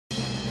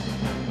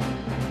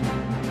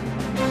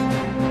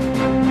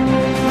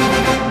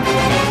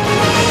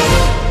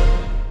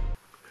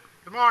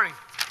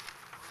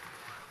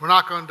We're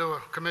not going to do a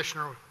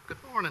commissioner good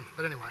morning,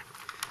 but anyway.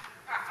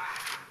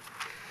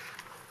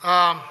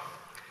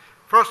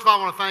 First of all,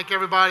 I want to thank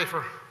everybody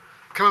for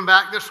coming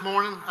back this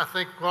morning. I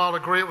think we'll all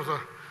agree it was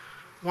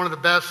one of the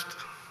best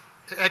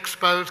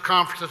expos,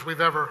 conferences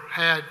we've ever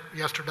had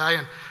yesterday,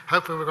 and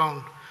hopefully we're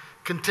going to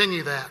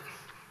continue that.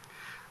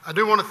 I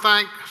do want to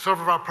thank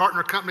several of our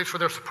partner companies for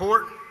their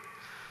support.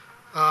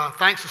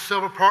 Thanks to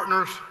Silver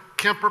Partners,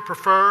 Kemper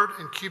Preferred,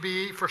 and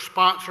QBE for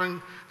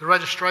sponsoring the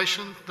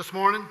registration this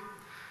morning,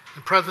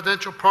 and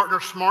Presidential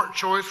Partner Smart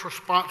Choice for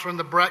sponsoring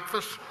the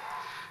breakfast,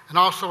 and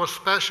also a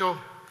special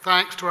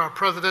thanks to our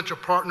presidential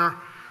partner,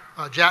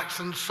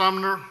 Jackson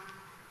Sumner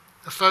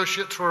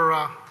Associates,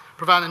 for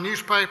providing a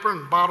newspaper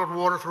and bottled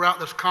water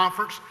throughout this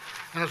conference,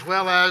 and as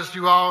well as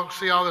you all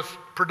see all this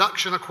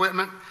production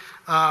equipment.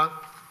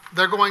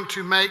 They're going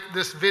to make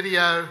this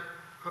video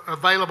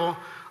available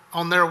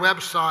on their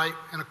website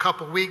in a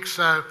couple weeks,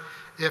 so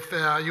if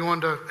you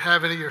want to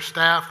have any of your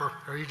staff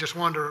or you just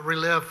want to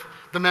relive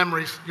the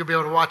memories, you'll be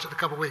able to watch it in a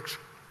couple weeks.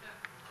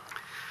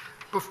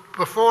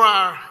 Before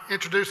I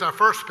introduce our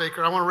first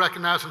speaker, I want to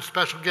recognize some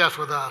special guests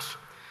with us.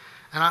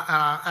 And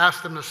I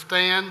asked them to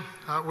stand.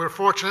 We're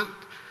fortunate,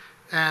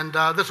 and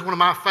this is one of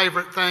my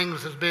favorite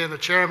things as being the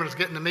chairman, is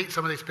getting to meet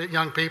some of these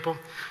young people.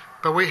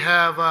 But we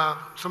have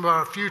some of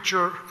our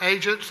future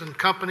agents and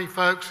company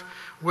folks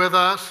with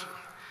us.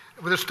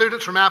 With the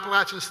students from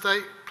Appalachian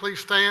State, please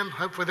stand.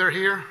 Hopefully they're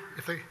here.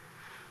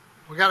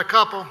 We got a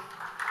couple.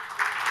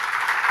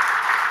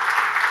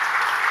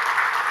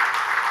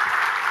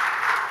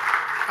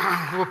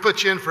 We'll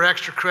put you in for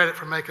extra credit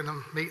for making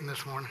them meeting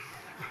this morning.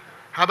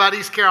 How about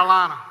East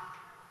Carolina?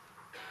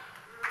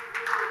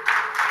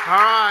 All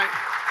right.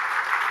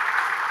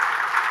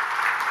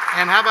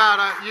 And how about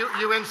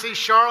UNC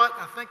Charlotte?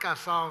 I think I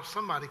saw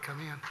somebody come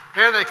in.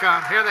 Here they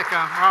come. Here they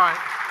come. All right.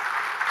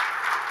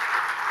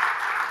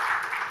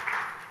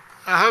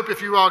 I hope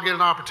if you all get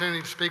an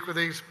opportunity to speak with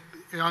these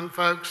young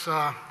folks,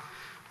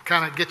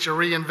 kind of get you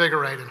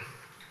reinvigorated.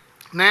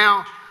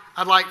 Now,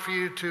 I'd like for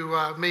you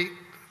to meet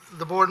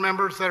the board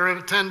members that are in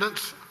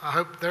attendance. I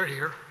hope they're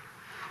here.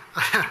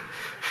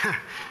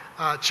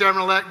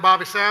 Chairman-elect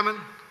Bobby Salmon.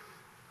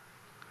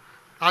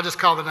 I'll just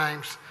call the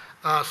names.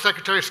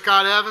 Secretary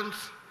Scott Evans.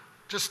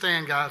 Just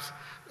stand, guys.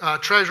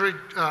 Treasury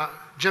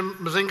Jim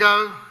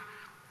Mazingo.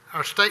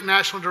 Our State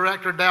National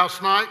Director Dow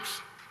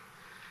Snipes.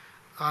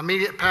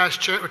 Immediate past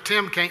chair,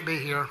 Tim can't be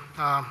here.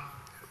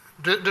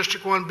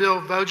 District 1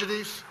 Bill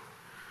Vogides.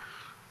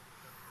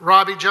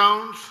 Robbie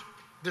Jones,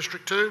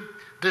 District 2.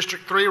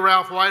 District 3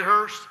 Ralph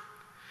Whitehurst.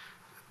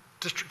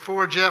 District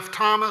 4 Jeff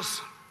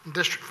Thomas.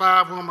 District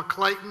 5 Wilma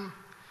Clayton.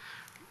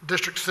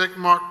 District 6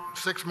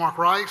 Mark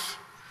Rice.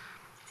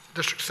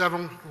 District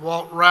 7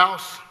 Walt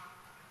Rouse.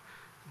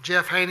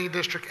 Jeff Haney,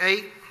 District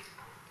 8.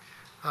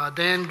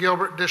 Dan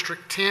Gilbert,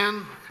 District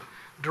 10.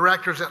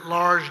 Directors at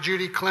Large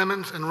Judy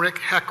Clemens and Rick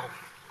Heckel.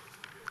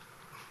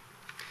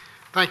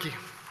 Thank you.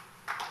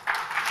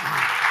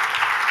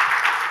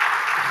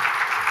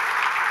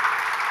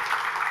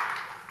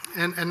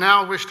 And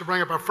now I wish to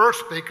bring up our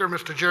first speaker,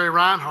 Mr. Jerry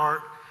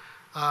Rhinehart.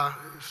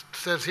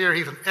 Says here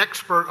he's an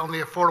expert on the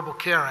Affordable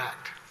Care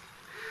Act.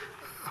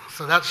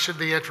 So that should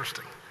be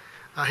interesting.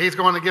 He's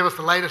going to give us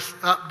the latest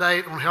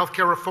update on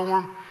healthcare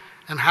reform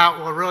and how it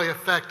will really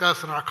affect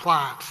us and our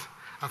clients.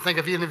 I think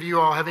if any of you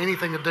all have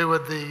anything to do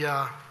with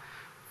the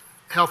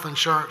health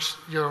insurance,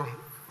 you'll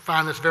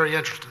find this very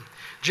interesting.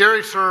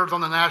 Jerry serves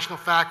on the national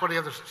faculty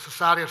of the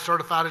Society of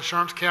Certified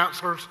Insurance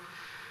Counselors.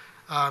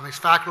 He's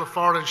faculty of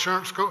Florida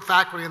Insurance School,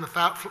 faculty in the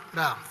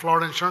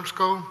Florida Insurance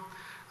School.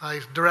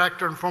 He's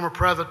director and former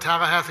president of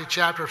Tallahassee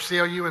chapter of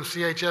COU and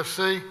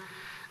CHFC,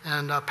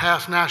 and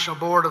past national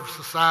board of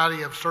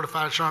Society of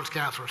Certified Insurance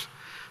Counselors.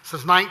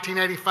 Since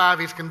 1985,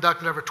 he's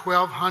conducted over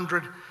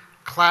 1,200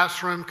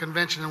 classroom,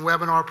 convention, and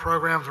webinar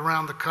programs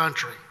around the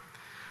country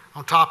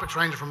on topics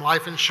ranging from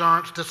life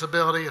insurance,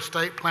 disability,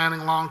 estate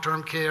planning,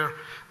 long-term care,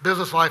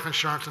 business life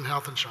insurance, and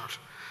health insurance.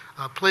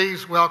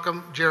 Please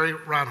welcome Jerry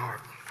Rhinehart.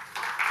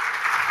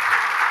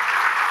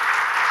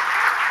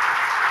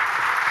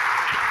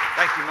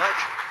 Thank you much.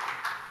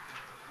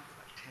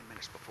 10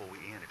 minutes before we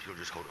end, if you'll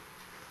just hold up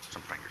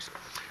some fingers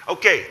there.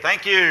 Okay,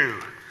 thank you.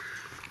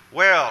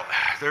 Well,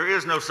 there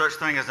is no such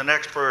thing as an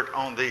expert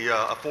on the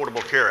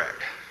Affordable Care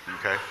Act,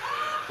 okay?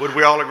 Would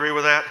we all agree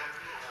with that?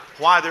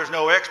 Why there's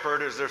no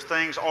expert is there's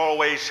things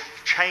always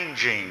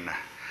changing.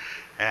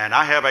 And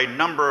I have a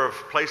number of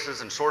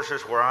places and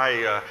sources where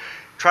I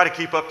try to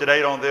keep up to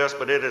date on this,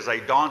 but it is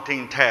a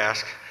daunting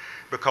task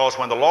because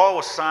when the law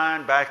was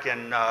signed back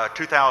in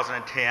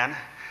 2010,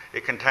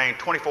 it contained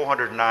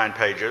 2,409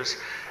 pages.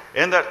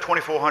 In that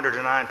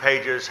 2,409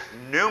 pages,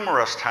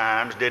 numerous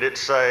times did it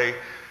say,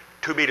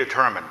 to be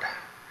determined.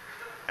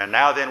 And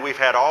now then we've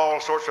had all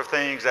sorts of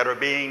things that are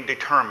being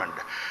determined.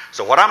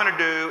 So what I'm going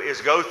to do is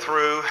go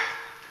through,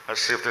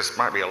 let's see if this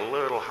might be a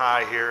little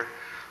high here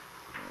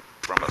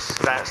from a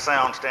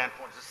sound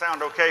standpoint. Does it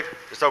sound okay?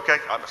 It's okay?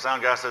 The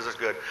sound guy says it's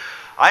good.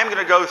 I'm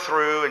going to go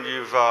through, and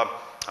you've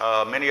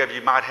many of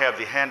you might have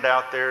the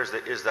handout there.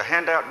 Is the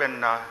handout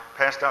been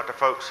passed out to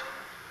folks?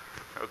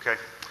 Okay.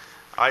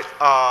 All right,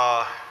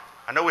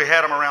 I know we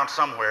had them around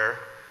somewhere.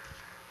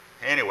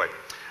 Anyway,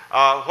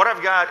 what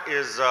I've got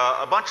is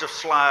a bunch of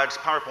slides,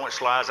 PowerPoint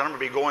slides, and I'm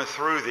going to be going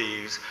through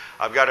these.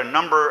 I've got a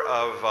number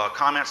of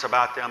comments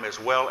about them as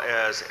well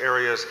as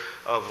areas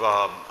of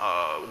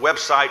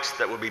websites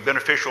that would be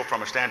beneficial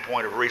from a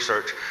standpoint of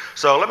research.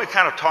 So let me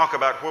kind of talk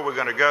about where we're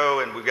going to go,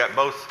 and we've got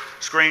both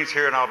screens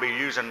here, and I'll be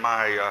using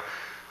my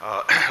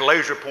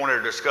laser pointer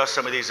to discuss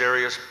some of these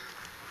areas.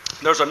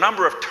 There's a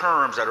number of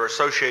terms that are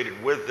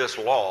associated with this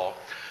law,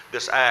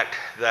 this act,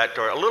 that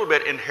are a little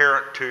bit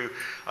inherent to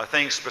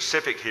things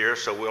specific here,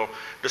 so we'll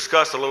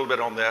discuss a little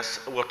bit on this.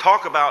 We'll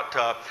talk about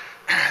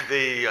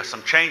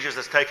some changes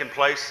that's taken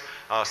place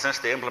since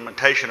the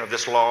implementation of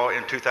this law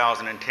in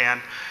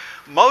 2010.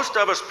 Most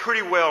of us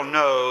pretty well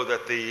know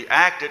that the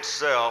act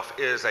itself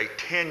is a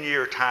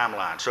 10-year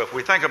timeline. So if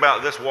we think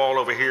about this wall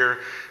over here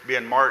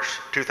being March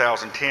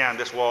 2010,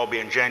 this wall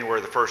being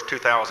January the 1st,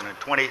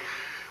 2020,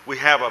 we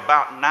have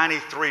about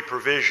 93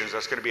 provisions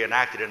that's going to be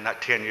enacted in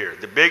that 10 years.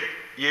 The big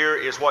year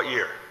is what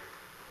year?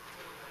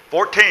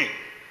 14.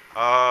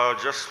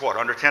 Just what,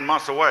 under 10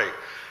 months away.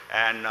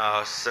 And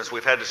since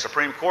we've had the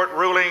Supreme Court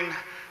ruling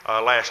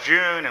last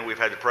June and we've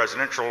had the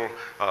presidential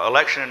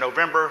election in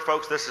November,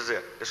 folks, this is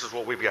it. This is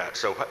what we've got.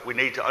 So we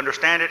need to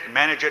understand it and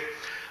manage it.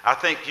 I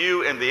think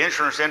you in the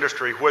insurance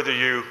industry, whether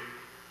you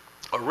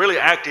are really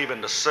active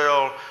in the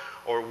sell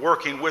or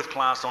working with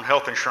clients on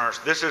health insurance,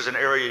 this is an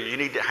area you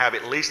need to have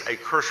at least a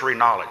cursory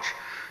knowledge.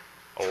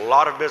 A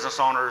lot of business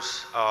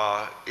owners,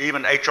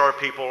 even HR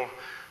people,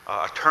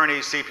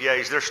 attorneys,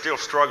 CPAs, they're still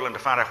struggling to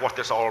find out what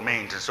this all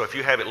means. And so if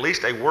you have at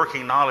least a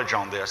working knowledge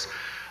on this,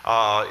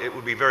 it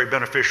would be very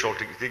beneficial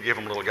to give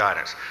them a little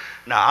guidance.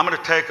 Now, I'm going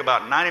to take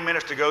about 90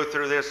 minutes to go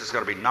through this. It's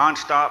going to be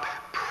nonstop.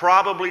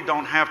 Probably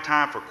don't have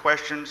time for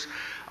questions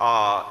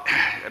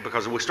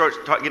because if we start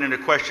getting into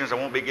questions, I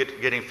won't be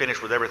getting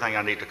finished with everything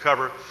I need to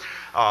cover.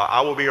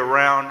 I will be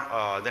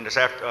around. Then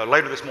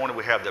later this morning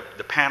we have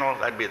the panel.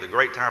 That'd be the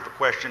great time for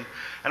question.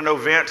 And I know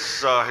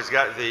Vince has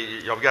got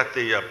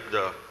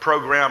the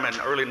program in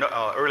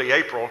early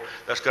April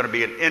that's going to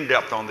be an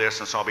in-depth on this,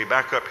 and so I'll be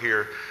back up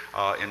here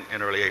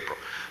in early April.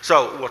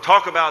 So we'll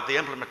talk about the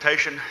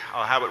implementation,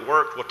 how it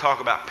worked. We'll talk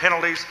about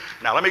penalties.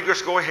 Now let me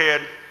just go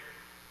ahead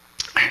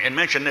and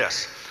mention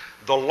this.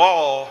 The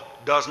law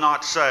does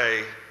not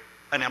say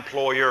an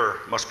employer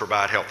must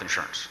provide health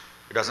insurance.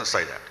 It doesn't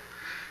say that.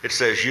 It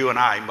says you and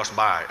I must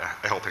buy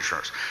a health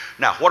insurance.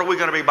 Now, what are we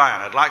going to be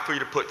buying? I'd like for you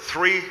to put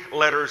 3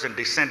 letters in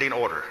descending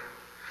order.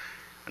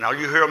 Now,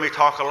 you hear me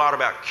talk a lot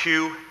about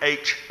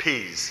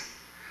QHPs.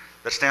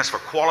 That stands for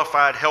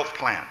Qualified Health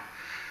Plan.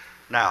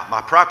 Now,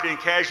 my property and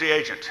casualty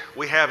agent,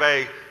 we have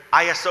a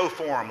ISO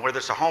form, whether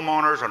it's a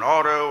homeowners, an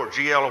auto, or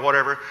GL, or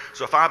whatever.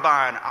 So if I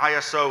buy an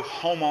ISO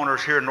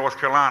homeowners here in North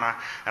Carolina,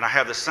 and I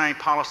have the same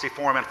policy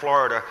form in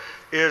Florida,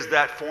 is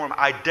that form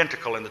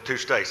identical in the 2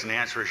 states? And the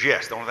answer is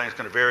yes. The only thing that's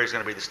going to vary is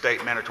going to be the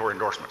state mandatory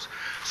endorsements.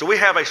 So we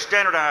have a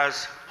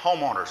standardized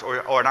homeowners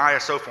or an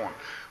ISO form.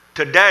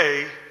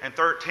 Today, in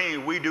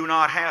 13, we do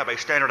not have a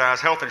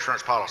standardized health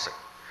insurance policy.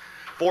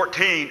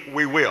 14,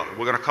 we will.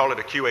 We're going to call it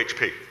a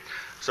QHP.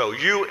 So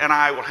you and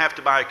I will have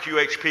to buy a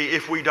QHP.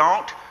 If we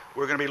don't,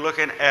 we're going to be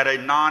looking at a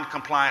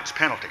non-compliance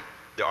penalty.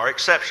 There are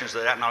exceptions to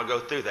that, and I'll go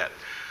through that.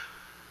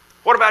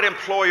 What about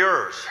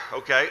employers?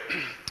 Okay.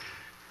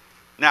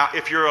 Now,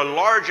 if you're a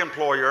large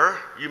employer,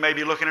 you may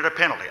be looking at a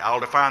penalty. I'll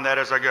define that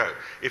as I go.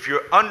 If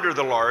you're under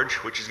the large,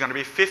 which is going to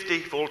be 50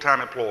 full-time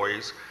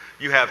employees,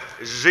 you have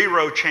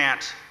 0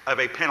 chance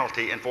of a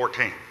penalty in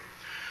 14.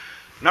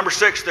 Number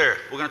 6 there,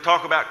 we're going to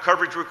talk about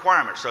coverage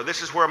requirements. So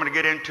this is where I'm going to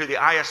get into the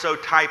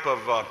ISO type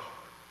of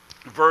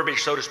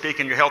verbiage, so to speak,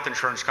 in your health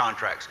insurance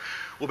contracts.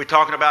 We'll be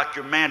talking about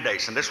your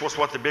mandates, and this was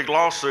what the big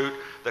lawsuit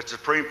that the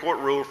Supreme Court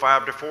ruled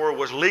 5-4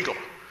 was legal.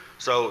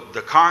 So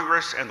the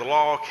Congress and the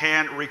law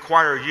can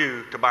require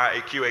you to buy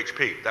a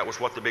QHP. That was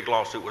what the big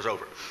lawsuit was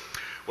over.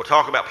 We'll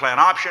talk about plan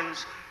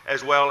options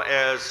as well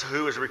as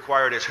who is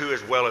required as who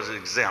as well as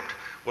exempt.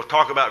 We'll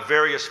talk about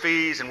various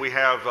fees, and we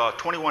have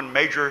 21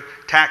 major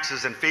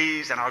taxes and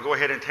fees, and I'll go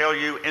ahead and tell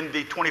you in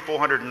the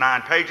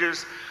 2,409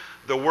 pages,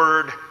 the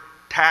word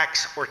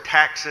tax or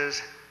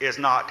taxes is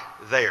not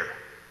there.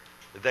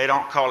 They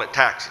don't call it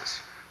taxes,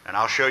 and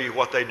I'll show you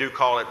what they do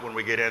call it when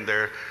we get in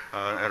there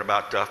at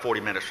about 40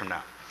 minutes from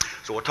now.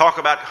 So we'll talk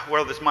about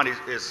where this money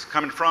is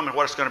coming from and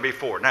what it's going to be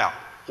for. Now,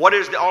 what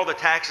is all the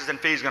taxes and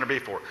fees going to be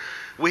for?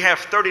 We have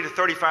 30 to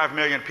 35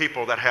 million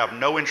people that have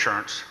no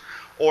insurance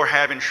or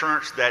have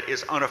insurance that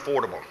is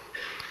unaffordable.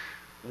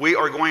 We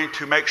are going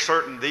to make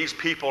certain these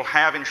people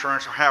have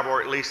insurance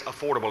or at least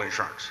affordable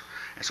insurance.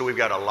 And so we've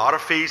got a lot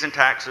of fees and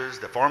taxes,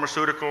 the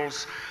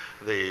pharmaceuticals,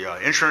 the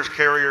insurance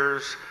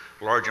carriers,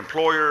 large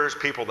employers,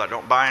 people that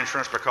don't buy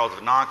insurance because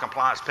of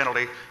non-compliance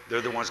penalty,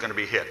 they're the ones going to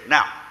be hit.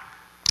 Now,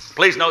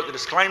 please note the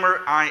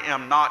disclaimer, I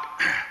am not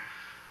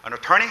an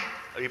attorney,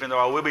 even though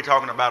I will be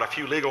talking about a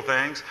few legal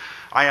things.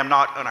 I am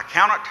not an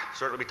accountant,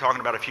 certainly be talking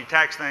about a few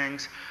tax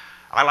things.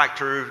 I like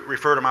to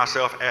refer to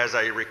myself as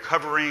a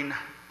recovering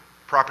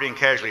property and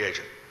casualty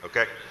agent,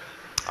 okay?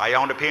 I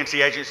owned a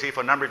PNC agency for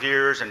a number of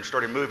years and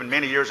started moving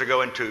many years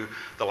ago into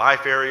the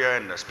life area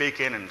and the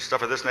speaking and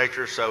stuff of this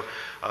nature. So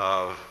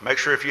make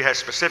sure if you have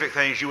specific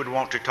things, you would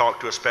want to talk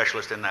to a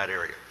specialist in that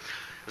area.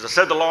 As I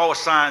said, the law was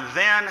signed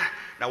then.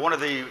 Now, one of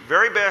the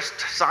very best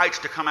sites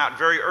to come out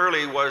very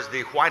early was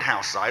the White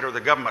House site, or the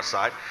government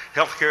site,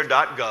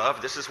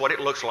 healthcare.gov. This is what it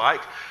looks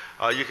like.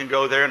 You can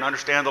go there and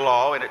understand the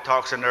law, and it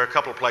talks in there a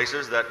couple of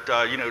places that,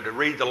 to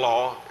read the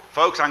law.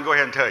 Folks, I can go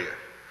ahead and tell you,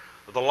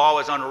 the law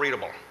is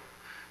unreadable.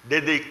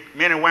 Did the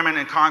men and women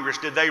in Congress,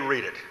 did they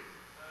read it?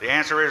 The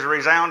answer is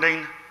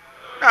resounding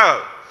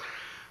no.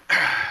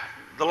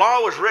 The law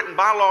was written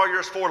by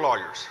lawyers for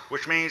lawyers,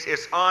 which means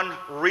it's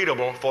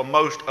unreadable for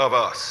most of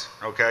us,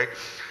 okay?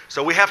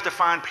 So we have to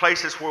find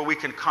places where we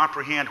can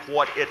comprehend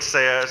what it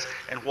says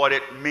and what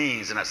it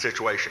means in that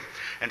situation.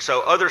 And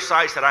so other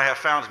sites that I have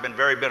found has been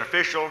very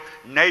beneficial.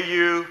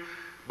 NAU,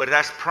 but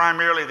that's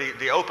primarily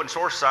the open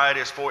source side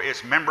is for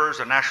its members,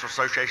 the National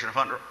Association of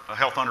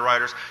Health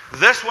Underwriters.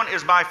 This one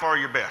is by far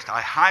your best.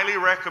 I highly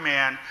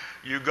recommend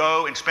you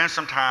go and spend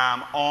some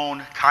time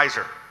on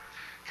Kaiser.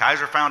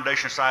 Kaiser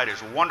Foundation site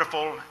is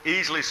wonderful,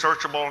 easily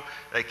searchable.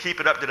 They keep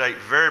it up to date,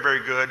 very,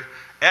 very good.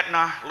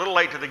 Aetna, a little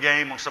late to the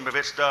game on some of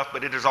its stuff,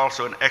 but it is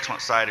also an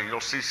excellent site, and you'll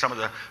see some of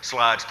the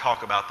slides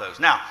talk about those.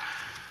 Now,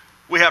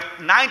 we have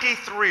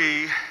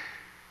 93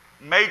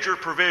 major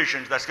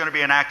provisions that's going to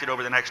be enacted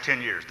over the next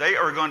 10 years. They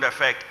are going to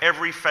affect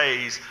every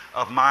phase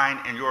of mine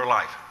and your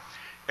life.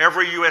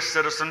 Every U.S.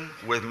 citizen,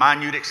 with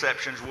minute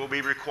exceptions, will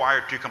be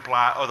required to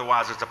comply,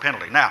 otherwise it's a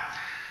penalty. Now,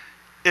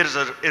 is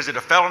it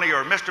a felony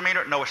or a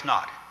misdemeanor? No, it's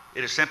not.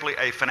 It is simply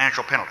a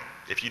financial penalty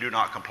if you do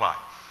not comply.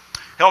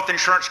 Health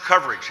insurance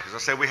coverage, as I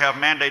said, we have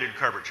mandated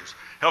coverages.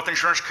 Health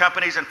insurance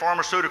companies and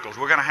pharmaceuticals,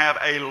 we're going to have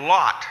a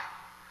lot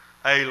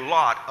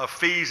of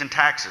fees and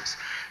taxes.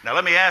 Now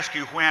let me ask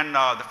you, when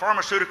the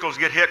pharmaceuticals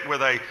get hit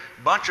with a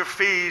bunch of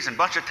fees and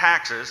bunch of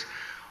taxes,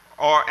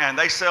 and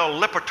they sell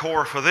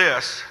Lipitor for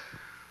this,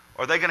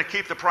 are they going to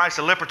keep the price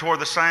of Lipitor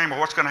the same, or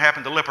what's going to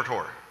happen to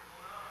Lipitor?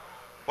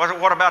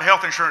 What about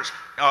health insurance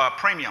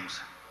premiums?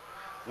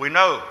 We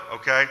know,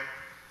 okay?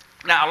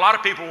 Now, a lot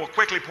of people will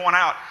quickly point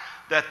out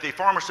that the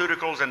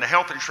pharmaceuticals and the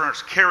health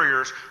insurance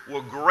carriers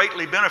will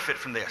greatly benefit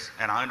from this,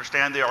 and I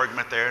understand the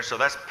argument there, so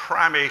that's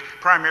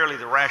primarily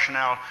the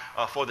rationale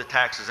for the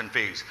taxes and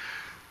fees.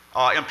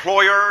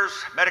 Employers,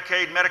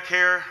 Medicaid,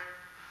 Medicare,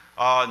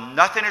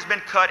 nothing has been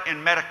cut in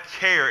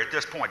Medicare at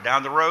this point.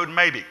 Down the road,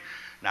 maybe.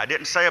 Now, I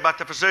didn't say about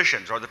the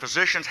physicians. Are the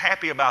physicians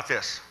happy about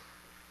this?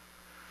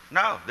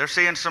 No, they're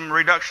seeing some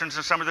reductions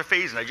in some of their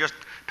fees, and they just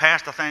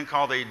passed a thing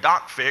called the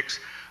Doc Fix,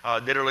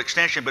 digital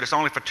extension, but it's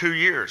only for 2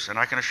 years. And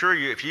I can assure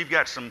you, if you've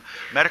got some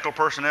medical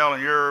personnel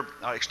in your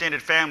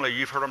extended family,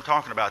 you've heard them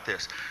talking about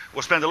this.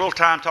 We'll spend a little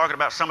time talking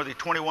about some of the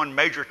 21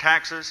 major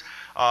taxes,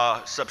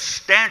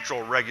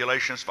 substantial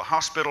regulations for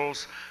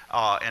hospitals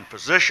and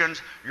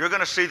physicians. You're going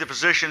to see the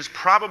physicians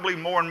probably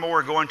more and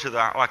more going to the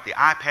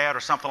iPad or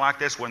something like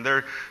this when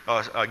they're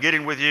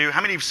getting with you. How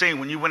many of you have seen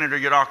when you went into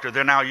your doctor,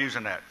 they're now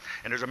using that?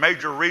 And there's a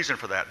major reason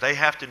for that. They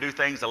have to do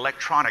things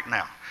electronic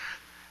now.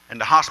 And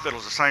the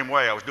hospital's the same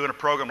way. I was doing a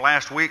program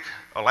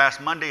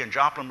last Monday in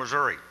Joplin,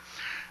 Missouri.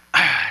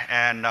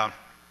 And one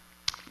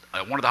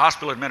of the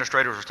hospital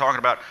administrators was talking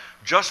about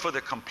just for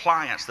the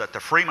compliance that the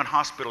Freeman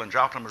Hospital in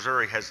Joplin,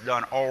 Missouri has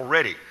done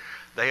already.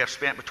 They have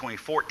spent between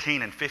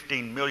 $14 and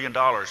 $15 million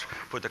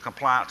for the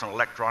compliance on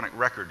electronic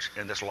records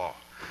in this law.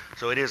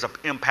 So it is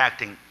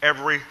impacting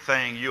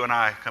everything you and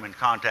I come in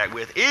contact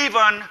with,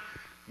 even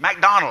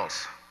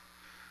McDonald's.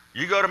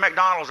 You go to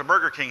McDonald's or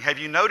Burger King, have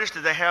you noticed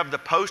that they have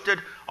posted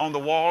on the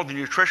wall the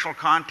nutritional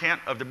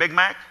content of the Big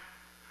Mac?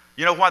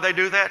 You know why they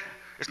do that?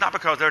 It's not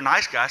because they're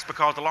nice guys, it's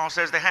because the law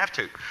says they have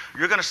to.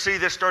 You're going to see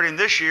this starting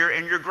this year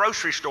in your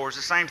grocery stores,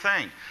 the same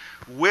thing.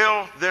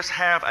 Will this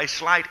have a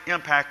slight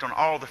impact on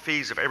all the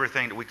fees of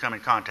everything that we come in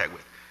contact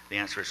with? The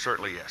answer is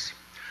certainly yes.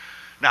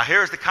 Now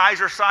here's the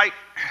Kaiser site,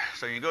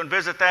 so you can go and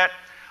visit that.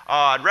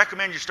 I'd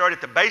recommend you start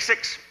at the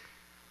basics.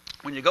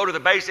 When you go to the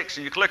basics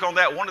and you click on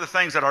that, one of the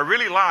things that I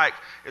really like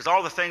is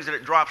all the things that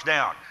it drops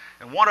down.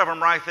 And one of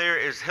them right there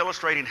is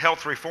illustrating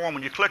health reform.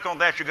 When you click on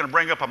that, you're going to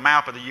bring up a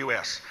map of the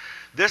U.S.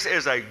 This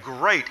is a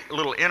great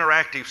little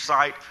interactive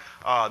site.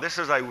 This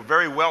is a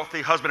very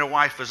wealthy husband and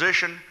wife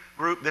physician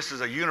group. This is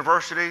a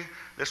university.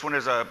 This one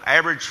is an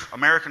average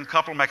American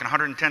couple making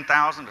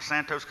 $110,000, a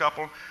Santos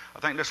couple. I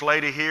think this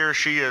lady here,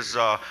 she is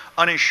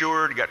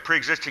uninsured, got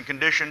pre-existing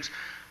conditions.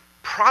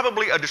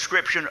 Probably a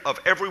description of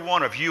every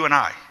one of you and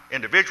I,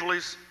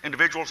 individuals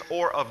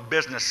or of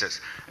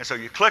businesses. And so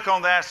you click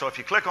on that. So if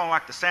you click on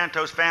like the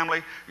Santos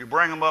family, you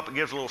bring them up, it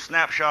gives a little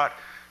snapshot.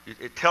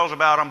 It tells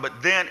about them,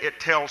 but then it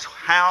tells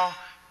how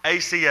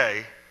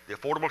ACA, the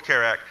Affordable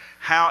Care Act,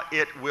 how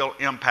it will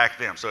impact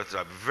them. So it's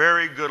a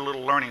very good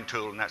little learning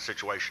tool in that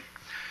situation.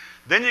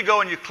 Then you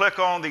go and you click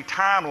on the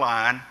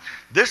timeline.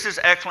 This is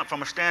excellent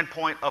from a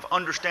standpoint of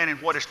understanding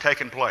what has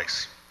taken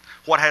place.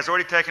 what has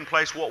already taken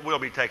place, what will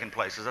be taking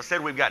place. As I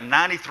said, we've got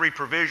 93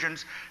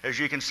 provisions. As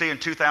you can see, in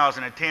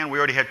 2010, we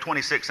already had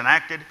 26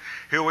 enacted.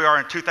 Here we are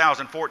in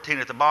 2014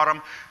 at the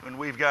bottom, and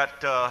we've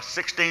got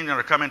 16 that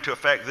are coming into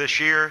effect this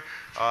year.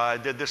 I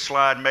did this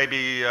slide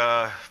maybe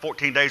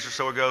 14 days or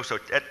so ago, so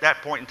at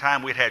that point in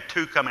time, we'd had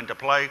 2 come into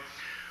play.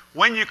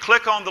 When you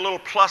click on the little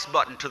plus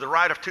button to the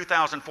right of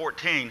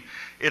 2014,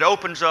 it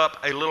opens up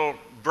a little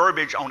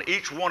verbiage on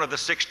each one of the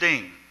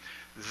 16.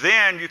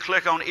 Then you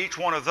click on each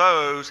one of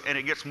those and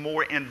it gets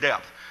more in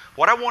depth.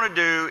 What I want to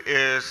do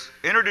is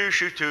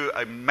introduce you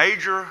to a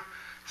major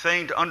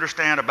thing to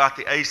understand about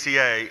the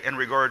ACA in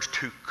regards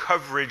to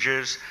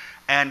coverages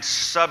and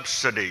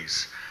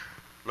subsidies.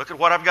 Look at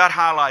what I've got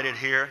highlighted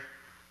here,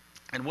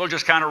 and we'll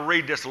just kind of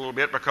read this a little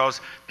bit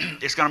because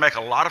it's going to make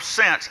a lot of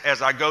sense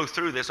as I go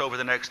through this over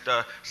the next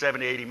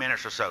 70, 80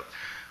 minutes or so.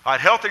 All right,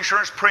 health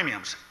insurance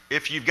premiums.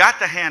 If you've got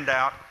the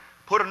handout,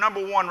 put a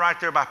number 1 right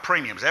there by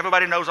premiums.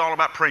 Everybody knows all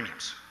about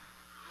premiums.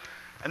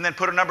 And then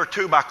put a number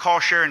 2 by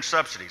cost sharing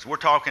subsidies. We're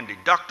talking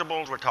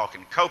deductibles, we're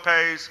talking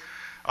copays.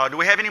 Do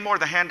we have any more of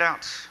the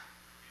handouts?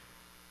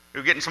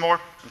 Are we getting some more?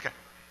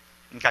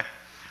 Okay.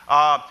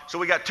 So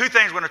we got 2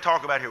 things we're going to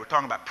talk about here. We're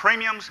talking about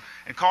premiums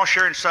and cost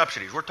sharing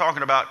subsidies. We're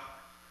talking about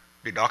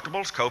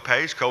deductibles,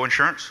 copays,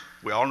 coinsurance.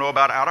 We all know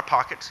about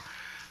out-of-pockets.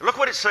 Look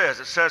what it says.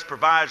 It says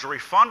provides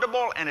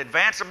refundable and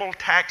advanceable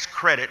tax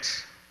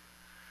credits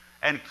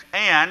and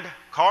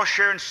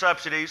cost-sharing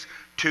subsidies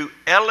to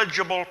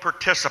eligible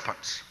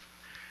participants.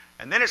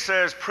 And then it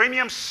says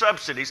premium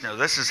subsidies. Now,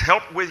 this is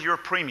help with your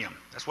premium.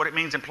 That's what it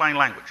means in plain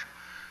language.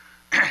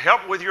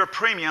 Help with your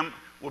premium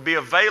will be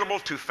available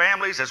to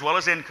families as well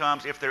as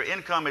incomes if their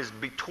income is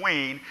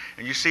between,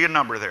 and you see a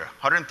number there,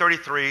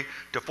 133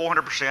 to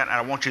 400%. And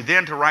I want you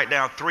then to write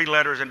down 3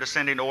 letters in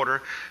descending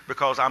order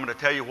because I'm going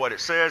to tell you what it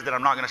says, then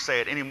I'm not going to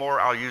say it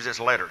anymore. I'll use it as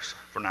letters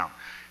for now.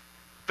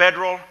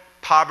 Federal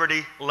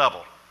poverty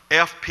level.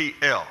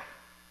 FPL.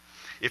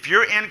 If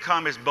your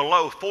income is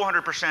below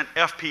 400%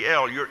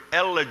 FPL, you're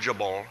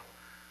eligible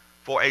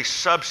for a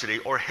subsidy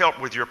or help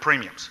with your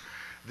premiums.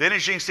 Then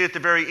as you can see at the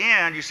very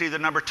end, you see the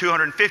number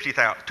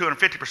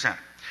 250%.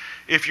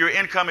 If your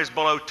income is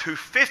below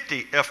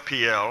 250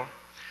 FPL,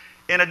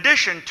 in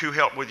addition to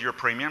help with your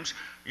premiums,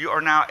 you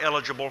are now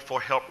eligible for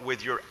help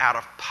with your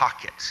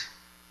out-of-pockets.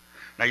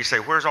 Now you say,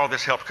 where's all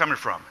this help coming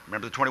from?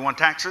 Remember the 21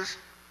 taxes?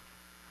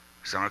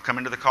 It's going to come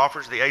into the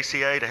coffers of the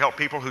ACA to help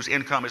people whose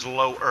income is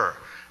lower.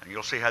 And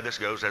you'll see how this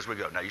goes as we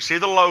go. Now you see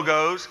the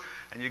logos,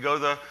 and you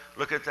go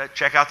look at that,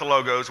 check out the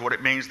logos, what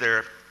it means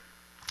there.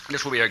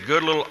 This will be a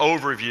good little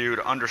overview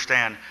to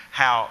understand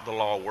how the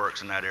law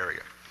works in that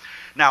area.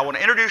 Now I want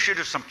to introduce you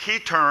to some key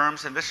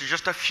terms, and this is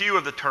just a few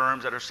of the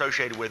terms that are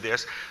associated with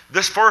this.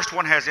 This first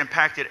one has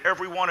impacted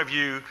every one of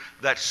you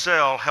that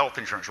sell health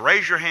insurance.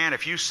 Raise your hand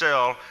if you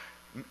sell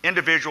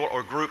individual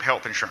or group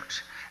health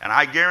insurance. And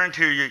I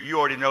guarantee you, you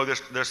already know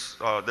this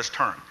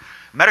term.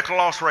 Medical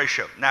loss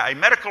ratio. Now, a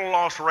medical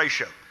loss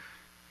ratio.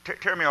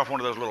 Tear me off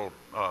one of those little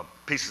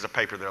pieces of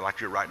paper there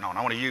like you're writing on.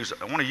 I want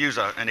to use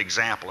an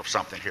example of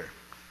something here.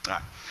 All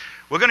right.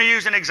 We're going to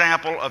use an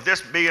example of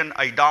this being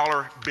a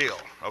dollar bill,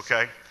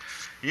 okay?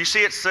 You see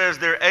it says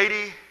they're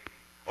 80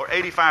 or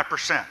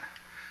 85%.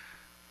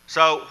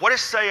 So what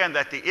it's saying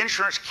that the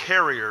insurance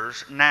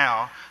carriers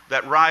now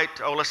that write,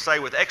 let's say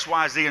with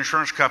XYZ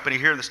Insurance Company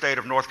here in the state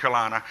of North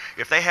Carolina,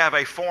 if they have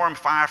a Form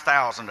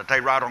 5000 that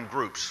they write on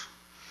groups,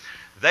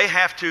 they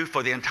have to,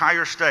 for the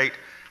entire state,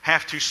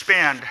 have to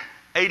spend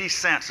 80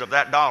 cents of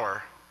that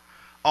dollar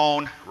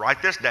on,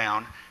 write this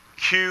down,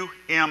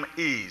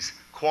 QMEs,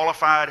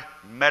 qualified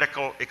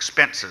medical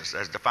expenses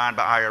as defined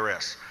by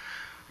IRS.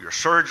 Your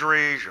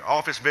surgeries, your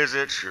office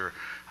visits, your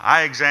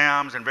eye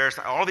exams, and various,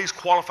 all these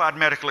qualified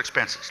medical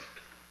expenses.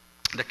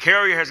 The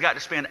carrier has got to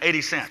spend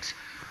 80 cents.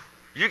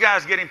 You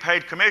guys getting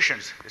paid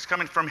commissions, it's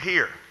coming from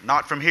here,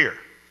 not from here.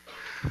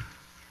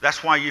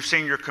 That's why you've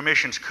seen your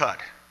commissions cut.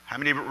 How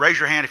many, raise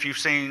your hand if you've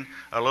seen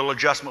a little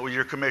adjustment with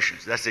your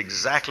commissions. That's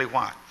exactly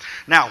why.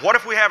 Now, what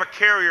if we have a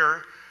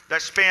carrier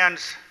that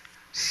spends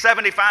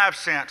 75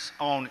 cents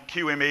on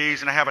QMEs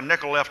and they have a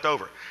nickel left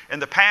over? In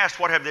the past,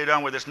 what have they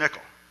done with this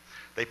nickel?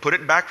 They put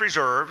it in back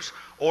reserves,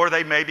 or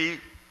they maybe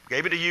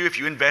gave it to you if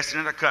you invested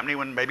in a company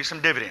with maybe some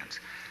dividends.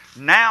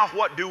 Now,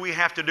 what do we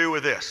have to do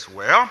with this?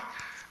 Well,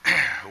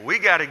 we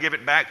got to give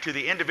it back to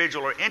the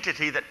individual or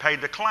entity that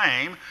paid the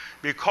claim,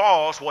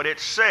 because what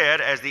it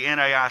said, as the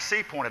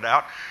NAIC pointed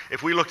out,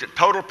 if we looked at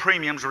total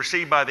premiums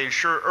received by the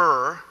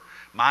insurer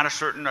minus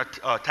certain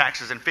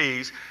taxes and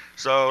fees,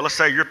 so let's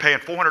say you're paying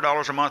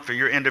 $400 a month for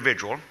your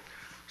individual,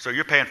 so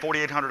you're paying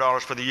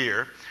 $4,800 for the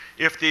year.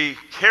 If the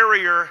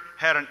carrier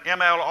had an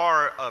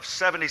MLR of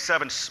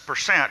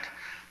 77%,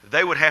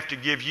 they would have to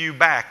give you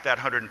back that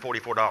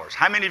 $144.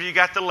 How many of you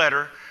got the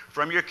letter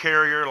from your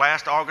carrier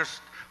last August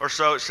or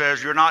so? It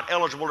says you're not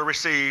eligible to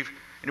receive.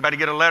 Anybody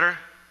get a letter?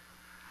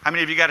 How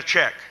many of you got a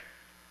check?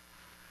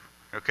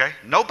 Okay,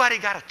 nobody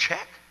got a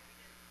check?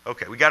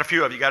 Okay, we got a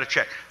few of you got a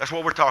check. That's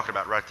what we're talking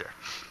about right there.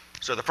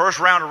 So the first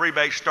round of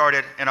rebates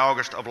started in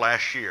August of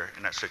last year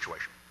in that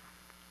situation.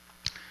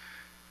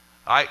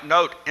 All right,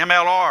 note,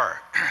 MLR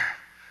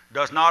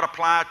does not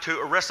apply to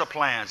ERISA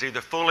plans, either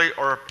fully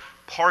or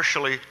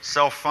partially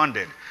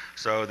self-funded.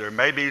 So there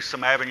may be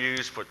some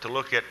avenues to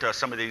look at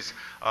some of these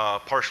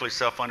partially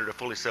self-funded or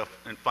fully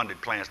self-funded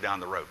plans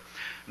down the road.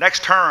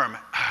 Next term,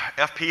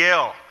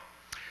 FPL.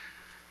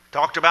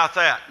 Talked about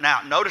that.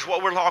 Now, notice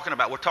what we're talking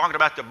about. We're talking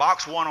about the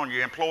box 1 on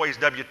your employee's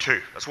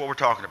W-2. That's what we're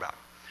talking about.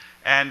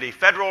 And the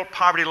federal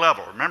poverty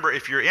level. Remember,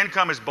 if your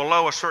income is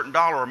below a certain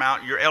dollar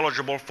amount, you're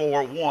eligible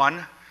for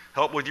 1,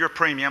 help with your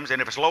premiums,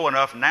 and if it's low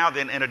enough, now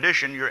then in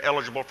addition, you're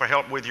eligible for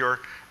help with your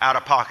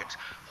out-of-pockets.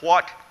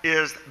 What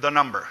is the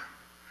number?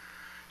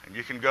 And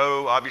you can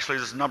go, obviously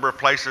there's a number of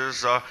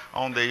places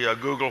on the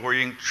Google where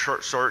you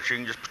can search, you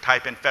can just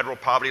type in federal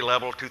poverty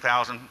level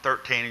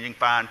 2013 and you can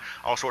find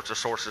all sorts of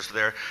sources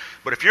there.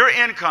 But if your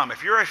income,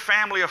 if you're a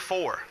family of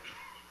 4,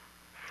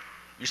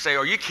 you say,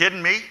 are you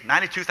kidding me?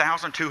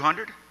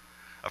 $92,200?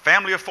 A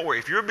family of 4,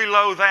 if you're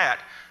below that,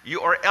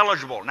 you are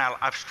eligible. Now,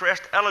 I've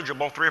stressed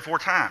eligible 3 or 4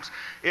 times.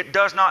 It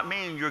does not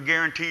mean you're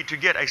guaranteed to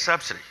get a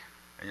subsidy.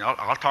 And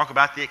I'll talk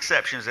about the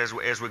exceptions as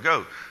we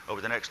go over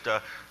the next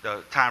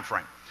time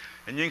frame.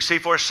 And you can see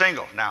for a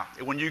single. Now,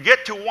 when you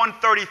get to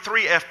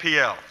 133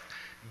 FPL,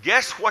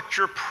 guess what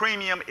your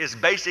premium is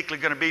basically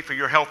going to be for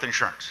your health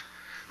insurance?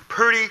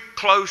 Pretty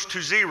close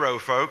to 0,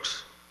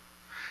 folks.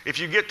 If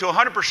you get to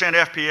 100%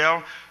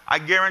 FPL, I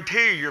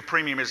guarantee you your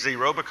premium is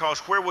 0, because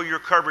where will your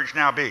coverage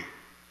now be?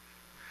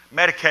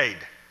 Medicaid.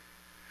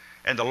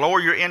 And the lower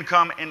your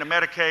income into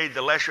Medicaid,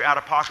 the less you're out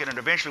of pocket. And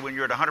eventually, when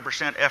you're at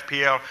 100%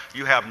 FPL,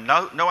 you have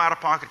no out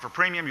of pocket for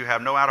premium. You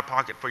have no out of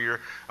pocket for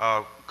your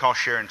cost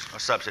sharing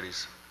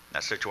subsidies.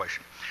 That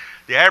situation.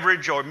 The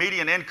average or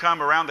median income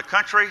around the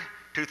country,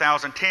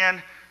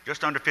 2010,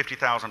 just under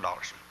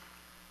 $50,000.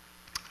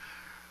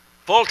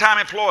 Full-time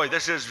employee.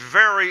 This is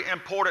very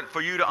important for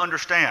you to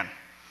understand.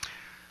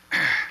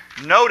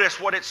 Notice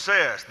what it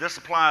says. This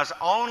applies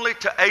only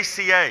to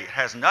ACA. It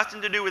has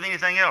nothing to do with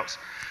anything else.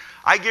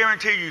 I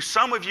guarantee you,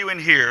 some of you in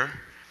here,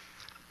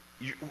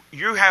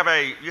 you have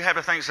a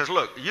thing that says,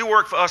 look, you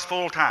work for us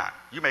full time.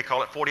 You may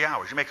call it 40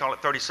 hours. You may call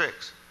it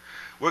 36.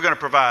 We're going to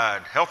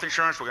provide health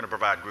insurance. We're going to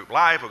provide group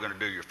life. We're going to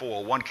do your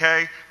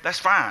 401k. That's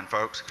fine,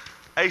 folks.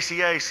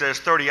 ACA says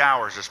 30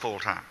 hours is full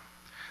time.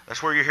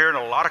 That's where you're hearing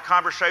a lot of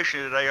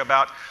conversation today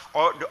about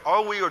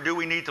are we or do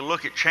we need to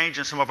look at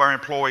changing some of our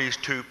employees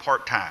to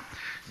part-time.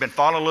 Been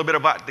following a little bit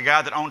about the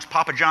guy that owns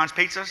Papa John's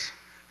Pizzas?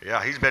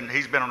 Yeah, he's been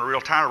on a real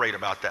tirade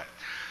about that.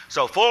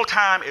 So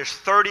full-time is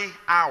 30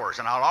 hours,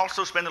 and I'll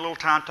also spend a little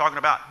time talking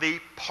about the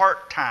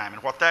part-time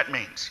and what that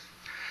means.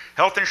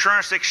 Health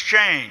insurance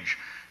exchange.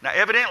 Now,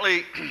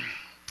 evidently,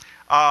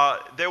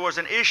 there was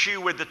an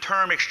issue with the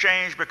term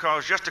exchange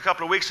because just a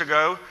couple of weeks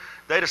ago,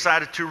 they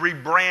decided to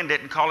rebrand it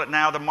and call it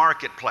now the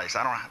marketplace.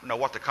 I don't know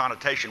what the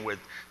connotation with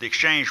the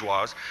exchange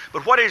was,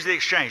 but what is the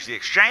exchange? The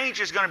exchange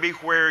is going to be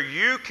where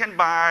you can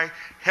buy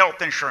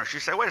health insurance.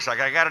 You say, wait a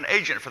second, I got an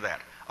agent for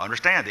that.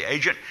 Understand, the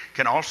agent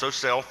can also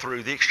sell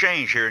through the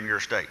exchange here in your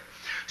state.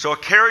 So a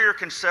carrier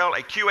can sell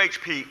a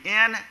QHP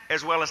in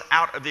as well as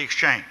out of the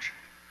exchange.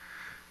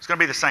 It's going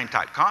to be the same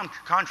type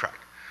contract,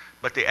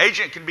 but the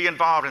agent can be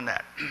involved in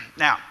that.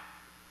 Now,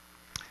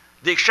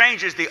 the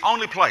exchange is the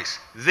only place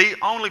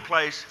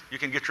you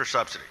can get your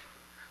subsidy.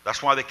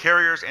 That's why the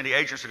carriers and the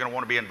agents are going to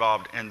want to be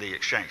involved in the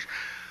exchange.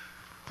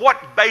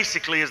 What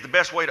basically is the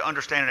best way to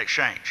understand an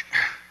exchange?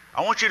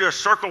 I want you to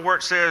circle where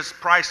it says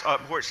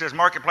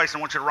marketplace, and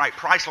I want you to write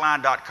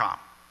priceline.com.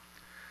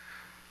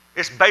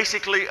 It's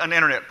basically an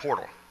internet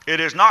portal.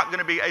 It is not going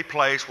to be a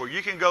place where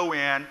you can go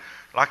in,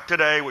 like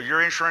today, with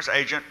your insurance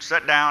agent,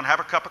 sit down, have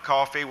a cup of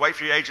coffee, wait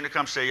for your agent to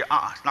come see you.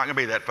 It's not going to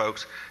be that,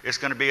 folks. It's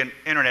going to be an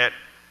internet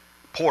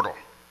portal.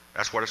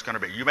 That's what it's going to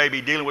be. You may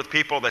be dealing with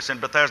people that's in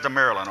Bethesda,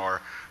 Maryland,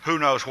 or who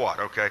knows what,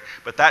 okay?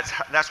 But that's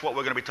what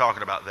we're going to be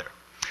talking about there.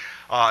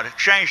 The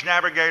Exchange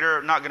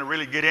Navigator, not going to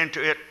really get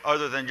into it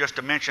other than just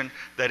to mention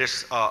that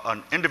it's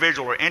an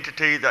individual or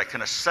entity that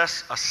can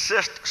assist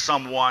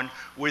someone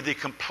with the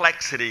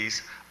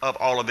complexities of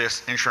all of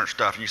this insurance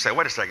stuff. And you say,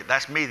 wait a second,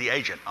 that's me, the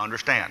agent.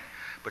 Understand.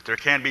 But there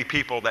can be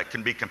people that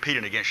can be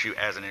competing against you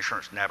as an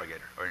insurance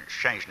navigator or an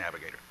exchange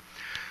navigator.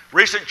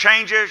 Recent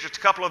changes, just a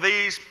couple of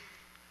these.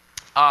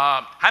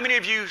 How many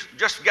of you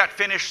just got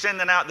finished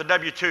sending out the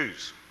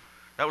W-2s?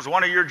 That was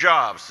one of your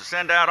jobs, to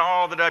send out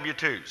all the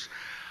W-2s.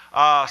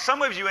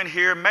 Some of you in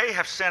here may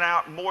have sent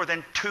out more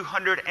than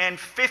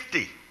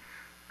 250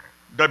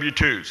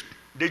 W-2s.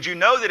 Did you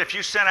know that if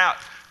you sent out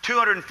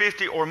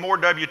 250 or more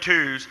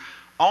W-2s,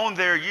 on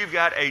there you've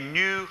got a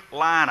new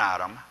line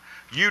item.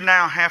 You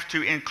now have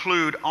to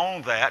include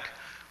on that,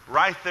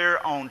 right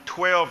there on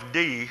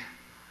 12D,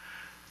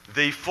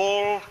 the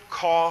full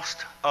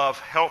cost of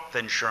health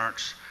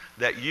insurance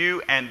that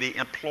you and the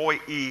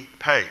employee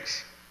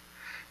pays.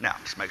 Now,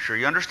 just make sure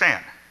you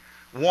understand.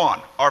 1,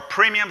 are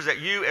premiums that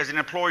you as an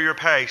employer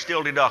pay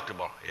still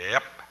deductible?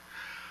 Yep.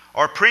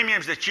 Are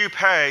premiums that you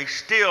pay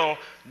still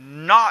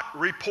not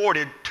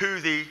reported to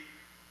the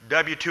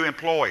W-2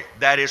 employee?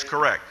 That is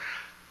correct.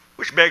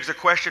 Which begs the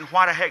question,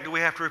 why the heck do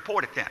we have to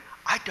report it then?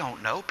 I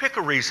don't know. Pick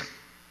a reason.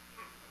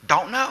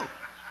 Don't know.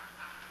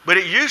 But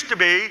it used to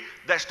be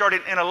that starting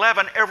in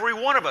 11, every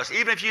one of us,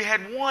 even if you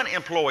had one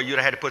employee, you'd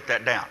have had to put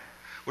that down.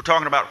 We're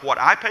talking about what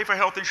I pay for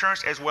health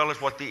insurance as well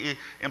as what the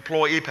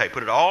employee pay.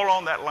 Put it all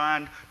on that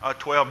line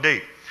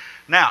 12D.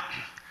 Now,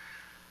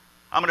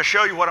 I'm going to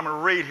show you what I'm going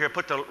to read here.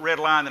 Put the red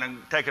line and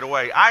then take it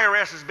away.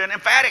 IRS has been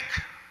emphatic.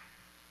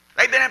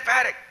 They've been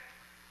emphatic.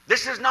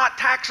 This is not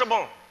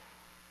taxable.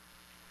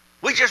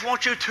 We just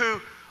want you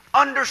to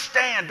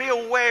understand, be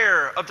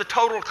aware of the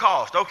total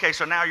cost. Okay,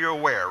 so now you're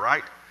aware,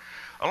 right?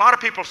 A lot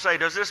of people say,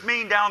 does this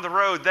mean down the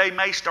road they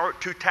may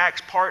start to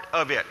tax part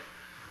of it?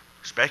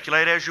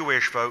 Speculate as you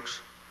wish,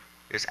 folks.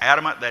 It's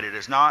adamant that it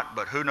is not,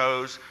 but who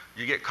knows?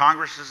 You get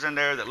Congresses in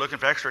there that are looking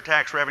for extra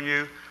tax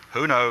revenue.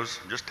 Who knows?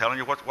 I'm just telling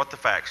you what the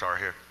facts are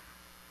here.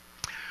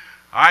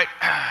 All right,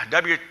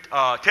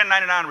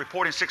 1099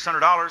 reporting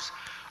 $600.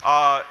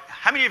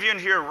 How many of you in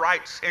here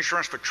writes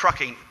insurance for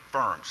trucking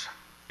firms?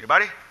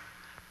 Anybody?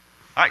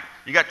 All right,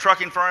 you got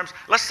trucking firms.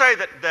 Let's say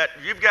that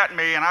you've got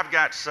me and I've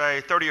got,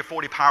 say, 30 or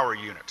 40 power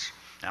units.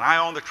 And I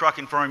own the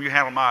trucking firm, you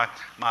handle my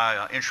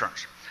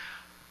insurance.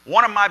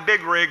 One of my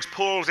big rigs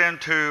pulls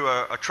into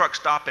a truck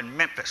stop in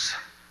Memphis,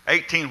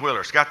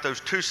 18-wheelers. Got those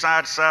two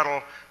side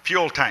saddle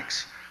fuel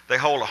tanks. They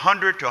hold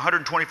 100 to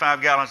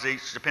 125 gallons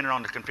each, depending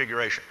on the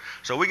configuration.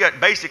 So we got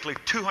basically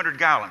 200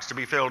 gallons to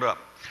be filled up.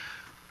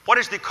 What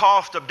is the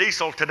cost of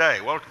diesel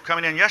today? Well,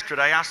 coming in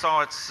yesterday, I saw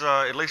it's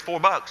at least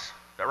 $4. Is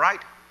that right?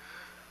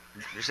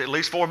 It's at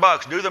least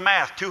 $4. Do the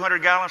math.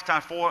 200 gallons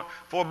times $4,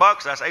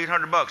 that's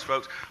 $800,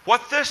 folks.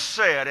 What this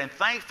said, and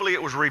thankfully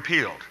it was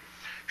repealed,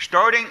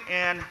 starting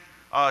in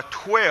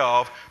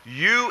 12,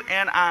 you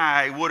and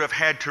I would have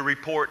had to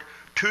report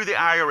to the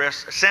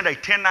IRS, send a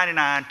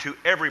 1099 to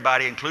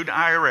everybody, including the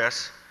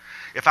IRS.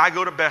 If I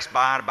go to Best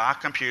Buy to buy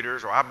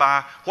computers or I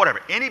buy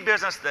whatever, any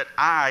business that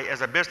I, as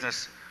a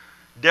business,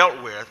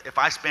 dealt with, if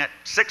I spent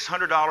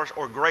 $600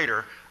 or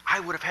greater, I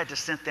would have had to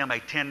send them a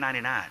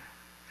 1099.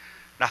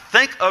 Now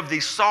think of the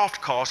soft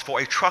costs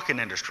for a trucking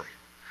industry.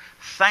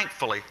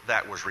 Thankfully,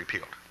 that was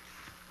repealed.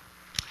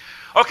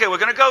 Okay, we're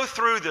going to go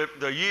through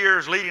the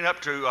years leading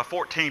up to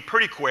 14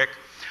 pretty quick.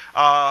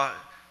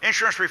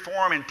 Insurance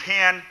reform in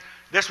 10.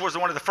 This was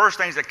one of the first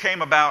things that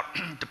came about.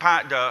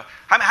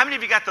 How many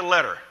of you got the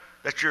letter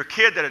that your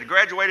kid that had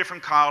graduated from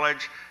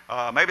college,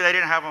 maybe they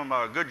didn't have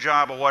a good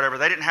job or whatever,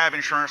 they didn't have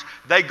insurance,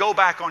 they go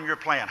back on your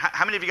plan?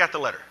 How many of you got the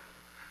letter?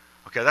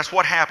 Okay, that's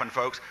what happened,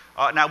 folks.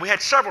 Now, we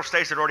had several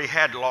states that already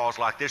had laws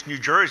like this. New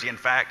Jersey, in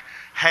fact,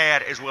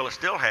 had, as well as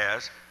still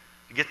has,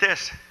 get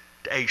this,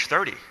 to age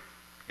 30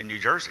 in New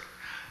Jersey.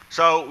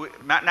 So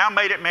now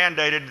made it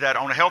mandated that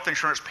on a health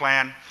insurance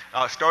plan,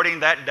 starting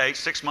that date,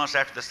 6 months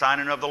after the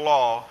signing of the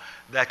law,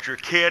 that your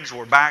kids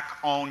were back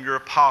on your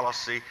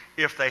policy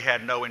if they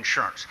had no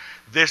insurance.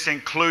 This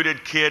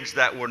included kids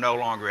that were no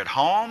longer at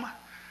home,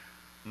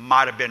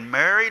 might have been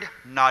married,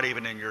 not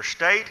even in your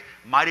state,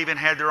 might even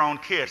had their own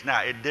kids.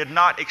 Now, it did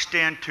not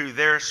extend to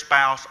their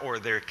spouse or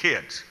their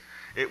kids.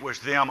 It was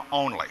them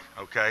only,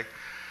 okay?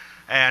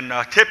 And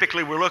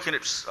typically, we're looking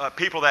at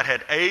people that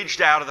had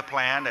aged out of the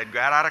plan, that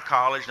got out of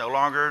college, no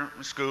longer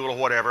in school or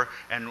whatever,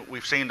 and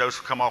we've seen those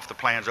come off the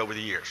plans over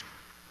the years.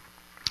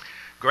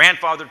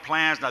 Grandfathered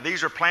plans. Now,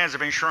 these are plans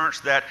of insurance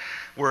that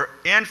were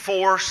in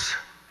force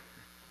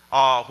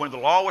when the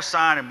law was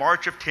signed in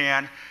March of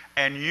 10,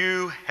 and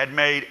you had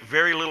made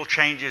very little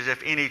changes,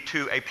 if any,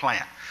 to a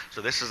plan. So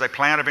this is a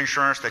plan of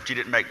insurance that you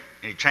didn't make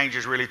any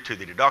changes really to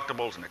the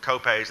deductibles and the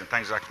copays and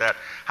things like that,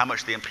 how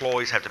much the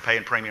employees have to pay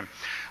in premium.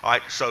 All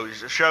right, so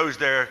it shows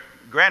their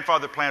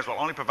grandfathered plans will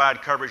only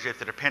provide coverage if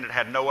the dependent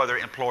had no other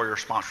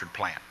employer-sponsored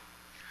plan.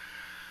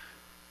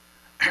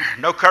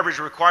 No coverage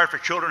required for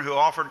children who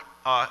offered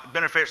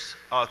benefits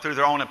through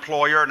their own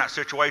employer in that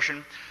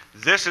situation.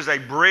 This is a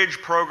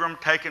bridge program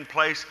taking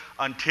place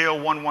until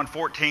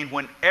 1/1/14,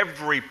 when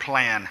every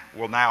plan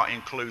will now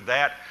include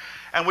that.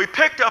 And we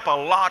picked up a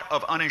lot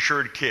of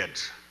uninsured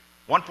kids.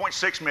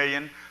 1.6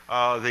 million,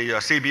 the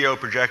CBO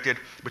projected,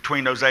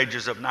 between those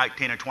ages of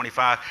 19 and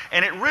 25.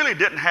 And it really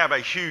didn't have a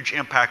huge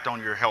impact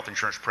on your health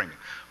insurance premium.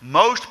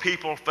 Most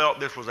people felt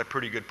this was a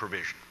pretty good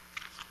provision.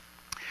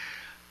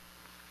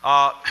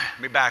 Let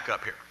me back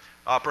up here.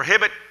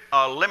 Prohibit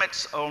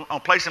limits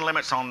on placing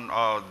limits on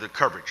the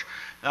coverage.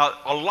 Now,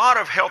 a lot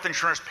of health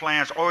insurance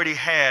plans already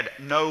had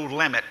no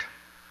limit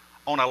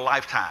on a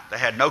lifetime. They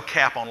had no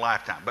cap on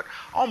lifetime, but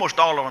almost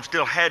all of them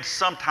still had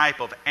some type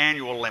of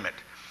annual limit.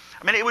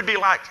 I mean, it would be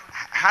like,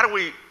 how do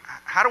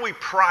we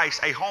price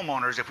a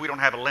homeowners if we don't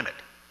have a limit?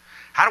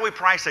 How do we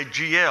price a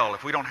GL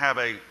if we don't have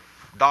a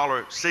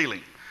dollar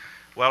ceiling?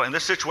 Well, in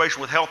this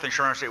situation with health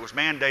insurance, it was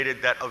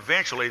mandated that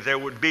eventually there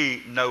would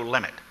be no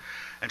limit.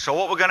 And so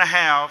what we're going to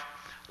have,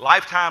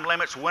 lifetime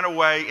limits went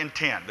away in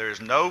 10.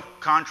 There's no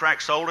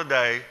contract sold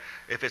today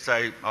if it's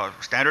a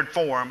standard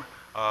form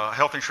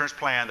health insurance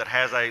plan that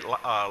has a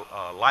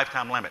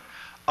lifetime limit.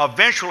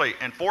 Eventually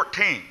in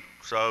 14,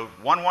 so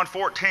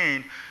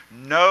 1/1/14,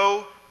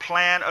 no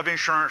plan of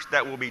insurance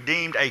that will be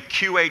deemed a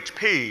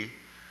QHP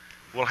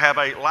will have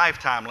a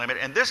lifetime limit.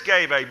 And this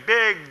gave a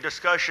big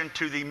discussion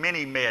to the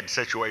mini-med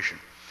situation.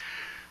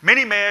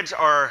 Mini-meds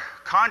are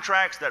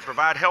contracts that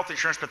provide health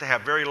insurance, but they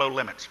have very low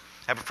limits.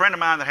 I have a friend of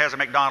mine that has a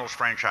McDonald's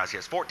franchise. He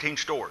has 14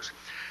 stores.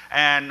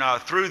 And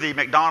through the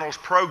McDonald's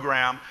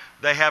program,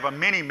 they have a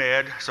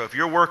mini-med. So if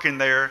you're working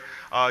there,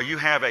 you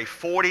have a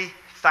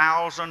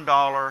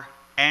 $40,000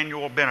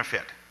 annual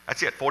benefit.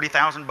 That's it,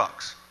 40,000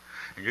 bucks.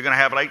 And you're going to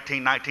have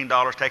 $18,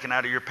 $19 taken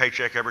out of your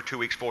paycheck every 2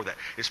 weeks for that.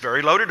 It's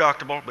very low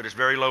deductible, but it's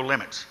very low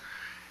limits.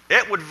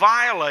 It would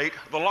violate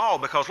the law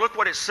because look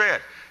what it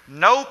said.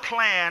 No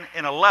plan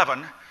in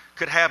 11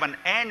 could have an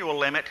annual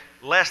limit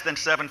less than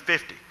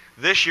 $750.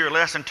 This year,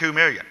 less than $2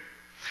 million.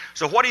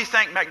 So what do you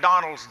think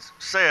McDonald's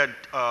said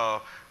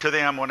to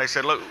them when they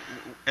said, look,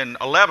 in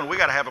 11, we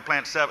got to have a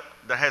plan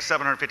that has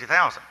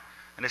 750,000.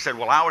 And they said,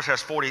 well, ours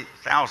has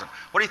 40,000.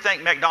 What do you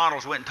think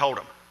McDonald's went and told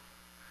them?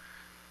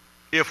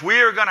 If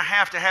we're going to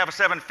have a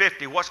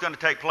 750, what's going to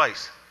take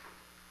place?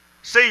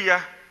 See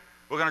ya.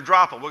 We're going to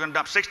drop it. We're going to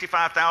dump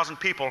 65,000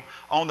 people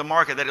on the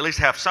market that at least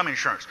have some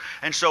insurance.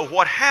 And so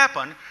what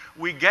happened,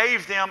 we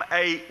gave them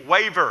a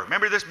waiver.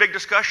 Remember this big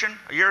discussion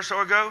a year or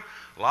so ago?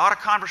 A lot of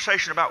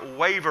conversation about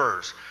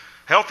waivers.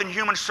 Health and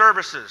Human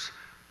Services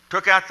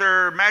took out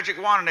their magic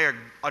wand and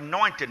they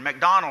anointed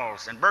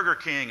McDonald's and Burger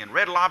King and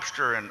Red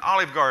Lobster and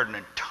Olive Garden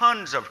and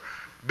tons of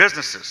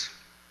businesses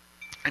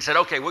and said,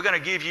 okay, we're going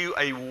to give you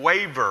a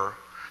waiver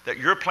that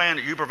your plan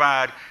that you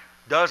provide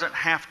doesn't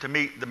have to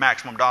meet the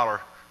maximum dollar,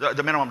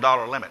 the minimum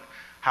dollar limit.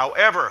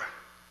 However,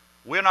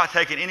 we're not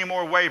taking any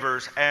more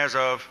waivers as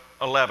of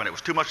 11. It was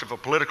too much of a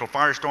political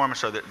firestorm,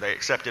 so that they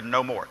accepted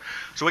no more.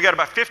 So we got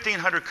about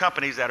 1,500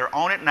 companies that are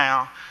on it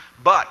now,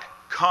 but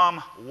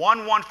come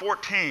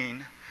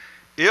 1/1/14,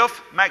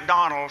 if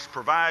McDonald's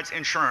provides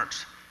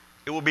insurance,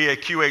 it will be a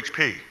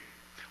QHP.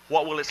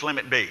 What will its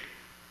limit be?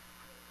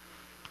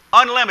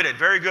 Unlimited,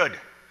 very good.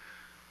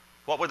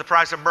 What would the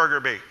price of burger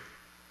be?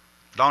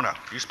 Don't know,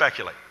 you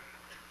speculate.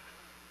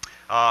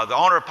 The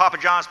owner of Papa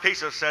John's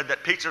Pizza said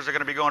that pizzas are going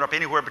to be going up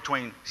anywhere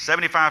between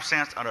 75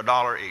 cents and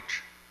 $1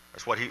 each.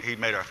 That's what he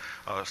made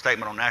a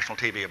statement on national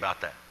TV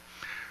about that.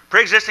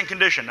 Pre-existing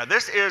condition. Now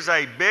this is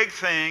a big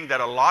thing that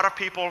a lot of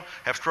people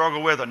have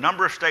struggled with, a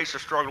number of states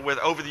have struggled with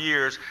over the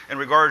years in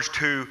regards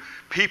to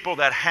people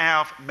that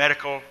have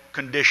medical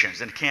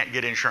conditions and can't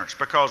get insurance.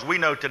 Because we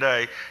know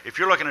today, if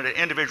you're looking at an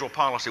individual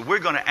policy, we're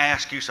going to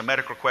ask you some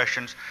medical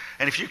questions,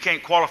 and if you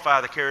can't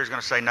qualify, the carrier is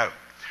going to say no.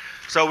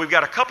 So we've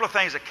got a couple of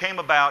things that came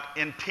about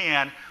in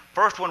 10.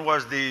 First one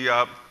was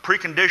the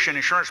pre-condition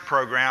insurance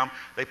program.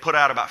 They put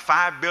out about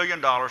 $5 billion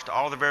to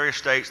all the various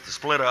states to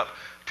split up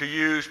to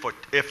use for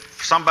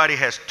if somebody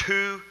has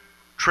 2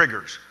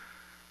 triggers.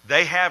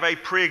 They have a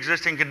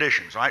pre-existing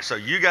conditions, right? So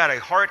you got a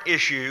heart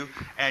issue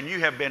and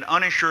you have been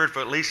uninsured for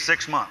at least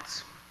 6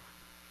 months.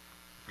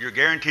 You're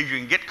guaranteed you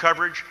can get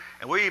coverage,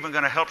 and we're even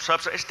going to help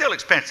subsidize. It's still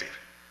expensive,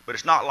 but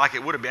it's not like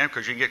it would have been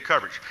because you can get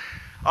coverage.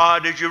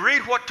 Did you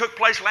read what took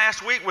place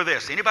last week with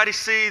this? Anybody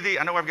see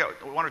I know I've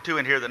got 1 or 2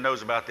 in here that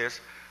knows about this.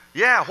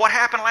 Yeah, what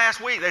happened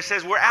last week? They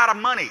says we're out of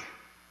money.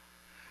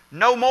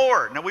 No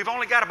more. Now we've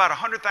only got about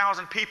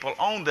 100,000 people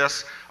on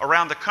this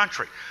around the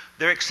country.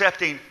 They're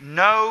accepting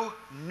no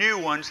new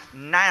ones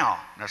now.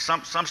 Now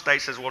some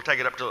states says we'll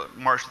take it up to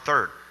March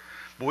 3rd.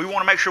 But we want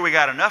to make sure we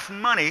got enough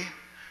money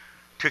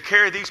to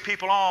carry these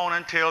people on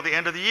until the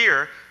end of the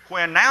year,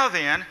 when now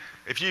then,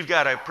 if you've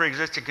got a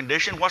pre-existing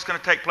condition, what's going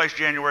to take place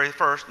January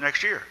 1st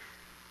next year?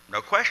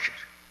 No questions.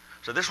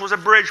 So this was a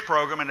bridge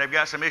program, and they've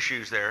got some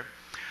issues there.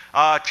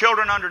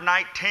 Children under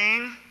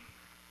 19,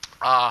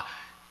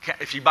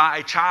 if you buy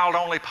a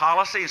child-only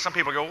policy, and some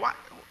people go, why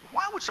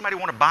would somebody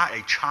want to buy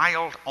a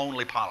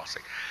child-only policy?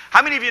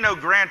 How many of you know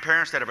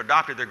grandparents that have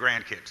adopted their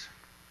grandkids?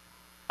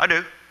 I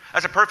do.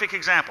 That's a perfect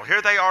example.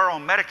 Here they are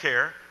on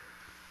Medicare.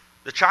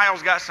 The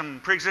child's got some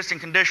pre-existing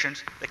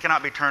conditions that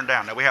cannot be turned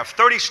down. Now we have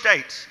 30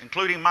 states,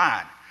 including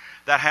mine,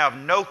 that have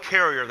no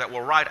carrier that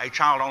will write a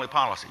child-only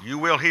policy. You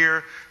will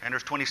here, and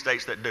there's 20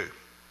 states that do.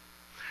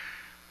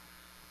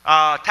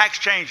 Tax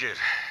changes.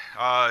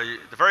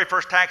 The very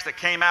first tax that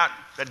came out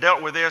that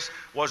dealt with this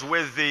was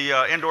with the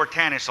indoor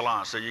tanning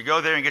salon. So you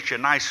go there and get you a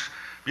nice,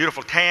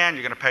 beautiful tan.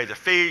 You're going to pay the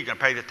fee. You're going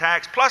to pay the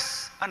tax,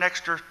 plus an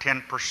extra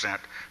 10%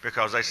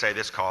 because they say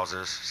this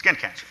causes skin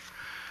cancer.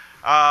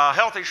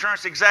 Health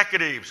insurance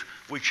executives.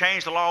 We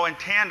changed the law in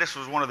 10. This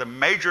was one of the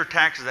major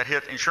taxes that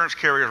hit insurance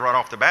carriers right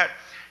off the bat.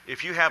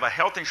 If you have a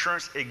health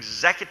insurance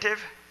executive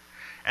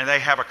and they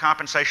have a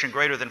compensation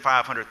greater than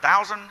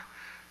 $500,000,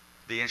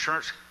 the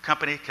insurance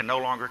company can no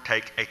longer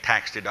take a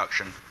tax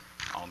deduction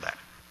on that.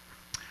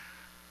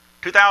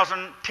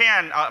 11,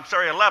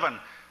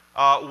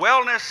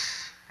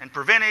 wellness and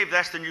preventive,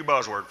 that's the new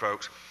buzzword,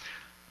 folks.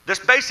 This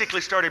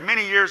basically started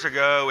many years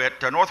ago at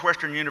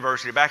Northwestern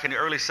University back in the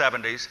early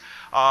 70s.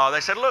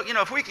 They said, look,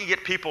 if we can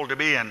get people to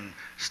be in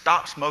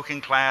stop smoking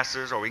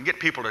classes, or we can get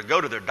people to go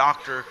to their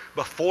doctor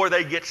before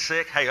they get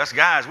sick. Hey, us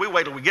guys, we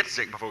wait till we get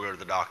sick before we go to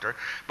the doctor.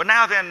 But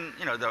now then,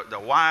 the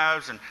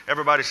wives and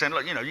everybody's saying,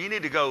 look, you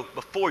need to go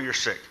before you're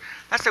sick.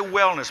 That's a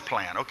wellness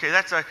plan, okay?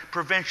 That's a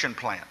prevention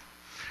plan.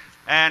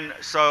 And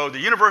so the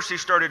university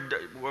started,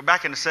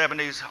 back in the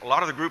 70s, a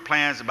lot of the group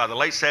plans, by the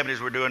late 70s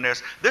were doing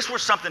this. This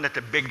was something that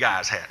the big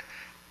guys had.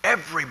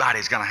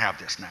 Everybody's going to have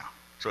this now.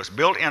 So it's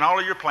built in all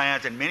of your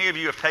plans, and many of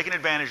you have taken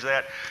advantage of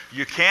that.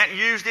 You can't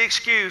use the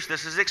excuse,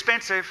 this is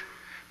expensive,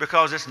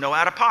 because it's no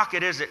out of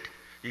pocket, is it?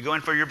 You go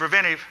in for your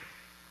preventive.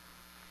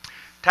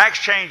 Tax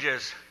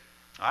changes,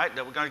 all right,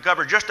 that we're going to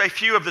cover just a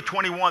few of the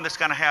 21 that's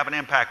going to have an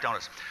impact on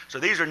us. So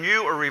these are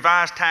new or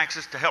revised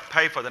taxes to help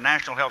pay for the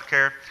national health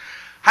care.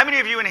 How many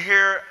of you in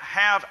here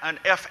have an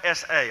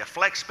FSA, a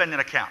flex spending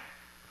account?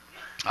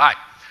 All right.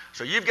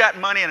 So you've got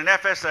money in an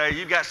FSA,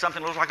 you've got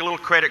something that looks like a little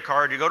credit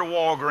card, you go to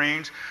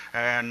Walgreens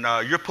and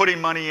you're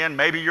putting money in,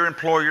 maybe your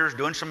employer's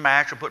doing some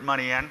match or put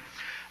money in,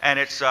 and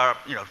it's,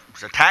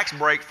 it's a tax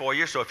break for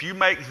you. So if you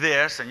make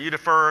this and you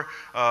defer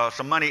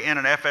some money in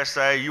an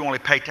FSA, you only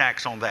pay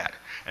tax on that.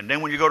 And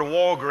then when you go to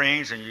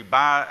Walgreens and you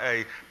buy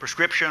a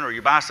prescription or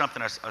you buy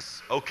something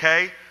that's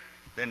okay,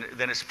 then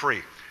it's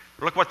free.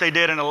 Look what they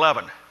did in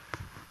 11.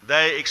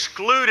 They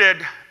excluded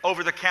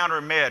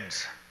over-the-counter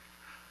meds.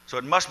 So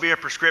it must be a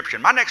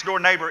prescription. My next door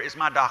neighbor is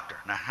my doctor.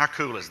 Now, how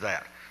cool is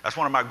that? That's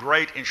one of my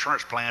great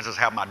insurance plans, is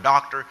have my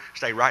doctor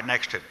stay right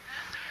next to me.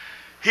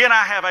 He and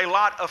I have a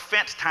lot of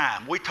fence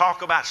time. We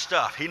talk about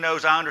stuff. He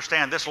knows I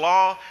understand this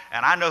law,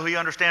 and I know he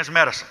understands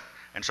medicine.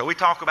 And so we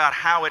talk about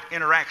how it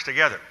interacts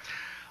together.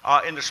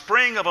 In the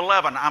spring of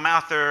 11, I'm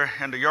out there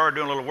in the yard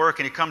doing a little work,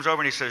 and he comes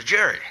over and he says,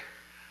 Jerry,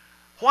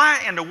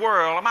 why in the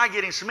world am I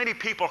getting so many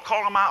people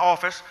calling my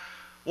office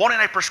wanting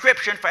a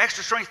prescription for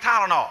extra strength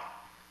Tylenol?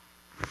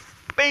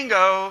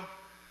 Bingo.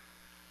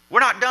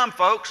 We're not dumb,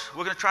 folks.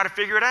 We're going to try to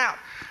figure it out.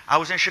 I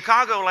was in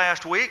Chicago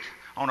last week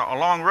on a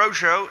long road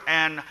show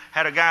and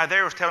had a guy there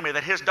who was telling me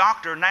that his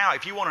doctor now,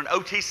 if you want an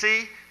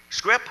OTC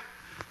script,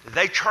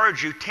 they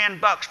charge you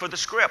 $10 for the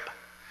script.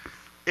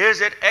 Is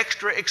it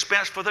extra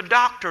expense for the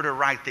doctor to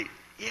write these?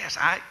 Yes,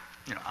 I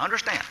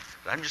understand.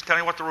 I'm just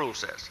telling you what the rule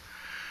says.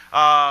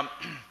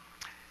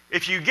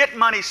 If you get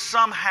money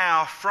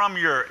somehow from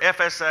your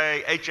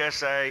FSA,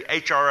 HSA,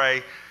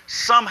 HRA,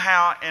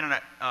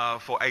 somehow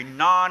for a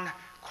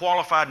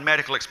non-qualified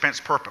medical expense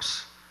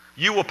purpose,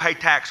 you will pay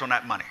tax on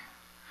that money.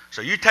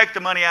 So you take the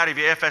money out of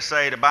your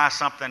FSA to buy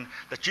something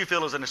that you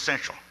feel is an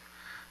essential.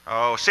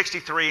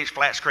 63-inch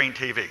flat screen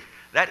TV.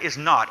 That is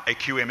not a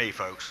QME,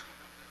 folks.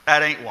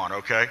 That ain't one,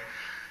 okay?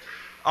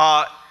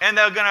 And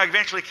they're going to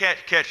eventually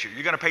catch you.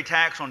 You're going to pay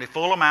tax on the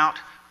full amount,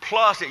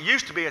 plus it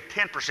used to be a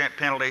 10%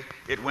 penalty.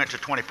 It went to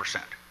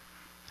 20%.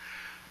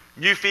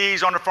 New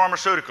fees on the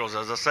pharmaceuticals,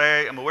 as I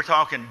say, we're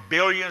talking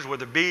billions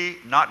with a B,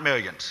 not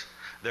millions.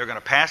 They're going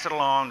to pass it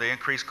along, the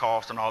increased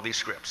cost on all these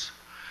scripts.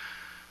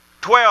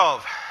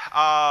 12,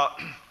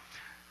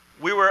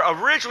 we were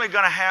originally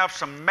going to have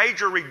some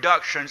major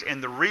reductions in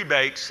the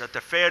rebates that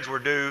the feds were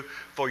due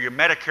for your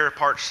Medicare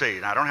Part C.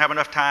 Now, I don't have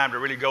enough time to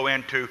really go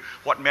into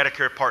what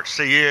Medicare Part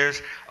C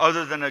is,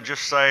 other than to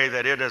just say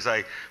that it is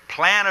a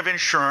plan of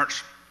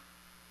insurance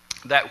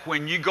that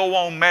when you go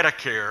on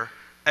Medicare,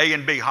 A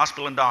and B,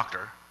 hospital and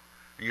doctor,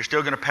 you're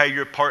still going to pay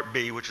your Part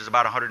B, which is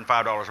about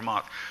 $105 a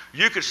month.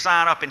 You could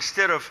sign up,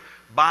 instead of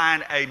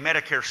buying a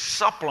Medicare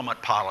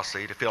supplement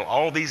policy to fill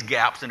all these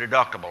gaps in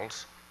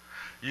deductibles,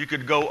 you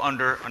could go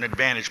under an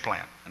Advantage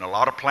plan. And a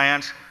lot of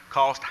plans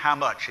cost how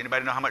much?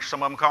 Anybody know how much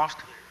some of them cost?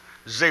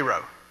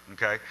 Zero.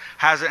 Okay.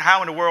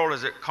 How in the world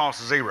does it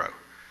cost zero?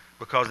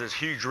 Because there's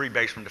huge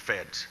rebates from the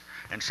feds.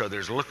 And so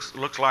there's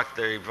looks like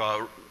they've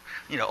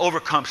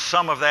overcome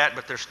some of that,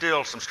 but there's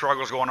still some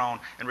struggles going on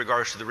in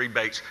regards to the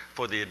rebates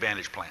for the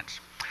Advantage plans.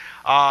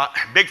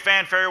 Big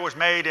fanfare was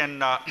made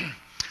in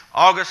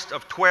August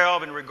of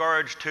 12 in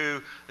regards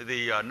to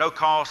the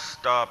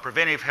no-cost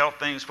preventive health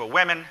things for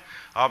women.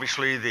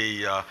 Obviously,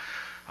 the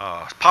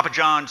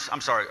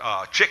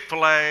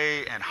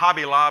Chick-fil-A and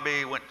Hobby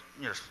Lobby went,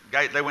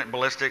 they went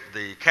ballistic.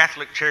 The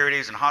Catholic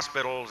charities and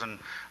hospitals and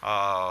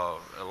a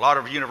lot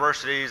of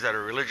universities that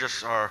are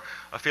religious or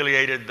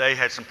affiliated, they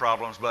had some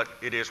problems, but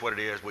it is what it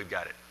is. We've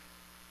got it.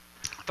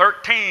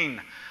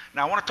 13.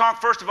 Now, I want to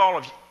talk first of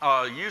all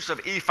of use of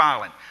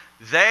e-filing.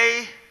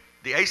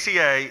 The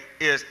ACA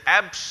is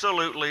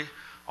absolutely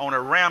on a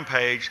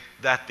rampage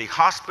that the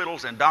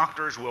hospitals and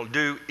doctors will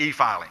do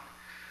e-filing.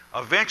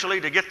 Eventually,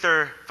 to get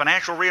their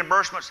financial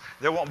reimbursements,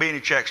 there won't be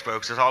any checks,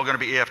 folks. It's all going to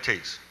be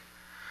EFTs.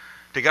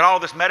 To get all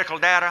this medical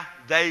data,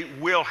 they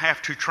will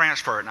have to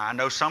transfer it. Now, I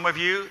know some of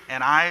you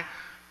and I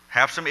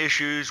have some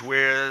issues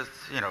with,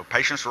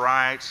 patients'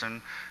 rights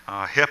and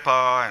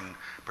HIPAA and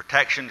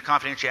protection,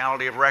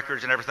 confidentiality of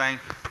records and everything,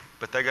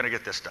 but they're going to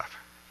get this stuff.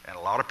 And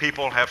a lot of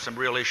people have some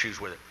real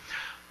issues with it.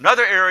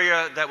 Another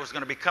area that was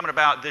going to be coming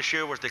about this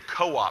year was the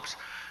co-ops.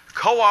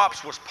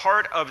 Co-ops was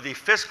part of the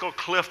fiscal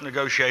cliff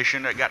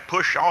negotiation that got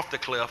pushed off the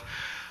cliff.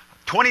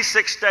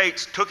 26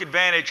 states took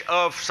advantage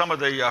of some of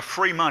the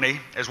free money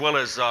as well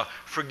as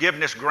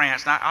forgiveness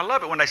grants. Now, I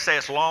love it when they say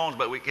it's loans,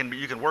 but you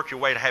can work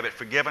your way to have it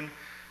forgiven.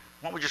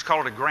 Why don't we just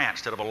call it a grant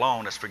instead of a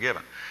loan that's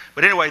forgiven?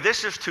 But anyway,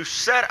 this is to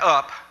set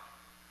up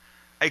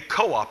a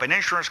co-op, an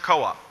insurance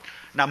co-op.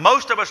 Now,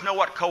 most of us know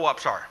what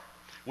co-ops are.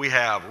 We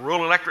have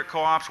rural electric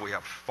co-ops. We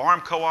have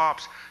farm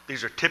co-ops.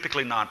 These are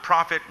typically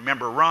nonprofit,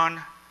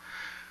 member-run.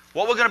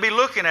 What we're going to be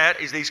looking at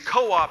is these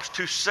co-ops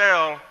to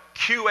sell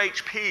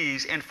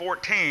QHPs in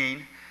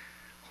 14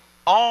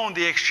 on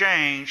the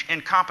exchange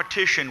in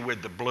competition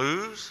with the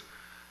Blues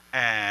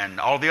and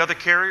all the other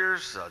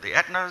carriers, the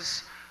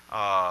Aetnas,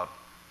 all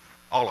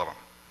of them.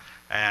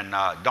 And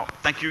don't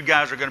think you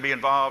guys are going to be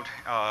involved,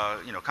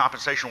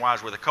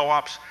 compensation-wise with the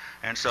co-ops.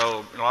 And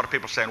so a lot of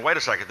people are saying, wait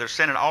a second, they're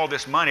sending all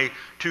this money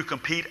to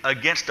compete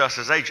against us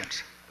as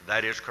agents.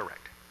 That is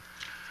correct.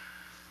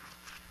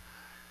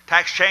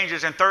 Tax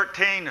changes in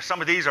 13,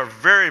 some of these are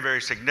very, very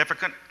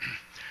significant.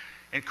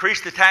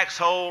 Increase the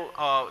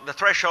the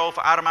threshold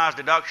for itemized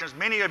deductions.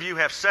 Many of you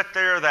have sat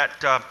there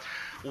that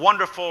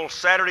wonderful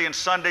Saturday and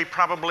Sunday,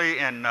 probably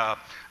in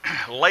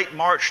late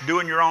March,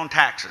 doing your own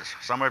taxes.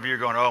 Some of you are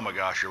going, oh my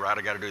gosh, you're right,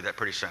 I got to do that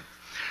pretty soon.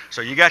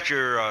 So you got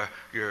your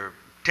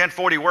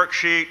 1040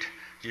 worksheet,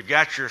 you've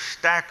got your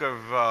stack of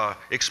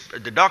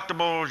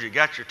deductibles, you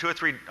got your 2 or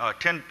 3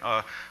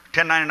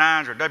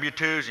 1099s or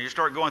W-2s, and you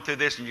start going through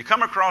this, and you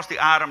come across the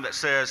item that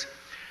says,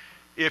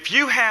 if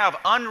you have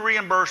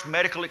unreimbursed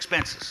medical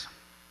expenses,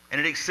 and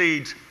it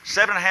exceeds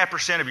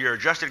 7.5% of your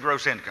adjusted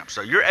gross income,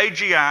 so your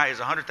AGI is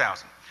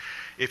 $100,000.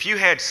 If you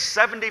had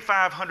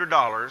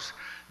 $7,500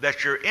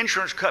 that your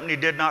insurance company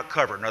did not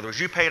cover, in other words,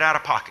 you paid out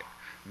of pocket,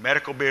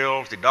 medical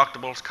bills,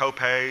 deductibles,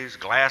 co-pays,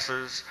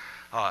 glasses,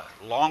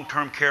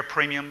 long-term care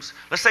premiums,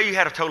 let's say you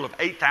had a total of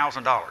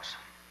 $8,000,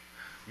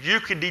 you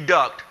could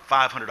deduct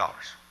 $500.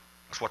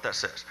 That's what that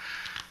says.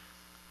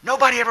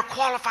 Nobody ever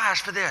qualifies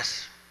for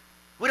this.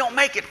 We don't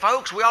make it,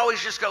 folks. We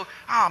always just go,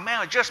 oh man,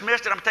 I just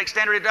missed it, I'm going to take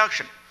standard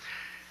deduction.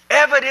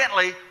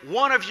 Evidently,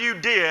 one of you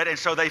did, and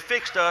so they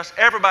fixed us.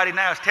 Everybody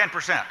now is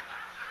 10%.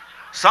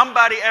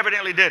 Somebody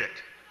evidently did it.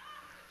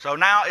 So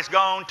now it's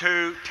gone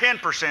to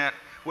 10%,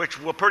 which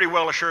will pretty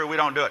well assure we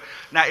don't do it.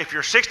 Now, if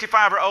you're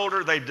 65 or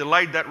older, they've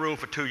delayed that rule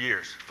for 2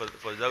 years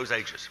for those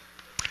ages.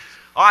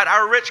 All right,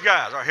 our rich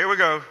guys. All right, here we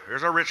go.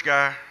 Here's our rich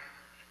guy.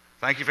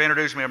 Thank you for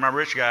introducing me to my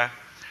rich guy.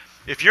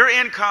 If your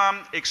income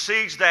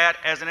exceeds that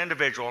as an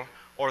individual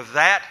or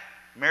that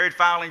married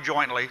filing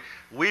jointly,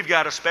 we've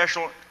got a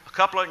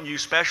couple of new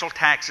special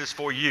taxes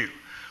for you.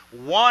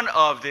 One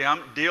of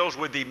them deals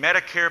with the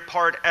Medicare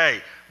Part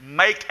A.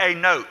 Make a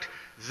note.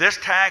 This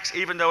tax,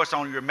 even though it's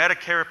on your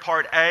Medicare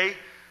Part A,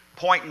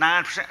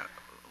 0.9%.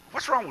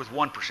 What's wrong with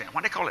 1%?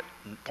 Why do they call it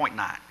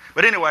 0.9?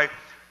 But anyway,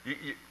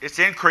 it's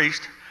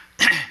increased.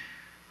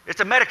 It's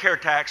a Medicare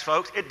tax,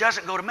 folks. It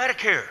doesn't go to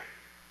Medicare.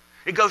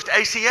 It goes to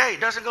ACA. It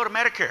doesn't go to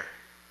Medicare.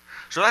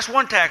 So that's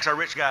one tax our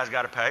rich guys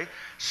got to pay.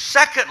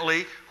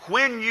 Secondly,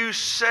 when you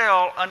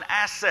sell an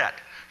asset,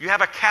 you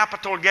have a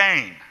capital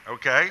gain,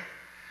 okay?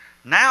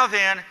 Now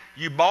then,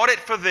 you bought it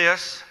for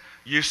this,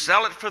 you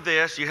sell it for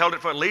this, you held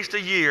it for at least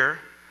a year,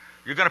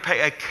 you're going to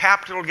pay a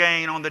capital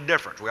gain on the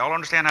difference. We all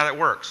understand how that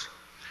works.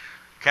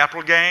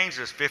 Capital gains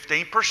is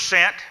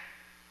 15%.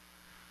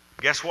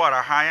 Guess what?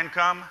 Our high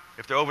income,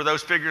 if they're over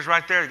those figures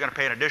right there, you're going to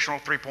pay an additional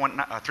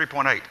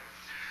 3.8.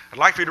 I'd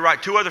like for you to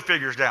write two other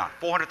figures down,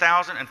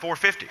 400,000 and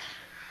 450.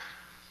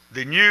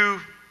 The new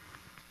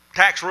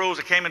tax rules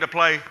that came into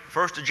play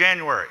 1st of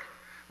January.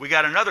 We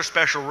got another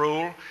special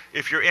rule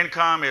if your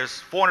income is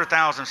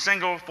 400,000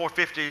 single,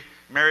 450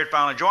 married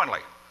filing jointly.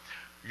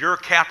 Your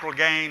capital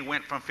gain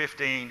went from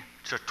 15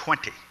 to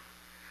 20.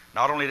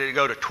 Not only did it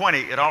go to 20,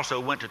 it also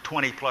went to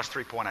 20 plus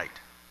 3.8.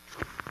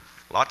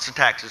 Lots of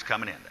taxes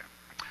coming in there.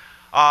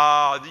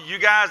 You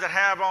guys that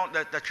have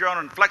that you're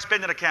on a flex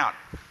spending account,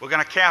 we're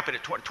going to cap it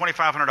at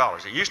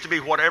 $2,500. It used to be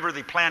whatever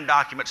the plan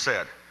document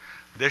said.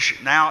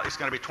 Now it's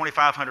going to be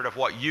 $2,500 of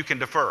what you can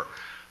defer.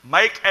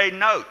 Make a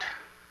note.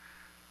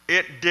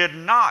 It did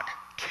not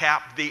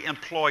cap the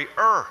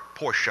employer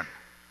portion,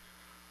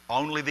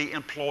 only the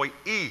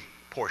employee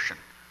portion.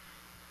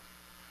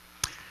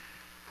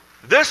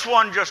 This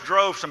one just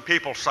drove some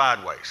people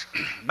sideways.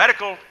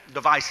 Medical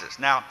devices.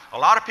 Now, a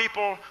lot of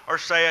people are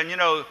saying,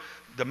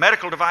 the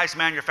medical device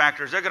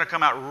manufacturers, they're going to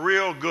come out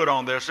real good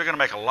on this. They're going to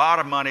make a lot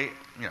of money.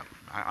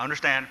 I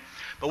understand.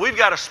 But we've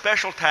got a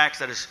special tax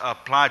that is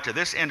applied to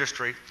this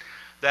industry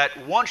that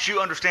once you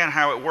understand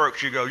how it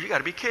works, you go, you got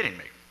to be kidding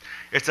me.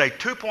 It's a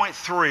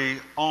 2.3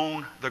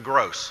 on the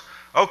gross.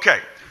 Okay,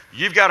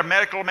 you've got a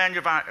medical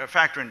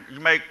manufacturing.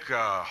 You make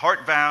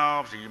heart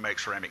valves, you make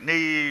ceramic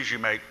knees, you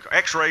make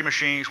x-ray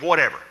machines,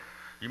 whatever.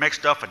 You make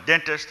stuff for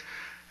dentists.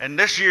 And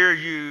this year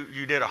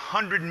you did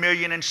 $100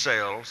 million in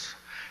sales,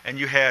 and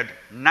you had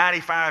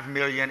 $95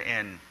 million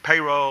in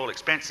payroll,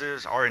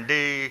 expenses,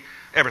 R&D,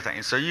 everything.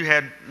 And so you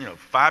had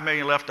 $5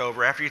 million left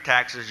over after your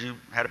taxes. You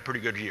had a pretty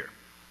good year.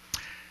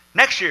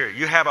 Next year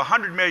you have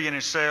 $100 million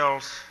in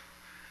sales,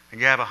 and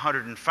you have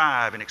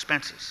 105 in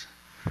expenses.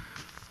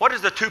 What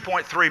does the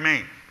 2.3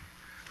 mean?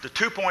 The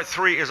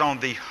 2.3 is on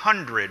the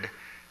 100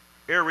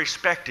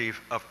 irrespective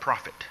of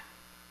profit.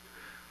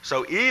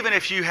 So even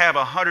if you have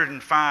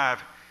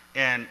 105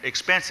 in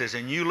expenses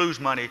and you lose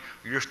money,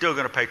 you're still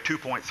going to pay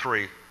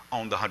 2.3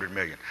 on the 100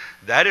 million.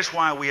 That is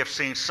why we have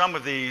seen some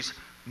of these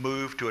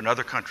move to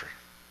another country.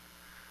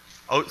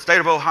 State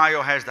of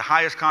Ohio has the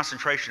highest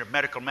concentration of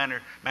medical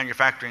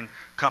manufacturing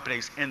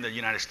companies in the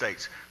United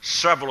States.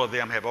 Several of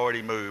them have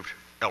already moved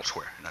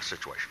elsewhere in that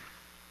situation.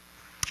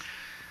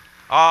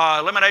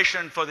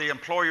 Elimination for the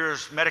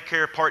employer's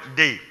Medicare Part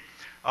D.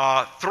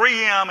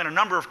 3M and a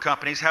number of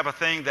companies have a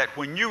thing that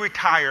when you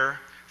retire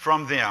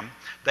from them,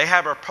 they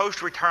have a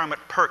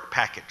post-retirement perk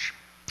package.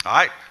 All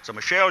right, so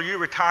Michelle, you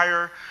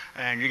retire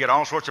and you get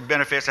all sorts of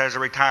benefits as a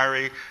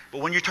retiree,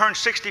 but when you turn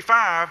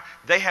 65,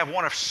 they have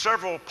one of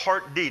several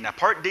Part D. Now,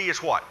 Part D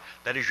is what?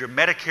 That is your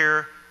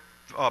Medicare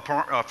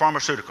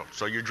pharmaceutical,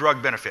 so your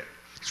drug benefit.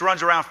 This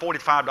runs around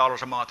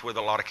 $45 a month with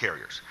a lot of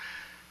carriers.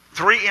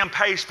 3M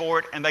pays for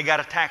it, and they got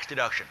a tax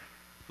deduction.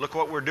 Look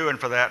what we're doing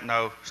for that.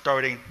 No,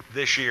 starting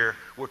this year,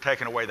 we're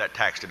taking away that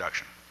tax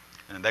deduction.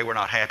 And they were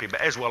not happy,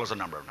 but as well as a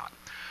number of not.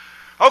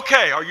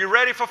 Okay, are you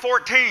ready for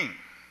 14?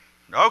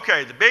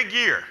 Okay, the big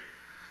year.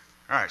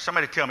 All right,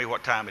 somebody tell me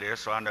what time it is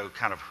so I know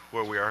kind of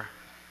where we are.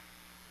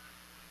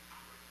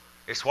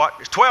 It's what?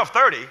 It's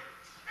 12:30?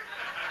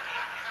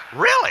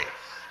 Really?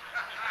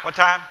 What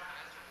time?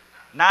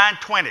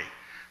 9:20.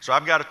 So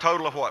I've got a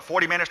total of what,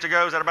 40 minutes to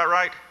go? Is that about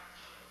right?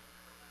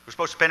 We're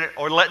supposed to spend it,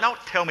 or no,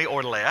 tell me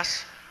or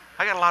less.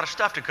 I got a lot of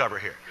stuff to cover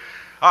here.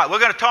 All right, we're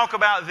going to talk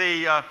about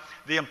the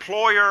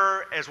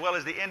employer as well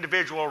as the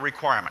individual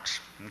requirements,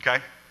 okay?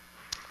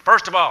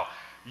 First of all,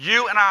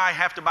 you and I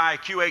have to buy a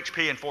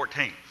QHP in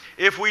 14.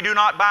 If we do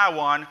not buy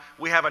one,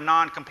 we have a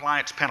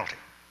non-compliance penalty.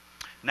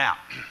 Now,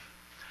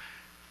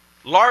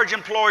 large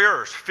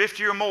employers,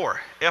 50 or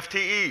more,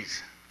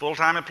 FTEs,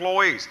 full-time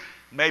employees,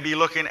 may be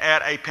looking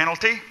at a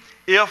penalty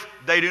if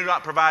they do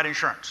not provide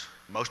insurance.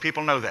 Most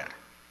people know that.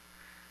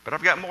 But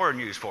I've got more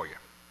news for you.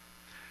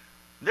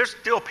 There's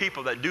still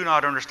people that do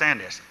not understand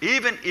this.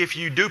 Even if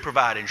you do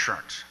provide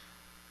insurance,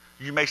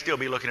 you may still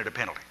be looking at a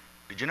penalty.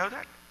 Did you know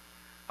that?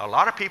 A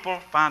lot of people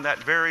find that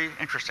very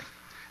interesting,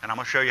 and I'm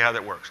going to show you how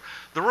that works.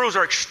 The rules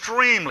are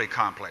extremely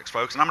complex,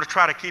 folks, and I'm going to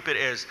try to keep it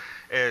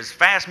as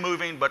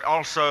fast-moving, but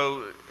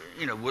also,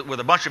 you know, with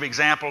a bunch of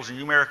examples and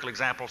numerical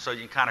examples so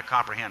you can kind of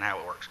comprehend how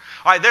it works.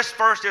 All right, this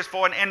first is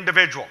for an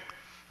individual.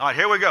 All right,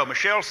 here we go.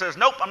 Michelle says,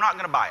 nope, I'm not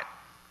going to buy it.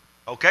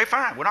 Okay,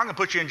 fine. We're not going to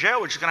put you in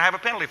jail. We're just going to have a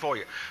penalty for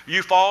you.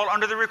 You fall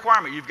under the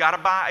requirement. You've got to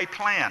buy a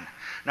plan.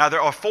 Now,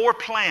 there are 4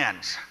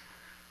 plans: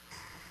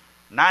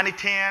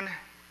 90-10,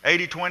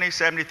 80-20,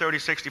 70-30,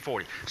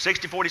 60-40.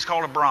 60-40 is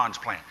called a bronze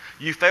plan.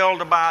 You fail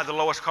to buy the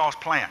lowest cost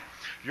plan,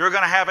 you're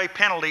going to have a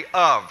penalty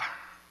of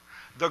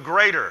the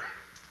greater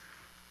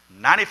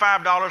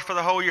 $95 for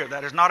the whole year.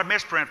 That is not a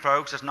misprint,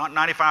 folks. It's not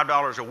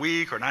 $95 a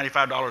week or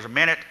 $95 a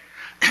minute.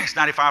 It's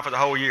 $95 for the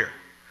whole year.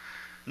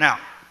 Now,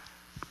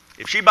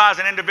 if she buys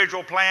an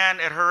individual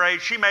plan at her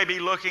age, she may be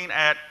looking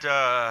at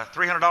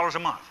 $300 a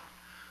month.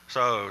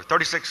 So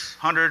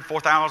 $3,600,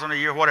 $4,000 a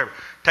year, whatever.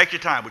 Take your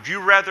time. Would you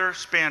rather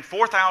spend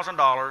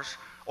 $4,000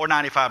 or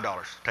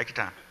 $95? Take your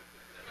time.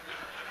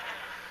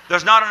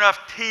 There's not enough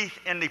teeth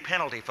in the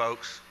penalty,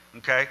 folks,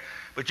 okay?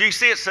 But you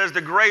see it says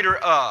the greater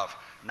of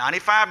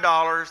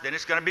 $95, then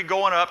it's going to be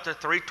going up to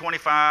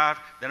 $325,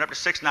 then up to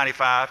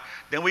 $695.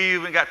 Then we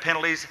even got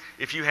penalties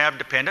if you have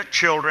dependent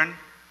children.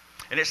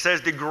 And it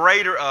says the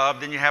greater of,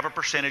 then you have a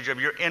percentage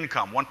of your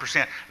income,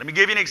 1%. Let me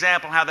give you an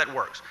example how that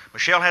works.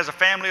 Michelle has a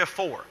family of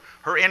 4.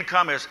 Her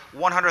income is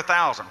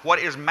 $100,000. What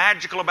is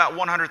magical about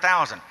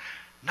 $100,000?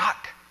 Not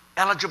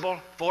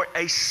eligible for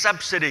a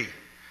subsidy.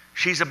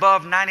 She's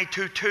above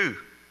 92.2.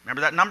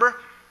 Remember that number?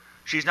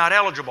 She's not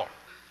eligible.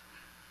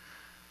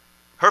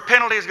 Her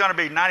penalty is going to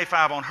be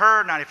 $95 on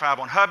her, $95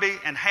 on hubby,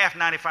 and half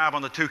 $95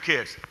 on the 2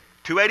 kids.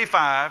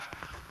 $285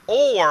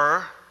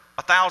 or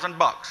 $1,000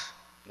 bucks.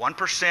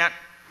 1%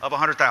 of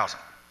 $100,000.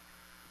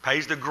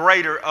 Pays the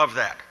greater of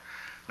that.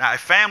 Now, a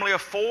family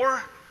of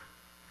 4,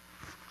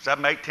 does that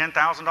make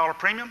 $10,000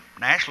 premium?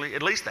 Nationally,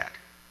 at least that.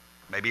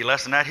 Maybe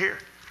less than that here.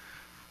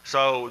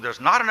 So there's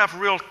not enough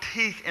real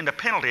teeth in the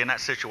penalty in that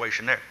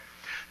situation there.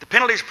 The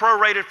penalty is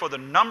prorated for the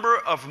number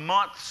of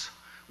months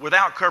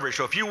without coverage.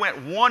 So if you went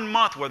 1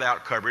 month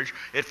without coverage,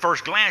 at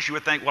first glance you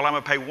would think, well, I'm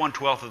going to pay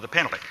 1/12 of the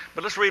penalty.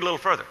 But let's read a little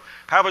further.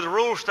 However, the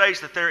rule states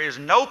that there is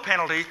no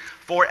penalty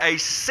for a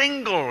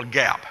single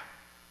gap,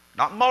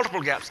 not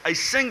multiple gaps, a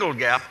single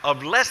gap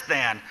of less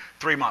than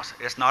 3 months.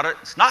 It's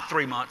not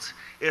 3 months,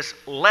 it's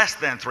less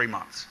than 3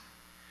 months.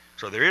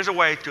 So there is a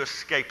way to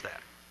escape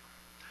that.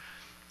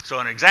 So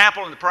an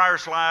example in the prior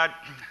slide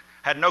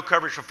had no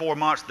coverage for 4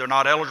 months. They're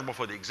not eligible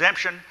for the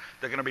exemption.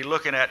 They're going to be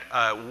looking at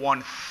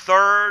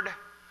 1/3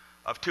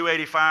 of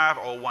 $285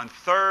 or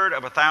 1/3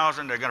 of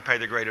 $1,000. They're going to pay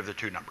the greater of the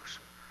 2 numbers.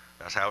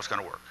 That's how it's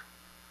going to work.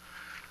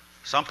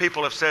 Some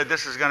people have said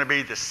this is going to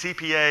be the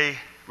CPA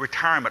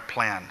retirement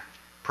plan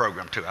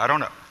program too. I don't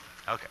know.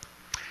 Okay.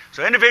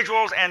 So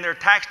individuals and their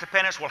tax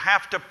dependents will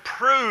have to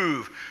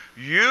prove,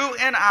 you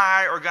and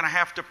I are going to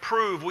have to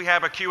prove we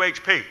have a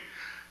QHP.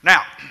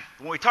 Now,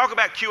 when we talk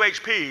about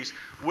QHPs,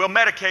 will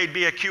Medicaid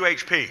be a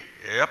QHP?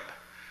 Yep.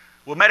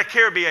 Will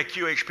Medicare be a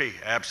QHP?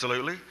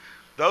 Absolutely.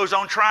 Those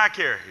on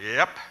TRICARE?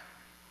 Yep.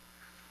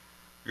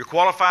 Your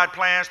qualified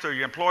plans through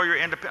your employer,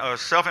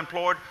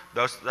 self-employed,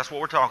 that's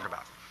what we're talking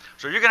about.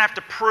 So you're going to have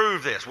to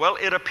prove this. Well,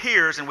 it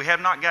appears, and we have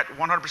not got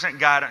 100%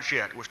 guidance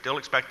yet. We're still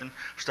expecting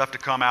stuff to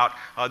come out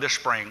this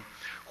spring.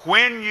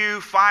 When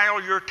you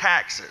file your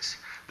taxes,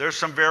 there's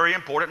some very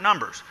important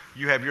numbers.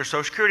 You have your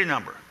Social Security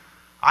number.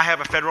 I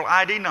have a federal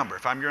ID number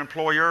if I'm your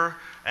employer,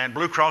 and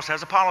Blue Cross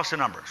has a policy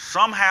number.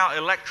 Somehow,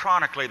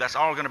 electronically, that's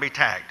all going to be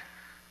tagged.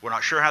 We're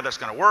not sure how that's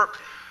going to work.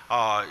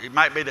 It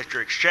might be that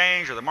your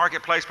exchange or the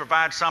marketplace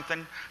provides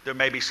something. There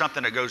may be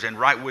something that goes in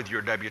right with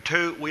your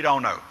W-2. We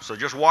don't know. So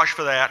just watch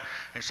for that.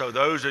 And so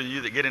those of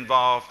you that get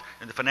involved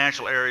in the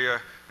financial area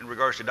in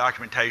regards to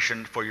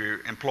documentation for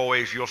your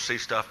employees, you'll see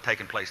stuff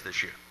taking place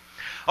this year.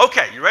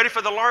 Okay, you ready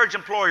for the large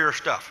employer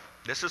stuff?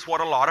 This is what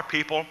a lot of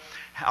people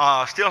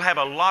still have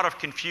a lot of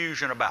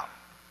confusion about.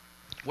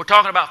 We're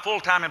talking about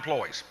full-time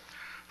employees,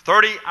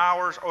 30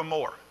 hours or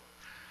more.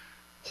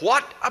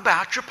 What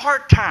about your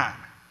part-time?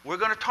 We're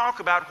going to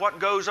talk about what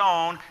goes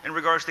on in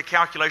regards to the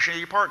calculation of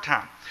your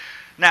part-time.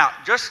 Now,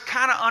 just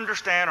kind of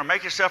understand or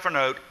make yourself a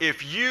note,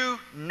 if you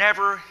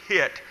never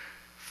hit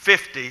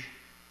 50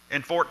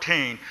 in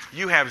 14,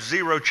 you have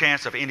zero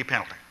chance of any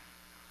penalty.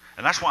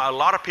 And that's why a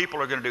lot of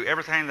people are going to do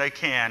everything they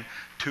can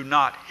to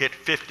not hit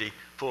 50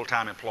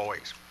 full-time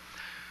employees.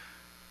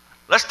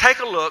 Let's take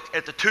a look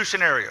at the two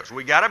scenarios.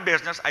 We got a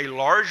business, a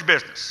large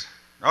business.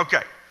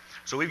 Okay,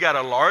 so we've got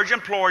a large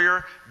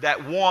employer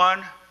that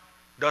one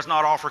does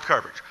not offer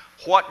coverage.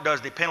 What does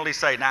the penalty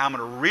say? Now, I'm going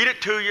to read it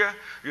to you.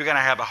 You're going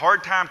to have a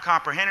hard time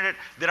comprehending it.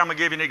 Then I'm going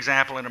to give you an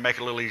example and it'll make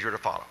it a little easier to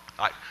follow.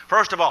 All right.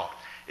 First of all,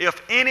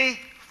 if any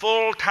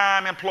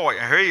full-time employee,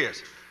 and here he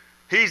is,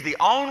 he's the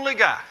only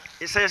guy,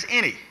 it says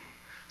any.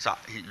 So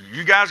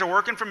you guys are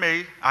working for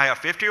me. I have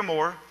 50 or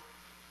more.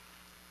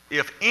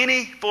 If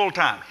any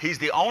full-time, he's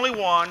the only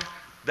one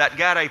that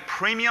got a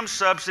premium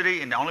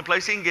subsidy, and the only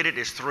place he can get it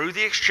is through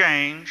the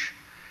exchange.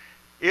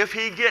 If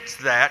he gets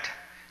that,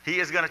 he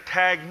is going to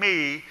tag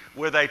me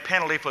with a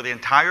penalty for the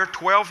entire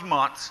 12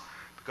 months,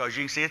 because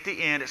you can see at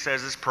the end it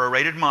says it's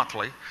prorated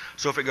monthly.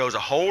 So if it goes a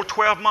whole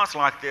 12 months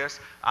like this,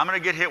 I'm going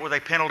to get hit with a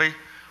penalty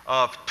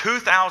of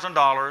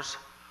 $2,000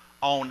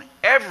 on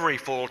every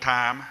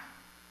full-time,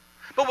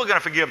 but we're going to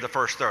forgive the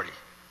first 30.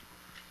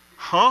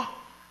 Huh?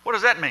 What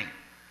does that mean?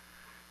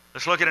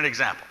 Let's look at an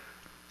example.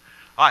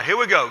 All right, here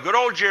we go. Good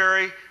old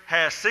Jerry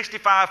has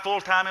 65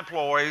 full-time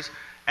employees,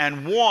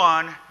 and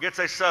one gets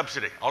a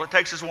subsidy. All it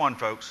takes is one,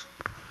 folks.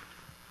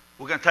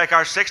 We're going to take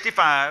our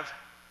 65,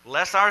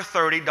 less our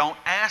 30. Don't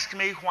ask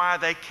me why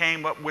they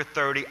came up with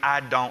 30.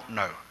 I don't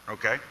know,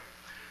 okay?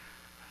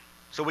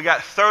 So we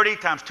got 30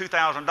 times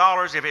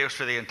 $2,000. If it was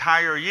for the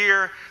entire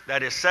year,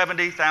 that is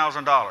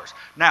 $70,000.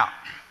 Now,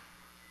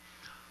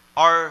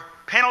 are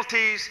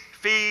penalties,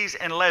 fees,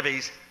 and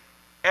levies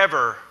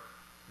ever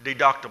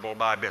deductible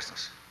by a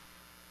business?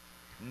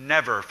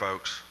 Never,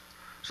 folks.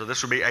 So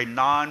this would be a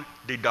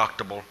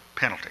non-deductible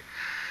penalty.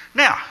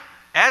 Now,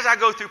 as I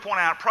go through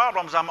pointing out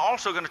problems, I'm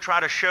also going to try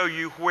to show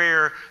you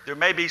where there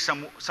may be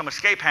some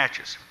escape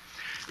hatches.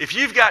 If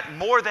you've got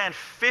more than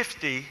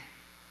 50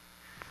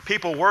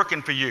 people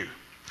working for you,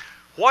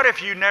 what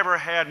if you never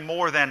had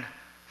more than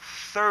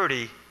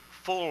 30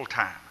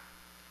 full-time?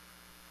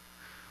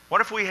 What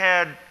if we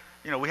had,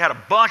 we had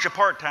a bunch of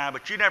part-time,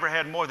 but you never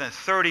had more than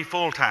 30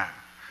 full-time?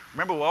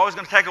 Remember, we're always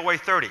going to take away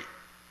 30.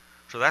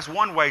 So that's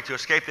one way to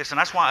escape this, and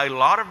that's why a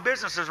lot of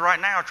businesses right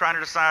now are trying to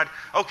decide,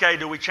 okay,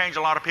 do we change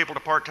a lot of people to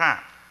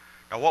part-time?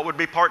 Now, what would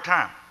be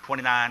part-time?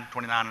 29,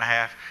 29 and a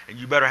half, and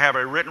you better have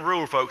a written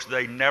rule, folks,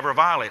 they never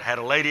violate. Had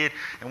a lady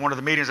in one of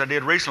the meetings I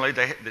did recently,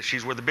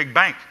 she's with a big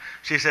bank.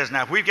 She says,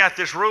 now, if we've got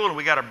this rule and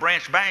we got a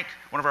branch bank,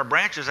 one of our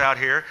branches out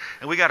here,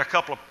 and we got a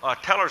couple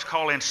of tellers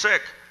call in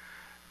sick,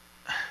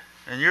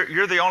 and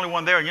you're the only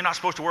one there, and you're not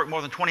supposed to work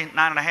more than 29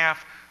 and a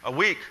half a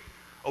week,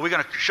 are we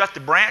going to shut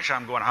the branch?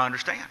 I'm going, I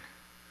understand.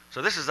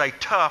 So this is a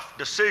tough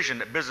decision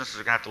that businesses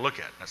are going to have to look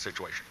at in that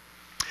situation.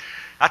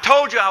 I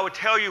told you I would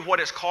tell you what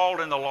it's called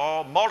in the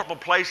law. Multiple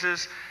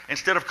places,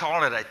 instead of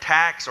calling it a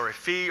tax or a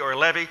fee or a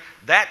levy,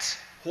 that's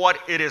what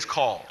it is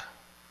called.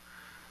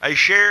 A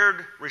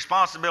shared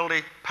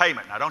responsibility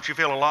payment. Now, don't you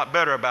feel a lot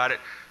better about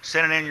it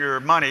sending in your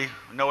money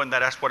knowing that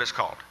that's what it's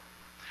called?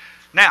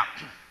 Now,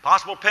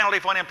 possible penalty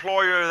for an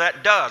employer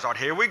that does. All right,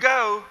 here we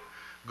go.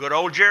 Good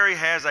old Jerry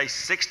has a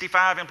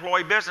 65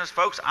 employee business.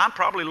 Folks, I'm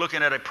probably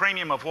looking at a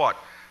premium of what?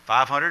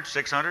 500,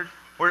 600?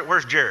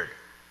 Where's Jared?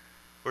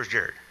 Where's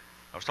Jared?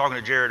 I was talking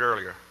to Jared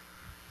earlier.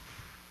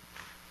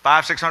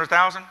 500,000,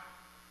 600,000?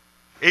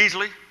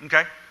 Easily?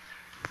 Okay.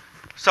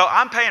 So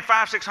I'm paying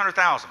 500,000,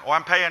 600,000, or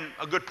I'm paying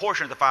a good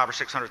portion of the 500,000 or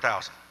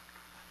 600,000.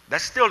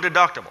 That's still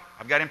deductible.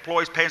 I've got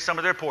employees paying some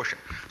of their portion.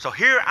 So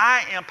here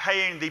I am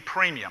paying the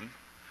premium,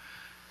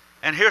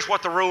 and here's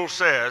what the rule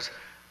says.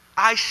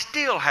 I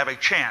still have a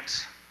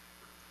chance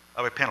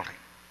of a penalty.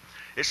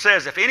 It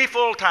says if any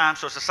full-time,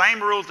 so it's the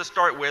same rule to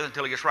start with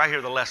until it gets right here,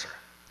 the lesser.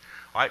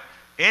 All right?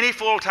 Any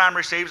full-time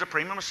receives a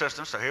premium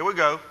assistance. So here we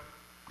go.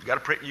 You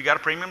got a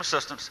premium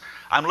assistance.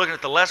 I'm looking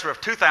at the lesser of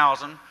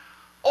 $2,000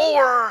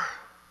 or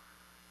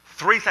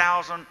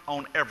 $3,000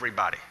 on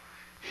everybody.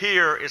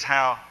 Here is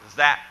how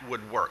that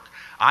would work.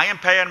 I am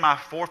paying my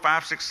 $400,000,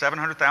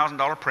 $500,000, $600,000,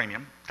 $700,000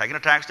 premium, taking a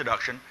tax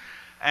deduction,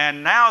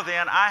 and now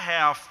then I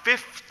have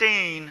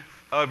 15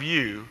 of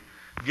you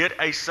get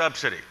a